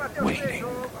 Waiting.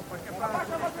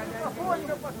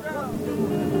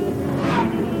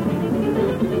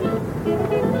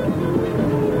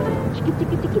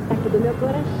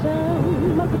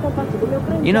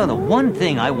 You know, the one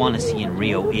thing I want to see in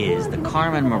Rio is the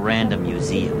Carmen Miranda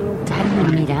Museum.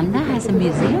 Carmen Miranda has a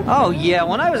museum? Oh, yeah.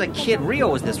 When I was a kid, Rio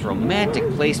was this romantic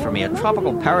place for me, a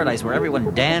tropical paradise where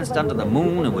everyone danced under the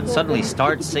moon and would suddenly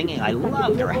start singing. I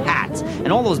loved her hats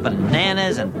and all those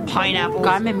bananas and pineapples.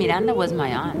 Carmen Miranda was my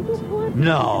aunt.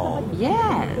 No.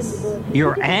 Yes.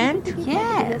 Your aunt?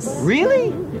 Yes.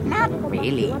 Really? Not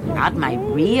really. Not my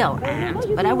real aunt,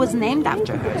 but I was named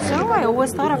after her, so I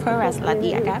always thought of her as La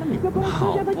Tia Carmen.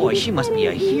 Oh, boy, she must be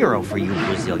a hero for you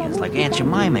Brazilians, like Aunt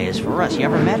Jemima is for us. You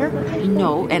ever met her?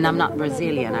 No, and I'm not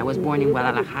Brazilian. I was born in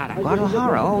Guadalajara.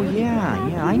 Guadalajara? Oh,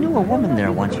 yeah. I knew a woman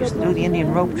there once. Used to do the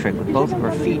Indian rope trick with both of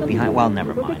her feet behind... Well,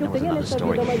 never mind. That was another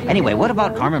story. Anyway, what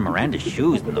about Carmen Miranda's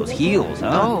shoes and those heels,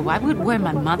 huh? Oh, I would wear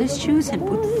my mother's shoes and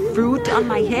put fruit on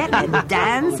my head and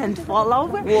dance and fall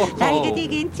over.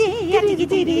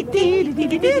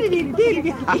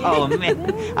 Oh,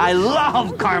 man. I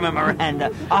love Carmen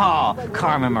Miranda. Oh,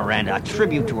 Carmen Miranda, a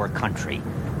tribute to her country,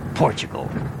 Portugal.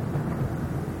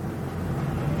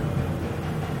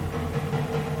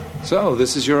 So,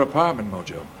 this is your apartment,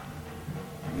 Mojo.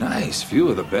 Nice view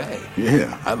of the bay.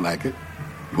 Yeah, I like it.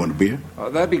 You want a beer? Oh,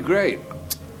 that'd be great.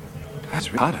 That's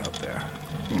hot out there.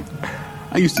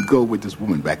 I used to go with this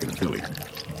woman back in Philly.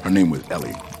 Her name was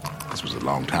Ellie. This was a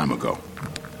long time ago.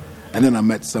 And then I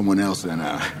met someone else, and,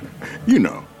 I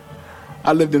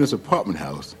lived in this apartment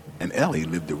house, and Ellie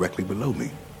lived directly below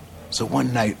me. So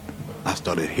one night, I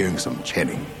started hearing some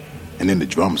chanting, and then the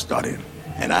drums started,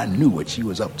 and I knew what she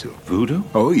was up to. Voodoo?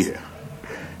 Oh, yeah.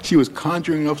 She was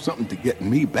conjuring up something to get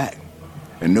me back.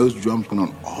 And those drums went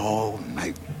on all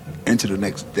night. Into the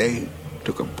next day,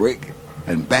 took a break,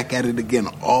 and back at it again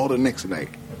all the next night.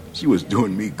 She was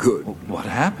doing me good. What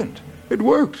happened? It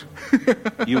worked.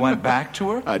 You went back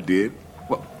to her? I did.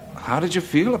 Well, how did you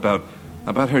feel about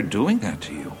her doing that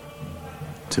to you?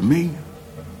 To me,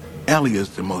 Ellie is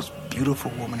the most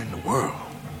beautiful woman in the world.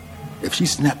 If she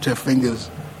snapped her fingers,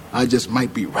 I just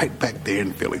might be right back there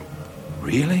in Philly.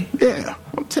 Really? Yeah,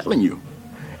 I'm telling you.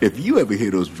 If you ever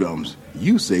hear those drums,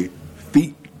 you say,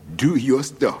 "Feet, do your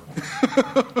stuff."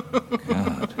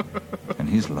 God. And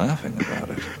he's laughing about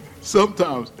it.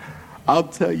 Sometimes I'll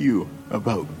tell you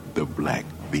about the Black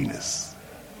Venus.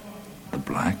 The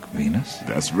Black Venus?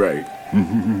 That's right.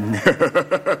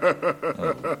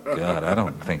 Oh, God, I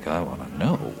don't think I want to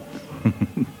know.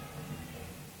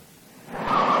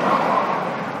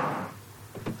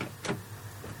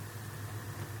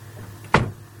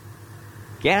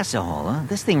 Gasohol, huh?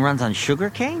 This thing runs on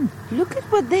sugar cane? Look at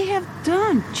what they have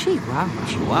done. Chihuahua.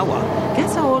 Chihuahua?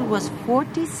 Gasohol was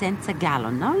 40 cents a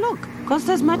gallon. Now look, cost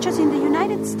as much as in the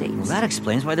United States. Well, that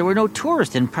explains why there were no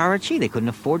tourists in Parachi. They couldn't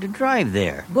afford to drive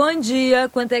there. Bom dia.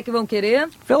 Quanto é que vão querer?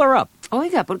 Fill her up.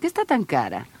 Oiga, por que está tan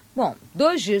cara? Bom,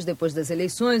 2 dias depois das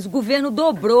eleições, o governo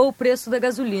dobrou o preço da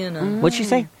gasolina. What'd she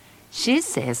say? She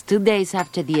says 2 days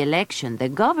after the election, the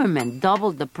government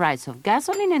doubled the price of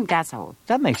gasoline and gasohol.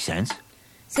 That makes sense.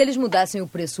 Se eles mudassem o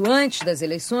preço antes das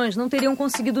eleições, não teriam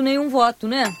conseguido nenhum voto,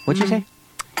 né? What'd you say?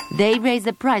 They raised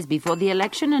the price before the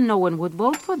election and no one would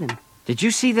vote for them. Did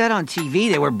you see that on TV?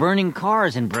 They were burning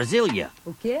cars in Brasilia.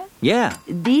 O quê? Yeah.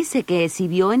 Dice que si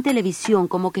vio en televisión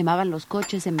cómo quemaban los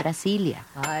coches en Brasilia.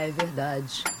 Ah, é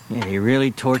verdade. Yeah, they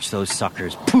really torched those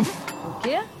suckers. Poof! O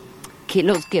quê? Que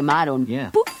los quemaron.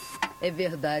 Yeah. Poof! É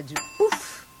verdade. Puf!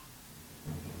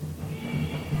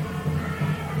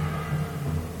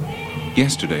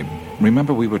 Yesterday,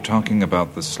 remember we were talking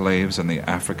about the slaves and the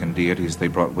African deities they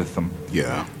brought with them?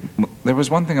 Yeah. There was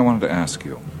one thing I wanted to ask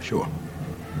you. Sure.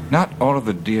 Not all of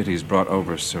the deities brought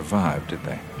over survived, did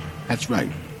they? That's right.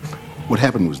 What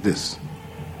happened was this.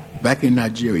 Back in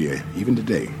Nigeria, even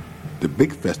today, the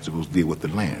big festivals deal with the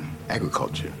land,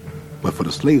 agriculture. But for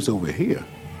the slaves over here,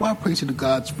 why pray to the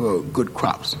gods for good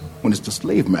crops when it's the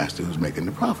slave master who's making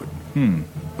the profit?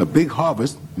 A big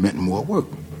harvest meant more work.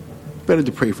 Better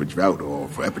to pray for drought or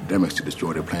for epidemics to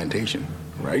destroy their plantation,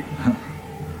 right?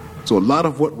 So a lot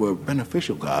of what were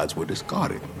beneficial gods were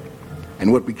discarded.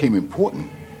 And what became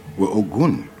important were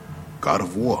Ogun, god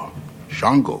of war,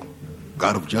 Shango,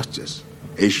 god of justice,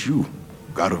 Eshu,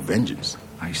 god of vengeance.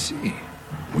 I see.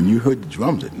 When you heard the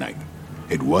drums at night,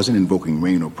 it wasn't invoking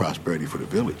rain or prosperity for the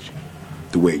village,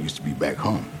 the way it used to be back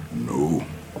home. No.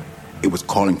 It was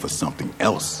calling for something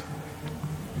else.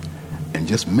 And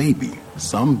just maybe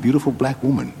some beautiful black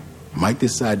woman might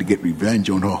decide to get revenge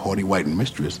on her haughty white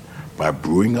mistress by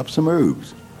brewing up some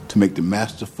herbs to make the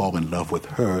master fall in love with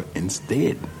her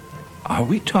instead. Are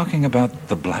we talking about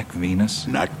the Black Venus?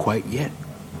 Not quite yet.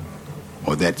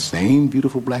 Or that same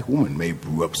beautiful black woman may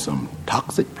brew up some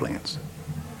toxic plants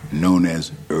known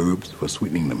as herbs for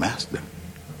sweetening the master,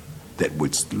 that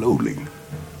would slowly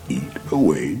eat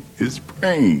away his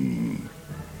brain.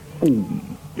 Ooh,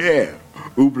 yeah.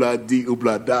 Oobla-dee,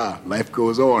 oobla-da. Life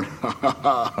goes on.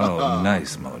 Oh,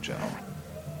 nice, Mojo.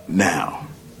 Now,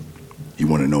 you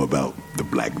want to know about the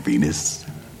Black Venus?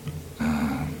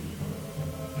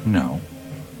 No.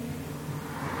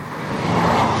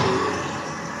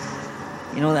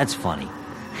 You know, that's funny.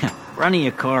 Running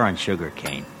your car on sugar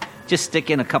cane. Just stick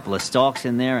in a couple of stalks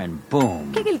in there and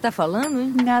boom. O que ele tá falando,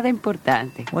 hein? Nada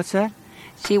importante. What's that?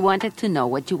 She wanted to know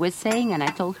what you were saying, and I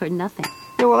told her nothing.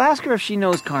 Yeah, well, ask her if she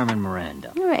knows Carmen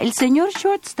Miranda. El señor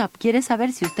Shortstop quiere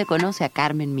saber si usted conoce a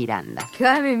Carmen Miranda.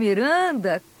 Carmen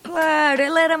Miranda? Claro,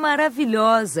 ela era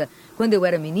maravilhosa. Quando eu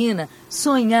era menina,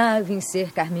 sonhava em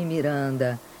ser Carmen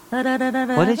Miranda.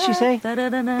 What did she say?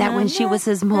 That when she was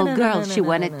a small girl, she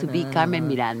wanted to be Carmen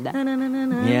Miranda.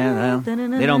 Yeah, well,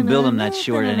 they don't build them that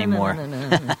short anymore.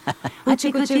 O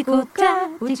tico-tico cá,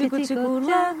 o tico-tico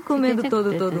lá, comendo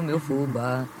todo o meu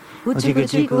fubá. O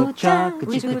tico-tico cá, o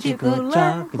tico-tico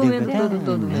lá, comendo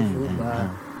todo o meu fubá.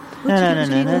 O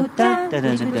tico-tico cá, o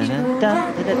tico-tico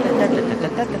lá.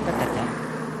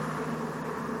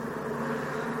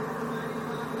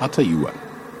 I'll tell you what.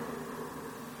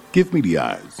 Give me the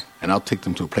eyes, and I'll take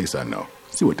them to a place I know.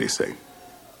 See what they say.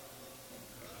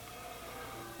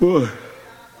 Boy.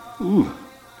 Ooh.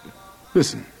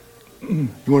 Listen. You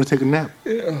want to take a nap?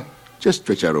 Yeah. Just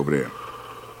stretch out over there.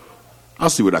 I'll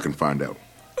see what I can find out.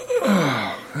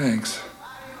 Oh, thanks.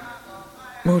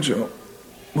 Mojo,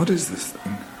 what is this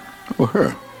thing? Oh,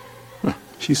 her. Huh.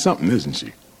 She's something, isn't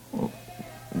she? Well,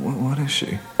 what is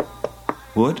she?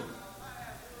 Wood?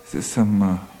 Is this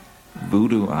some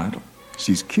voodoo idol?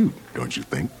 She's cute, don't you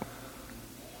think?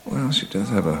 Well, she does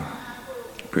have a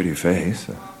pretty face,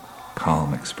 a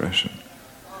calm expression.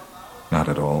 Not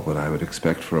at all what I would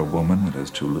expect for a woman that has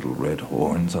two little red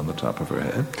horns on the top of her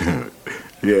head.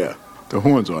 Yeah, the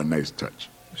horns are a nice touch.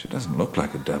 She doesn't look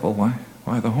like a devil.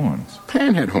 Why the horns?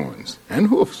 Pan had horns and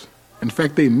hoofs. In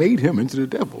fact, they made him into the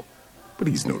devil. But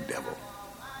he's no devil.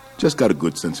 Just got a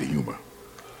good sense of humor.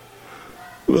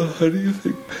 Well, how do you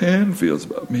think Pan feels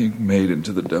about being made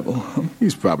into the devil?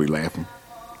 He's probably laughing.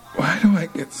 Why do I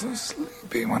get so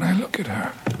sleepy when I look at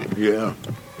her? Yeah.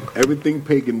 Everything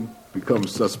pagan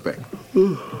becomes suspect.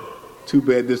 Too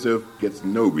bad this earth gets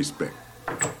no respect.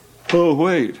 Oh,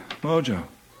 wait. Mojo.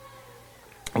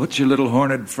 What's your little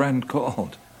horned friend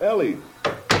called? Ellie.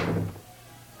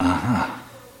 Uh-huh.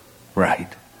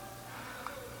 Right.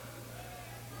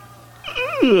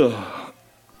 Ugh.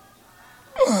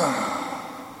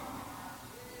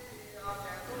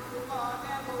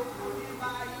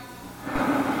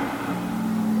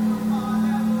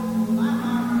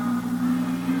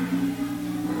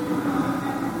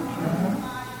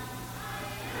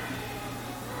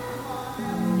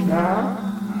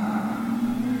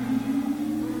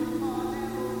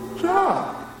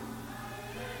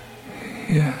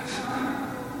 Yes.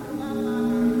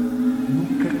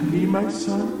 Look at me, my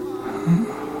son.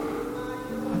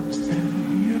 I'm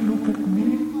standing here. Look at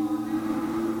me.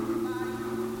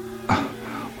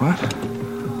 What?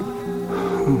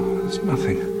 Oh, it's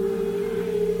nothing.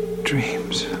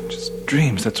 Dreams. Just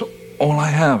dreams. That's all I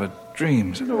have are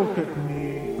dreams. Look at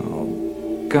me.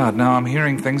 Oh, God, now I'm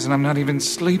hearing things and I'm not even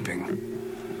sleeping.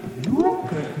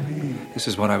 Look at me. This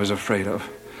is what I was afraid of.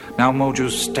 Now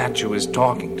Mojo's statue is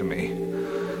talking to me.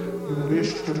 You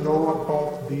wish to know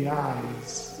about the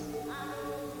eyes.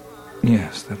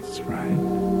 Yes, that's right.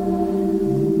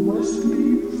 You must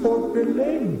leave for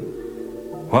Berlin.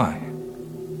 Why?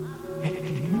 At the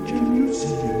Legion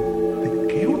Museum, the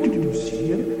Guild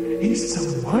Museum, is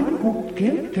someone who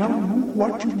can tell you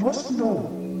what you must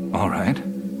know. All right.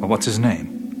 Well, what's his name?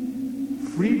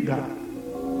 Frida.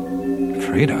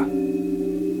 Frida?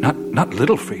 Not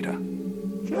little Frida.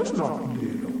 Just not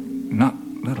little. Not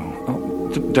little. Oh,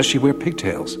 does she wear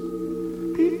pigtails?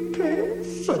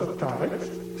 Pigtails? Sometimes.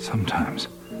 Sometimes.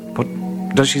 But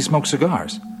does she smoke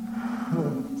cigars?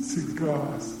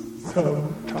 Cigars.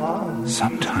 Sometimes.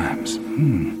 Sometimes.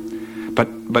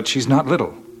 But she's not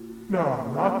little.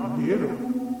 No, not little.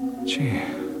 Gee.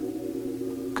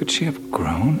 Could she have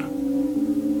grown?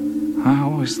 I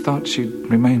always thought she'd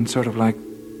remain sort of like,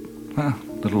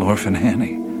 little orphan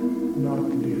Annie. Not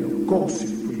little. Go see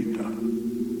Frida.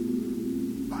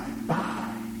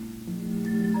 Bye-bye.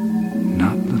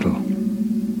 Not little.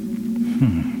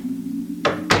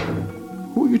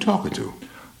 Who are you talking to?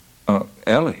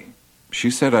 Ellie. She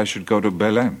said I should go to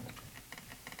Belém.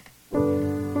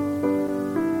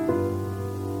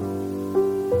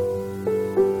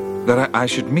 That I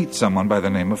should meet someone by the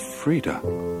name of Frida.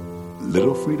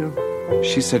 Little Frida?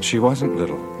 She said she wasn't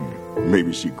little.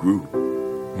 Maybe she grew.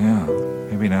 Yeah,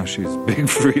 maybe now she's Big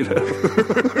Frida.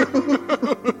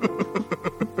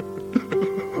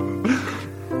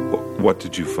 What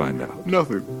did you find out?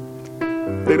 Nothing.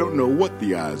 They don't know what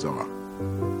the eyes are.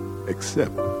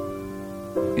 Except...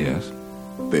 Yes?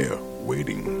 They're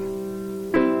waiting.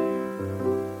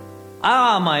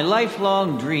 Ah, my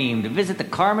lifelong dream to visit the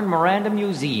Carmen Miranda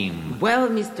Museum. Well,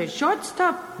 Mr.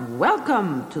 Shortstop,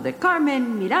 welcome to the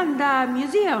Carmen Miranda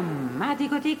Museum.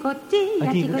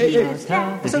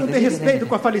 Você não tem respeito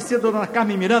com a falecida dona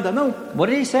Carmen Miranda, não? What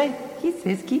did he say? He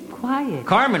says keep quiet.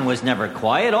 Carmen was never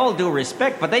quiet, all due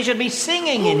respect, but they should be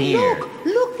singing in here.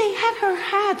 Look, they have her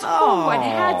hats. Oh, what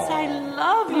hats, I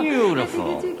love them.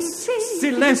 Beautiful.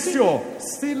 Silêncio!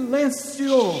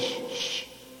 Silêncio!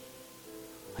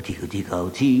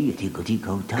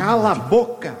 Cala a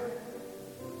boca!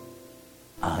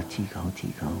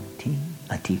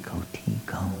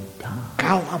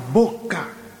 Cala a boca!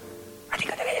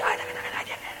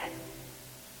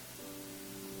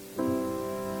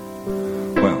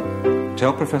 Well,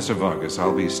 tell Professor Vargas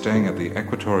I'll be staying at the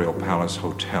Equatorial Palace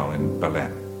Hotel in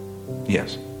Belen.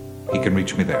 Yes, he can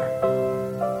reach me there.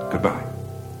 Goodbye.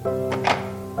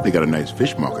 They got a nice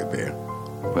fish market there.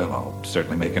 Well, I'll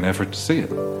certainly make an effort to see it.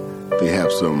 They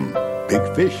have some big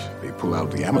fish they pull out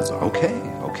of the Amazon. Okay.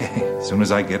 As soon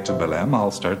as I get to Belém,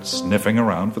 I'll start sniffing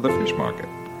around for the fish market.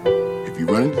 If you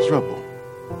run into trouble,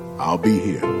 I'll be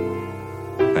here.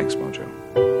 Thanks, Mojo.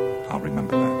 I'll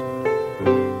remember that.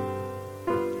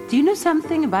 Do you know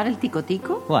something about el tico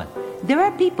tico? What? There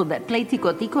are people that play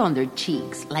tico tico on their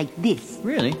cheeks, like this.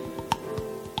 Really?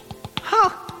 How?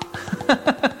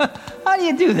 How do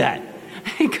you do that?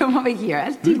 Come over here,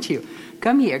 I'll teach you.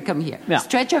 Come here. Yeah.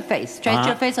 Stretch your face so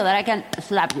that I can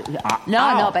slap you.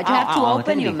 No, but you have to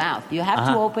open your mouth. You have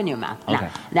to open your mouth. Okay.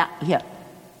 Now, here.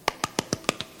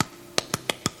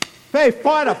 Ei,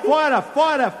 fora!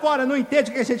 Não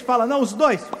entende o que a gente fala, não, os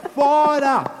dois?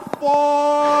 Fora!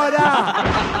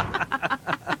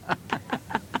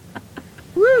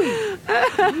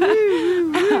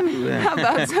 How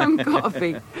about some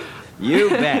coffee? You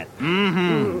bet.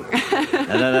 Mm-hmm.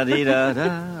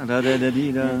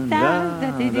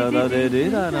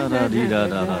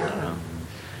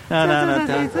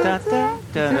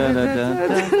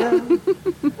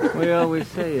 We always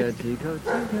say a tico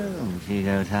tico.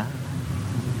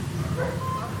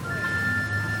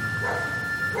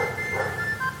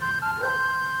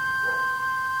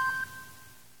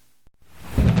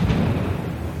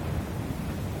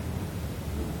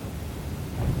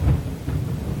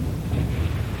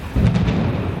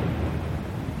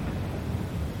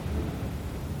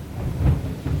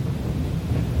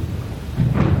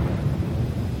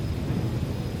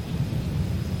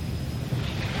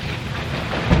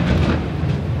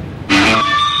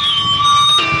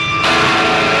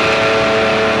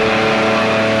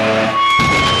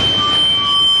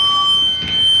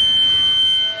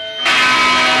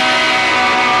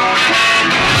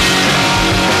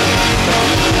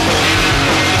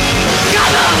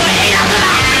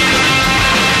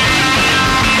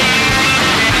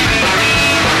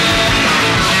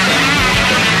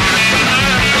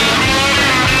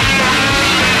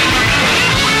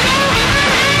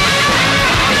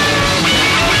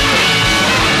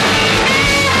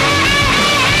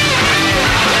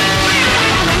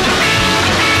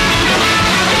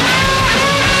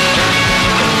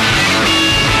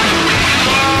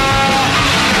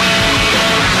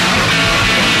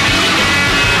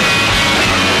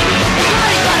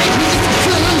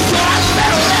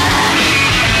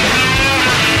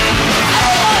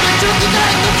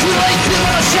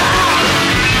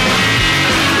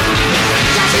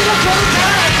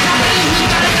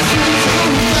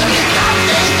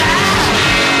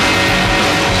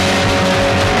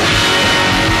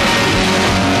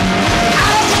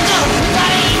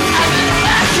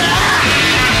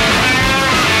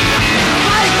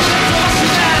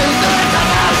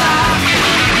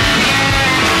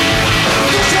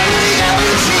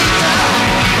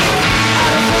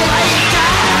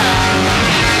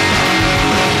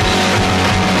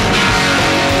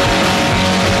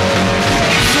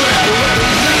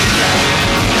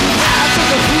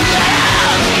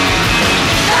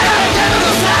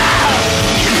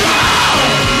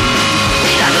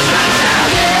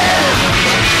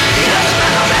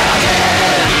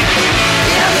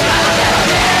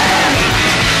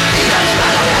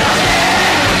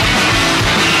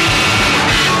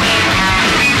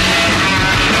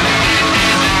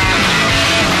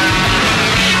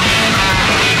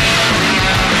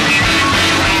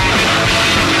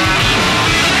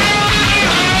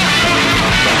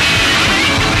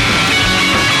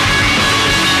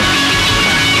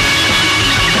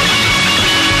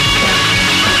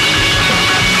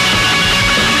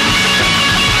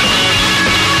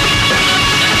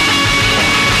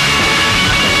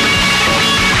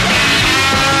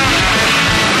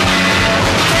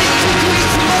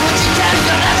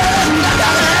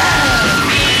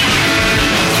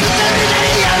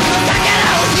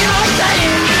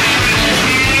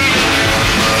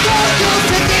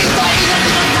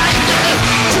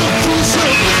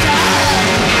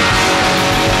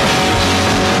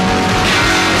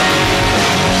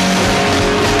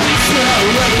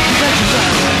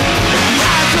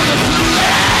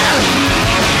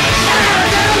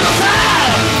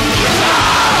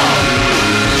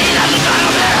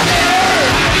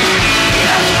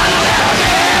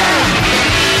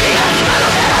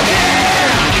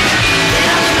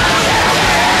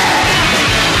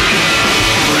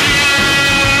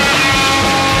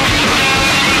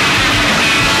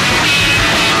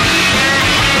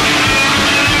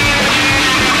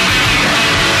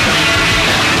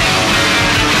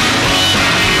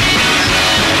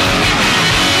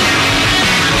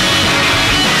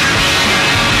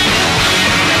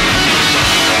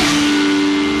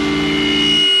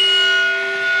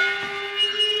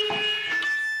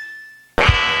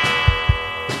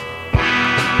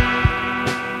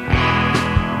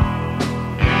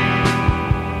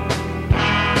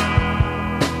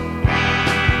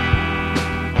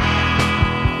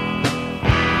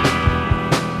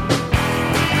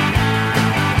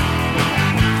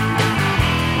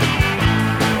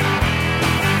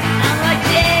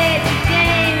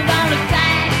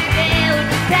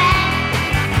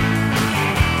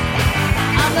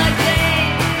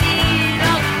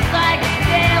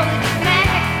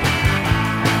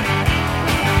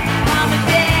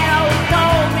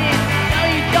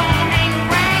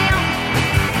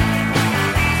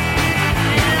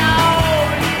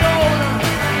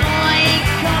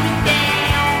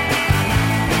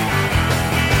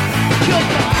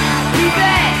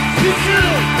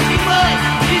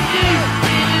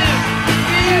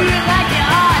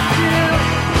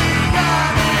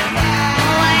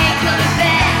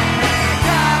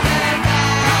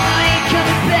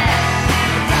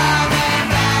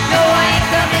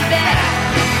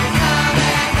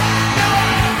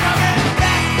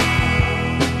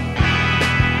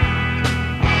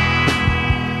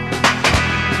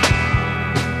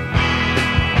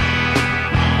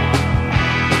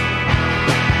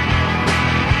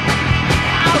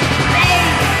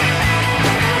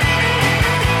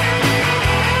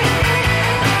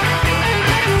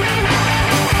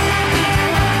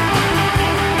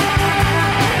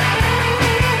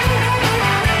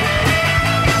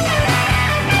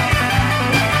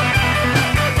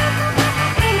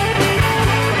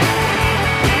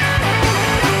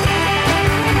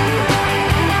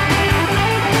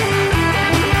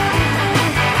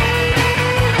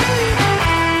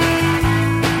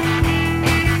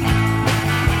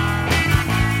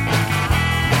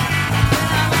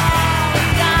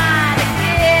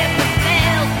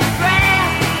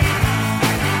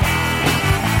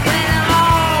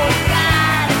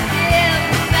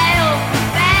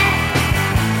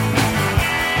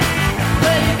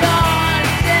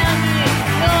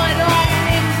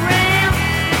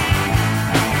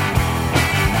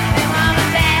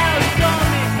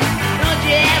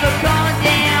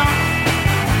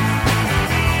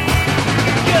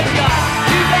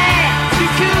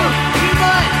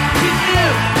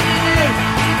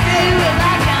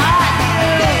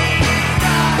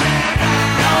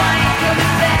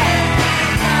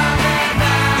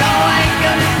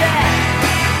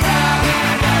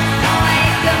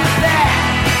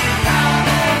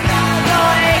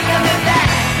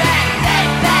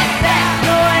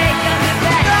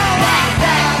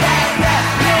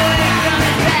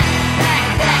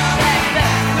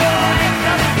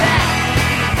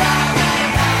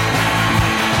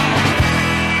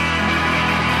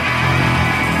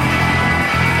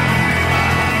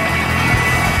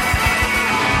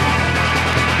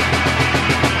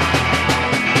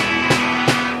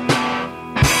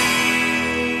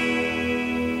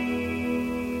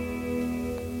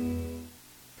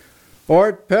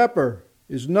 Art Pepper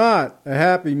is not a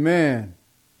happy man.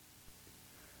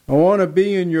 I want to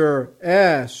be in your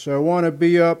ass. I want to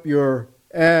be up your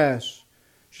ass.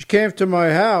 She came to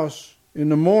my house in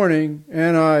the morning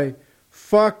and I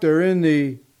fucked her in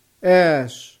the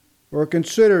ass, or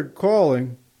considered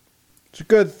calling. It's a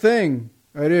good thing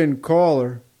I didn't call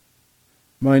her.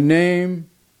 My name,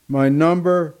 my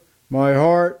number, my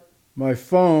heart, my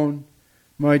phone,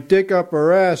 my dick up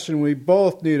her ass, and we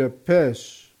both need a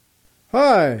piss.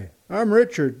 Hi, I'm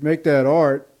Richard, make that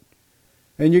art.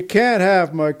 And you can't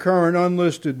have my current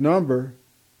unlisted number,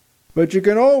 but you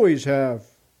can always have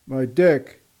my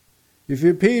dick. If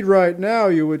you peed right now,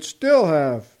 you would still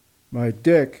have my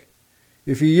dick.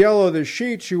 If you yellow the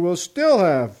sheets, you will still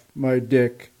have my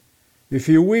dick. If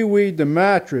you wee-weed the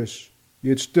mattress,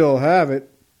 you'd still have it.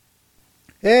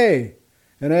 Hey,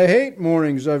 and I hate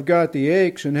mornings I've got the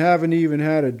aches and haven't even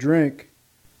had a drink.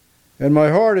 And my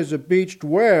heart is a beached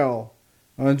whale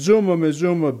on Zuma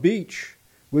Mizuma Beach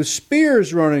with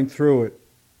spears running through it,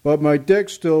 but my dick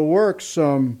still works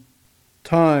sometimes.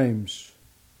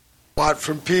 Watt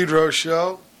from Pedro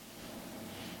Show.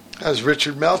 That was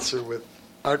Richard Meltzer with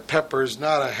Art Pepper's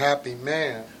Not a Happy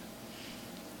Man.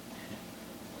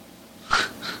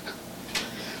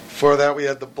 Before that, we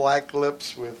had the Black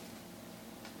Lips with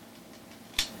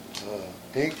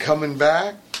Ain't Coming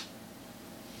Back.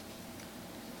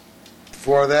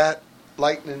 Before that,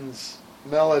 Lightning's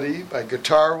Melody by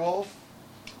Guitar Wolf.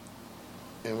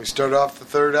 And we start off the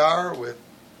third hour with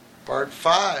part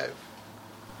 5.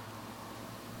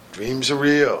 Dreams are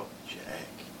real.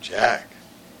 Jack.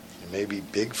 And maybe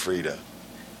Big Frida.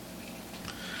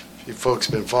 You folks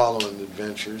been following the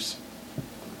adventures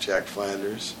of Jack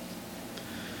Flanders.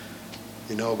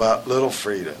 You know about Little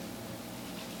Frida.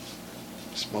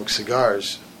 Smoke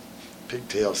cigars,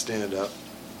 pigtail stand up,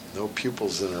 no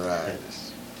pupils in her eyes.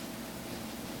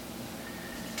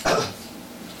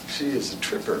 She is a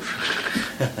tripper.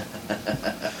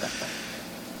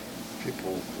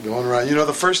 People going around. You know,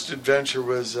 the first adventure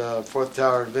was Fourth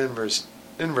Tower of Inverness,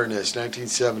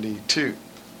 1972.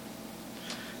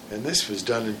 And this was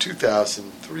done in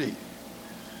 2003.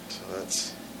 So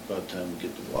that's about time we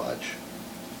get to watch.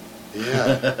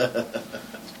 Yeah.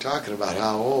 Talking about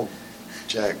how old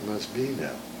Jack must be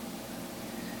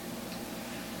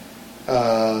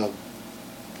now.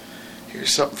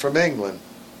 Here's something from England.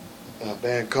 A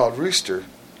band called Rooster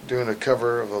doing a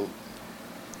cover of a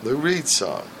Lou Reed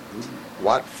song.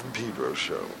 Watt from Pedro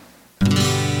Show.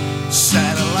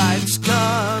 Satellites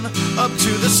gone up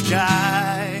to the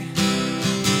sky.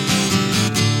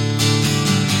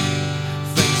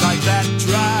 Things like that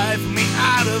drive me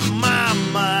out of my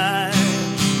mind.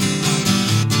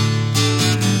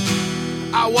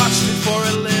 I watched it for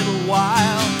a little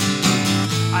while.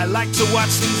 I like to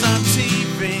watch things on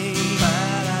TV.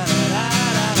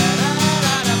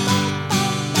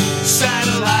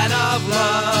 Satellite of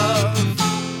love.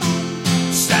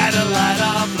 Satellite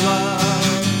of love.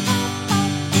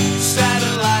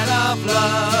 Satellite of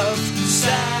love.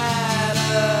 Satellite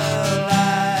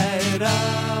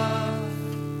of.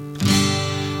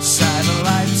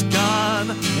 Satellites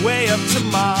gone way up to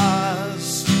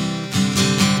Mars.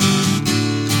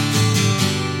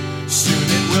 Soon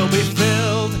it will be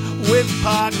filled with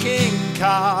parking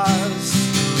cars.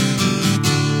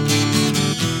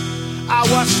 I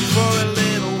watched it for a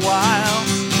little while.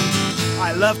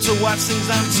 I love to watch things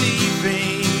on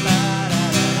TV.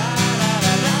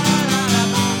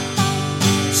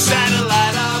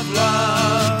 Satellite of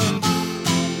love.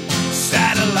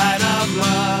 Satellite of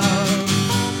love.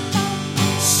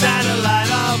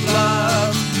 Satellite of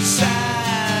love.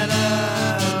 Satellite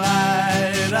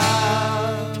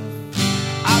of.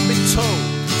 I've been told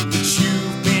that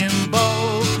you've been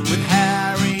bold with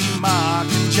Harry, Mark,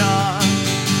 and John.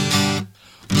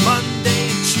 Monday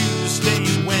and Tuesday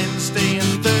and Wednesday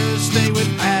and Thursday with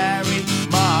Harry,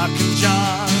 Mark, and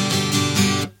John.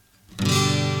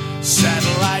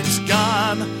 Satellites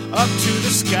gone up to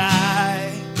the sky.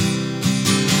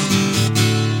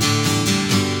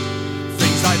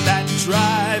 Things like that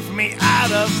drive me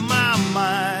out of my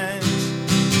mind.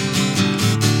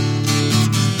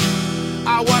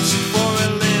 I watched it for a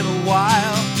little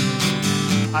while.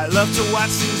 I love to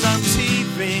watch things on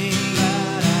TV.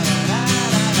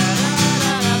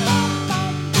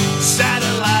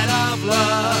 Satellite of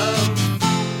love.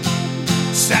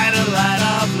 Satellite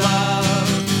of love.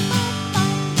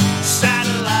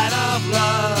 Satellite of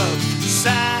love.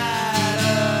 Satellite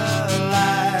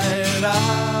of.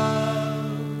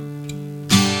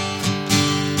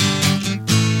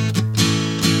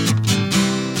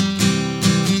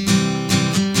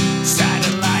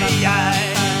 Satellite.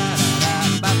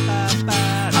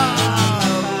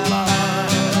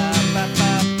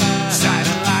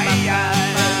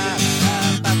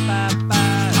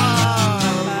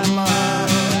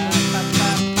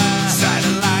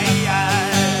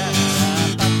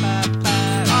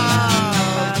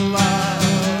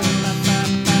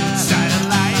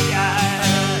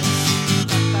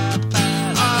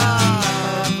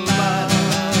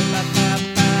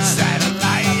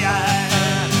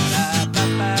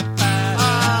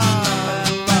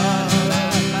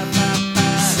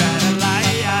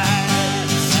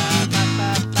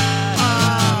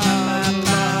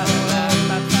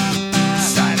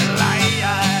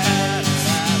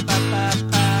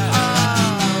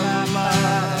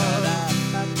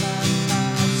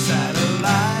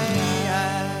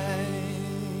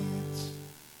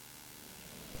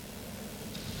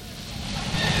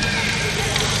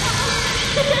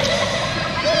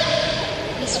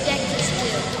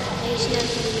 is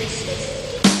nothingness.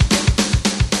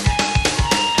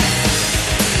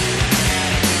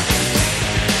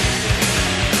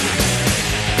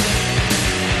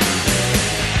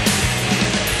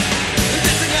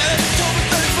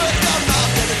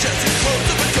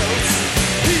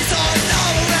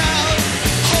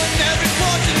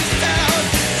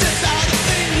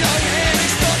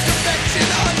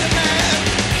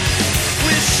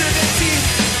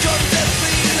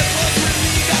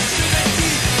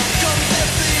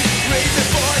 Raise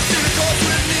the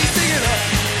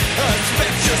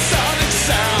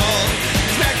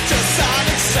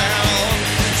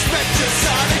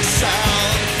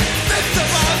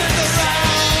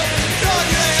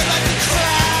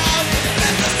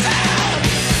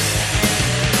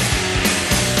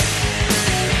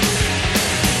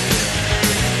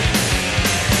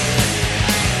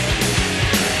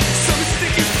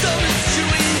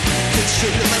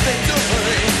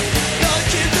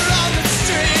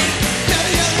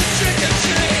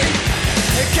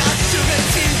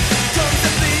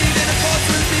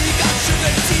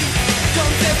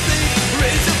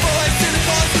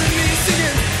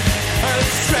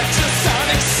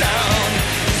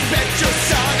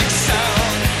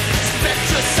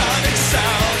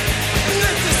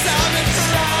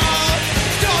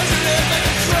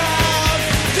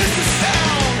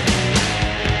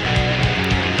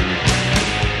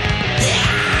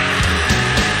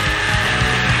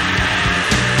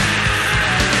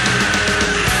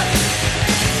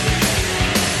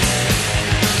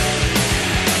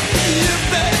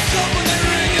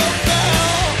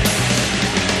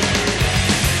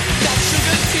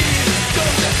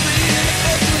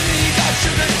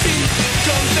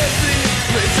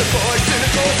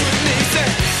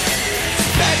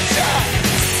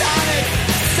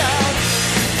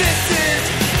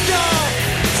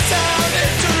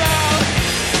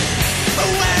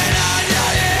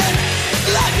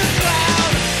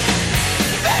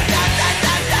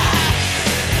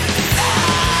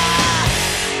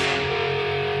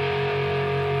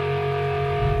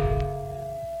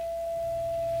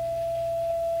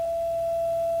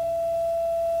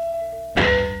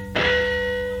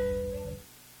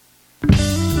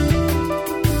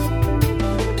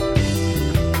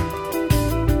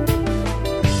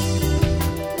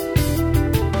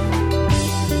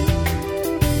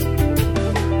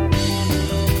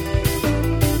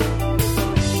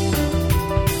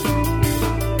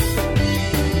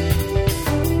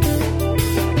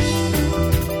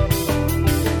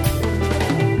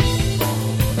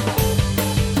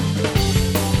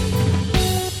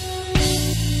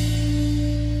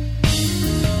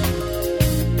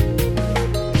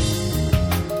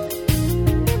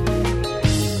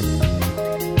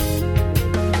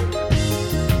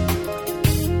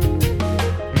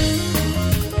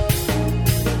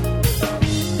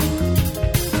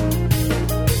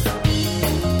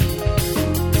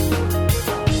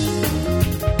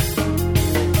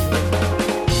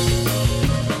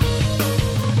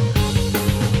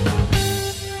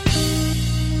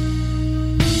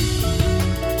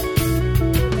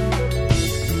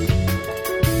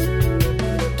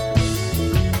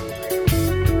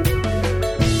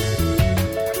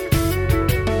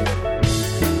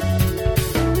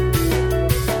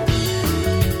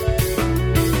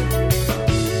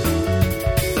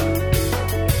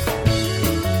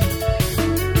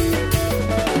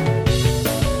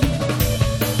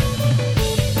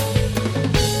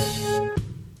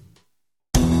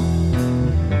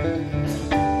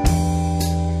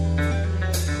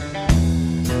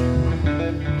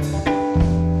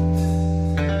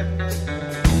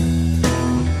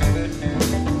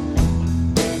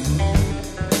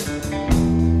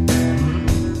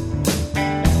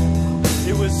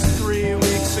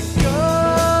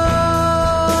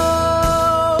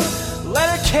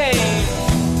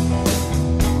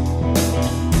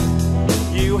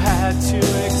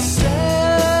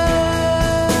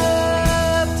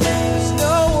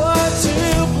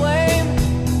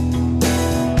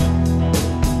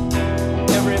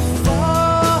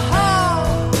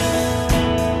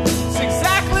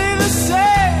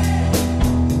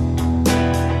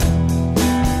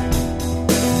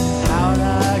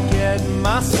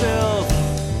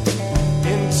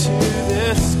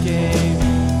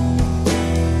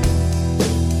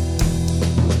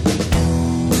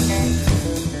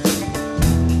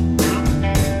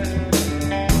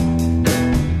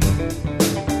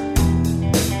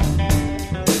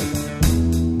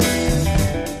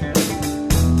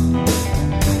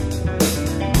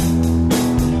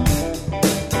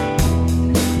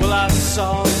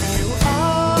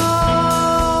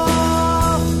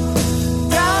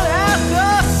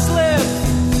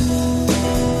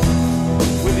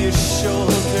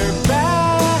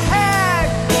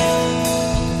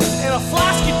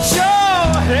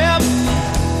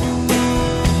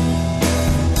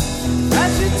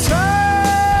you turn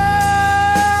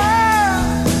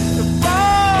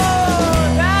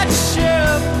aboard that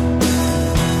ship.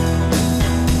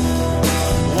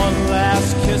 One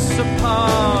last kiss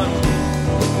upon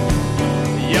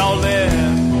your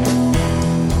lips.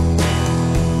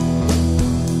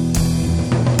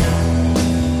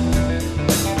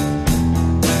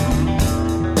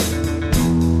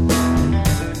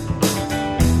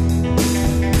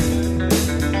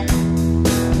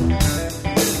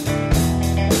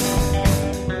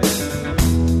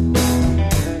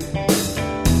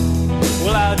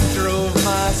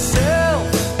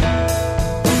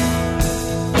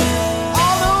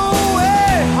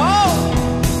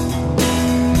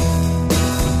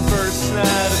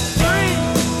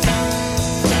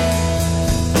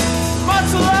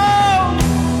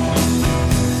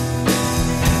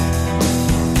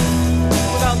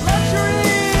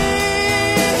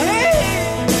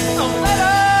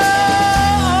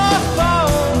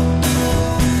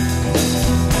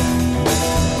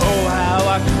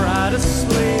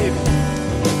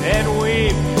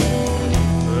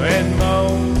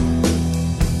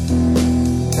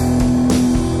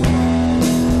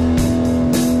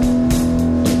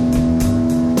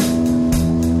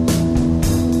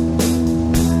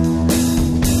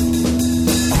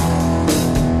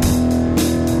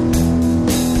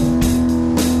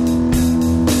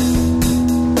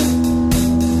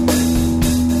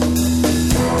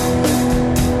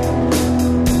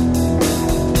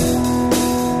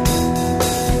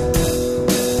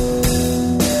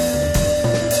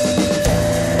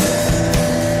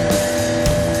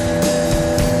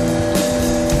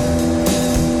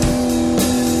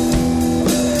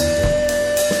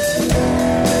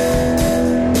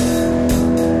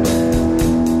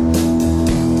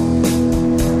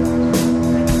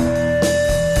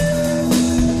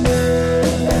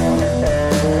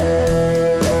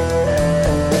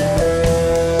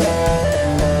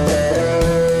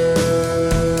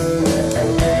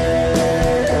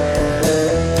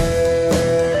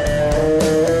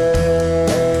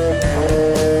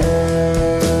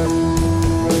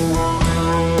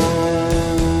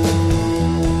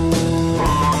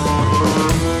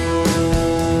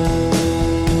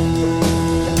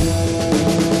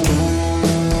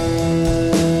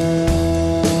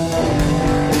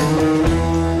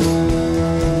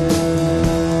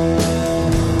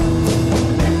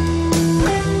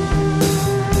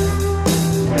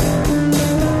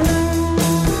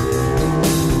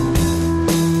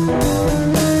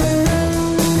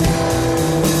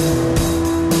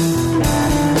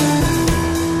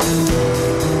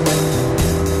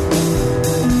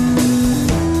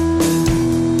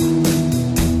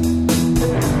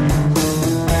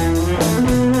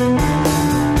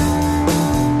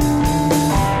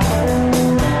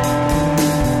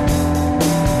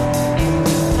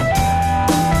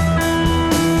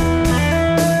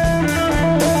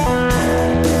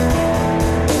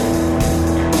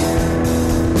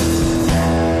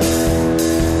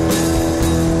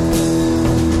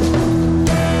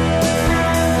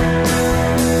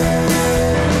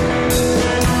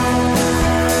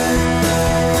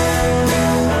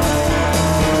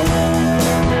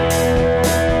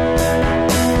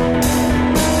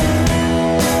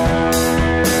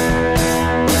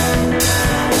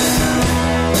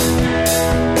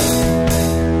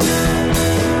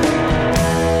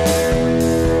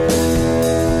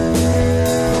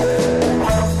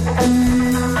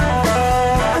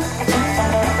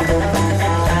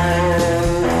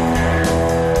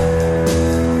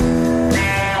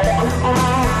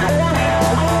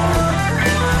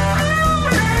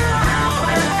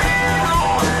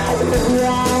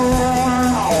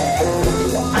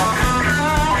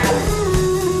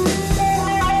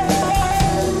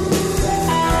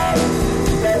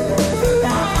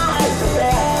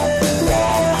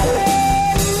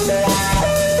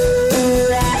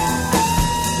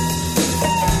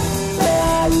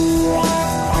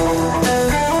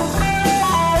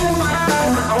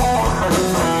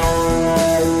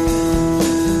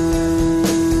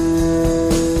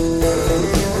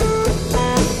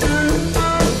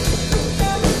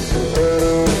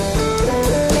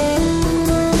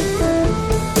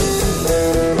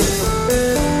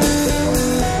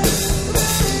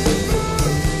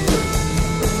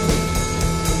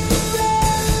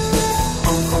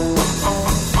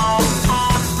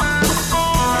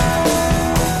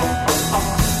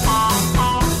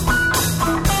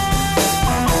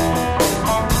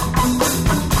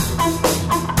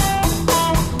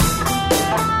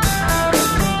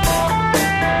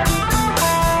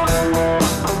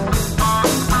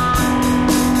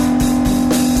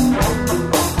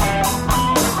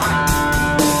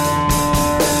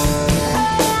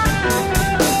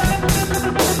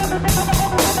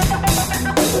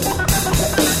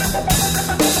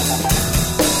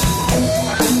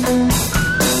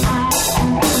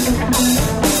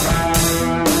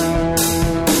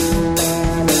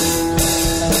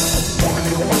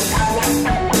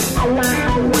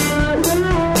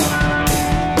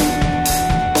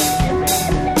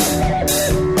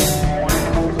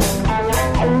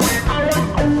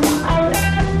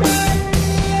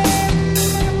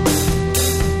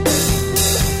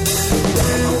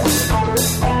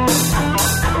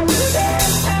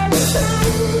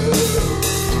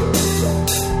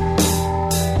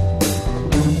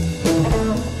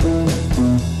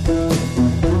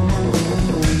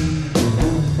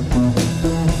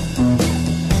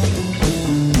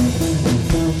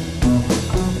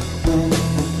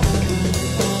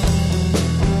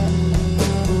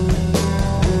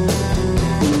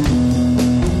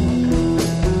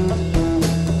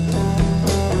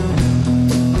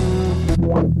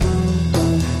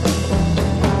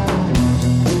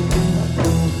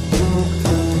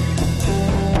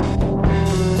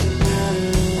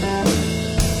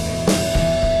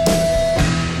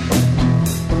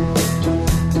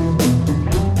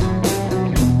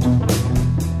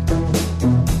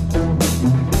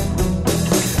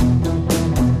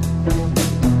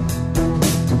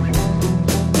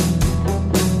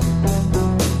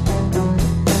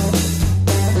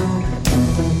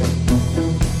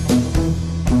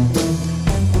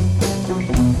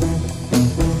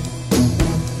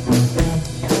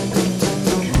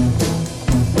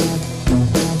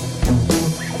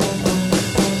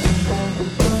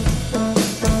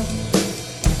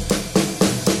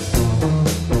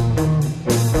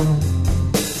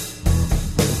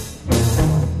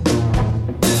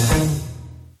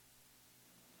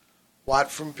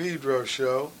 from Pedro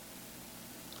Show.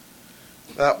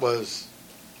 That was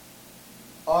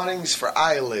Awnings for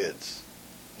Eyelids.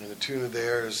 And the tune of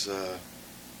theirs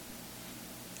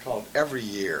called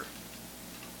Everyyear.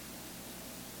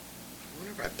 I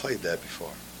wonder if I played that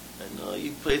before. I know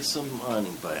you played some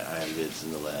Awning by Eyelids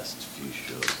in the last few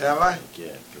shows. Have I?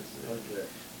 Yeah, because I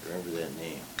remember that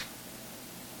name.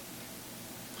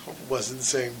 Hope it wasn't the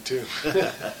same tune.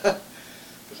 But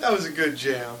that was a good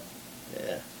jam.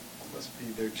 Yeah. Must be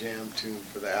their jam tune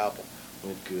for the album.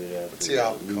 Went good after What's the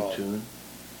album new called? tune.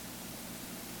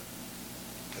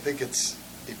 I think it's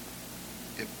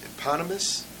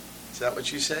eponymous. Is that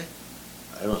what you say?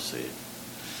 I don't say it.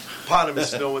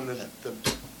 Eponymous, knowing the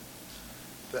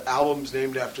album's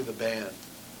named after the band.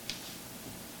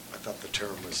 I thought the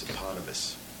term was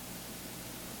eponymous.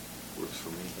 Works for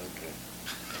me. Okay.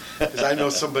 Because I know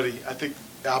somebody, I think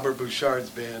Albert Bouchard's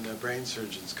band, Brain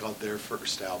Surgeons, called their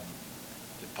first album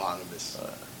eponymous.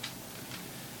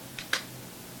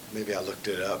 Maybe I looked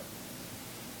it up,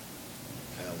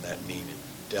 found that meaning,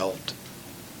 delved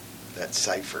that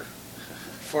cipher.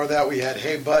 Before that, we had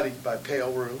Hey Buddy by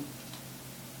Pale Room,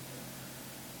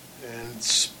 and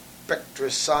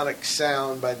Spectrasonic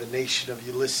Sound by the Nation of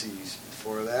Ulysses.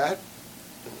 Before that,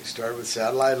 and we started with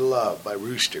Satellite of Love by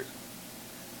Rooster.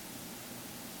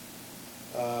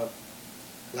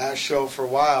 Last show for a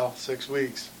while, 6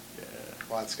 weeks. Yeah.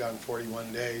 Watt's gone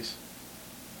 41 days.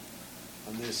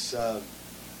 On this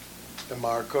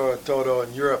Marco Todo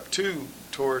in Europe 2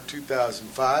 tour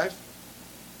 2005.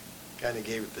 Kind of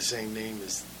gave it the same name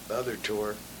as the other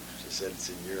tour. Just said it's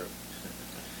in Europe.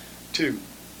 2,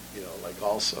 like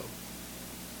also.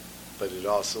 But it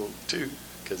also 2,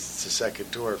 because it's the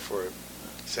second tour for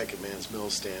Second Man's Mill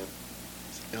Stand.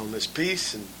 Illness,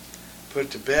 peace, and put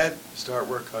it to bed, start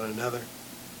work on another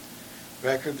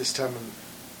record. This time I'm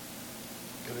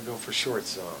going to go for short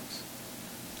songs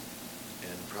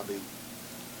and probably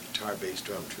guitar, bass,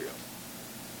 drum trio.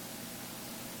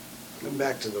 Come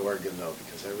back to the organ though,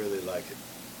 because I really like it.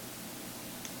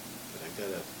 But I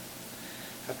gotta,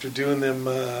 after doing them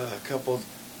a couple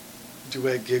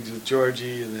duet gigs with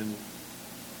Georgie, and then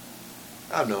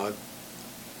I don't know, I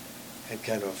had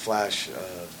kind of a flash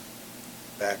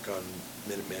back on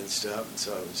Minutemen stuff, and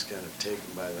so I was kind of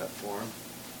taken by that form.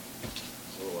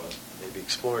 So maybe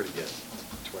explore it again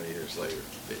 20 years later.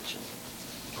 Bitchin'.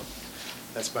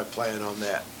 That's my plan on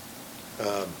that.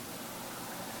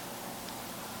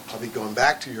 I'll be going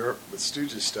back to Europe with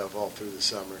Stooges stuff all through the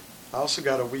summer. I also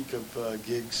got a week of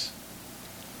gigs,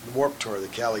 the Warped Tour, the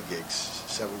Cali gigs,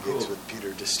 7 gigs with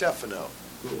Peter DiStefano.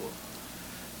 Cool.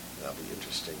 That'll be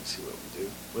interesting to see what we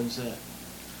do. When's that?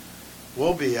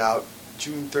 We'll be out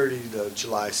June 30 to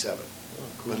July 7th. Oh,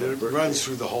 cool. But it runs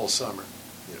through the whole summer,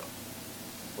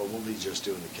 But we'll be just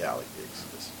doing the Cali gigs.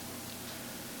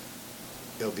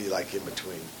 It'll be like in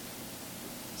between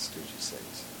Stooges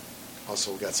things.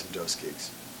 Also, we got some Dose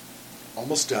gigs.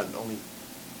 Almost done. Only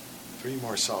 3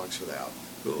 more songs for the album.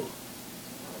 Cool.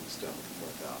 Almost done with the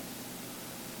 4th album.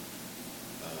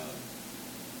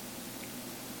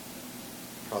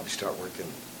 Probably start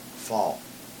working fall.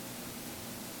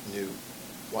 New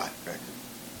record.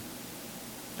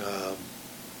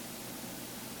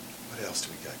 What else do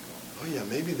we got going? Oh yeah,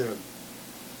 maybe the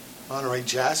Monterey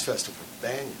Jazz Festival for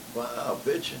Banyan. Wow,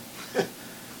 bitchin'.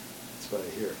 That's what I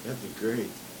hear. That'd be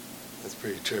great. That's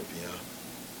pretty trippy, huh?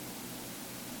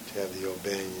 To have the old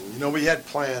Banyan. We had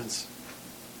plans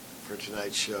for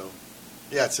tonight's show.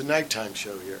 Yeah, it's a nighttime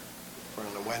show here. We're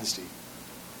on a Wednesday,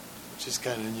 which is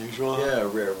kind of unusual. Huh? Yeah, a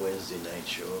rare Wednesday night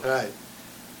show. Right.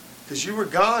 Because you were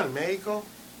gone in Mexico?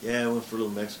 Yeah, I went for a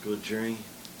little Mexico journey.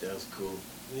 That was cool.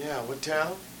 Yeah, what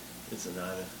town?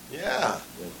 Ensenada. Yeah.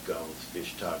 Went got with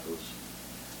fish tacos.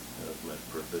 That was my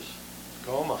purpose.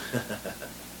 Coma.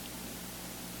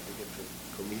 Get the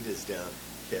comidas down.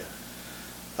 Yeah.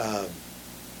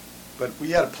 But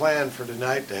we had a plan for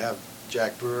tonight to have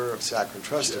Jack Brewer of Saccharin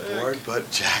Trust aboard,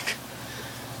 but Jack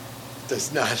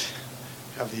does not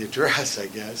have the address, I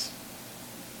guess.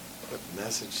 What the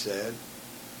message said.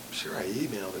 I'm sure I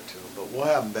emailed it to him, but we'll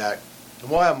have him back. And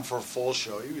we'll have him for a full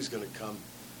show. He was going to come,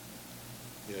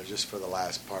 just for the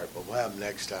last part, but we'll have him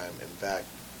next time. In fact,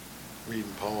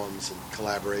 reading poems and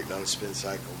collaborating on a spin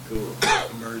cycle. Cool.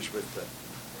 Merge with the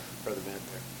Brother Man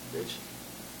there. Bitch.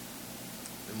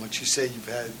 And what you say, you've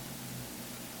had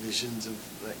visions of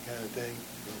that kind of thing?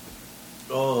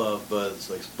 Oh, but it's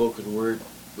like spoken word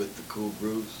with the cool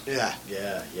grooves. Yeah.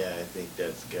 Yeah, I think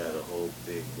that's got a whole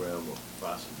big realm of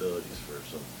possibilities for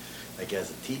some. Like as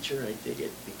a teacher, I dig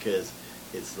it because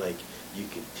it's like you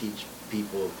can teach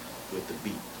people with the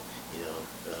beat,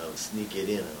 sneak it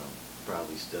in on them.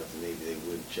 probably stuff that maybe they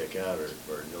wouldn't check out or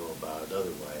know about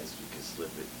otherwise. You can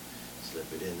slip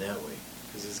it in that way.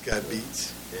 Because it's got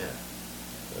beats. Yeah.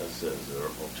 That's an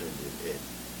alternative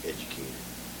educator.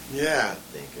 Yeah.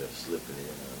 Think of slipping it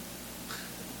in.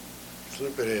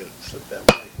 Slip it in. Slip that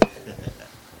mic.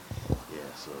 Yeah,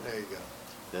 so there you go.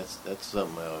 That's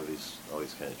something I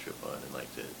always kind of trip on and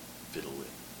like to fiddle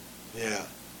with. Yeah.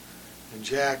 And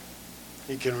Jack,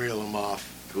 he can reel them off.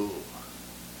 Cool.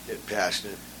 Get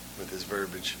passionate with his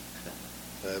verbiage.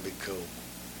 That'd be cool.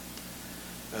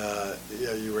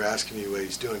 Yeah, you were asking me what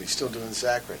he's doing. He's still doing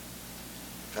saccharin.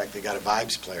 In fact, they got a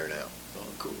vibes player now. Oh,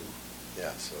 cool.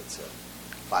 Yeah, so it's a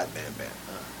 5-man band.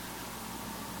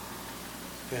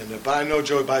 And but I know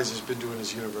Joey Bies has been doing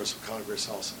his Universal Congress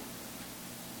also.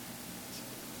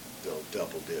 They'll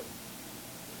double dip.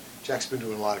 Jack's been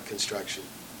doing a lot of construction.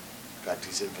 In fact,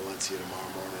 he's in Valencia tomorrow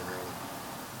morning early.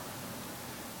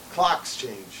 Clocks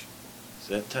change. It's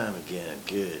that time again.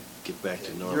 Good. Get back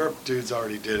to normal. Europe dudes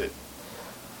already did it.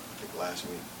 I think last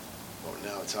week. Well,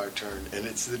 now it's our turn, and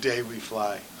it's the day we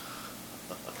fly.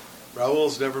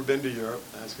 Raul's never been to Europe.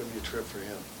 That's going to be a trip for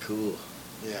him. Cool.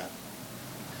 Yeah.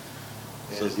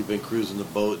 So has he been cruising the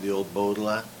old boat a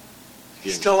lot?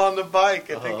 He's still on the bike.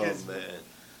 I think it's man.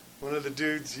 One of the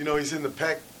dudes, he's in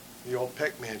the old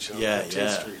Peck Mansion on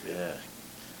 10th Street. Yeah.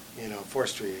 4th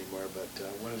Street anymore, but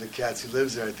one of the cats who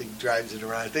lives there, I think, drives it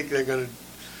around. I think they're going to,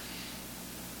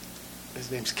 his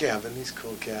name's Kevin, he's a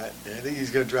cool cat, and I think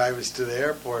he's going to drive us to the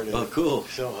airport. Oh, cool.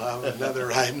 So I'll have another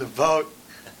ride in the boat.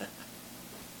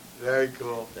 Very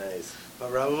cool. Nice.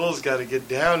 But Raul's got to get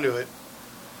down to it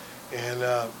and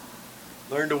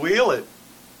learn to wheel it.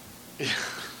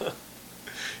 I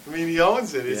mean, he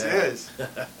owns it. It's his.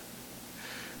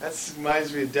 That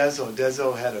reminds me of Dezo.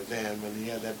 Dezo had a van when he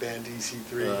had that band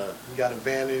DC3. He got a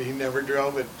van and he never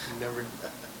drove it. He never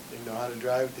didn't know how to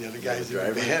drive it. The other guys in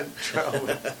the band drove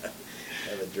it.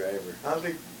 Have a driver. I don't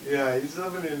think. Yeah, he's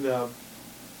living in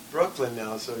Brooklyn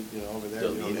now, so over there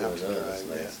you don't have to drive.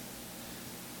 Nice.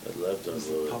 I'd love to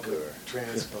unload a car.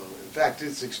 Transport. In fact,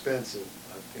 it's expensive.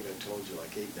 I think I told you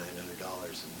like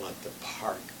 $800-900 a month to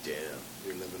park. Damn.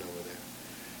 You're living over there,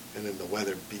 and then the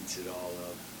weather beats it all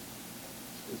up.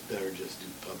 It's better just do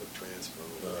public transport.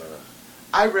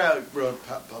 I rode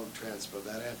public transport,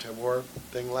 that anti-war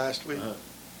thing last week.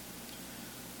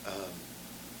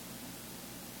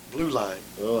 Blue Line.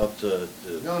 Oh, up to...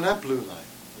 No, not Blue Line.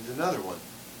 There's another one.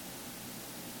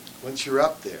 Once you're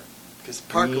up there. Because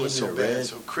the parking was so bad. Red.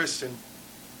 So Kristen...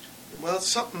 Well, it's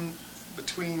something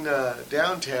between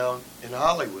downtown and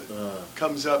Hollywood.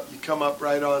 Comes up, you come up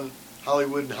right on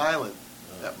Hollywood and Highland.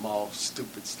 That mall,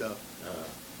 stupid stuff.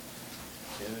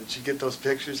 And did you get those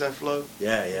pictures I float?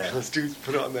 Yeah. Those dudes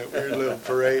put on that weird little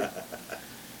parade.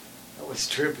 That was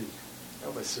trippy.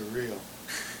 That was surreal.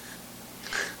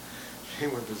 They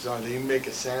were bizarre. They didn't make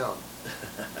a sound,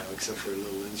 except for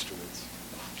little instruments.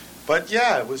 But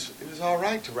yeah, it was all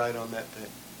right to ride on that thing.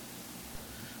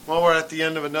 Well, we're at the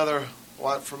end of another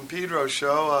Watt from Pedro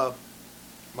show,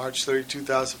 March 30,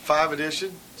 2005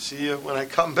 edition. See you when I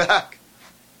come back.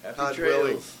 Happy God trails.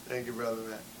 willing. Thank you, Brother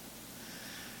Matt.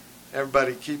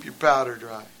 Everybody, keep your powder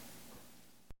dry.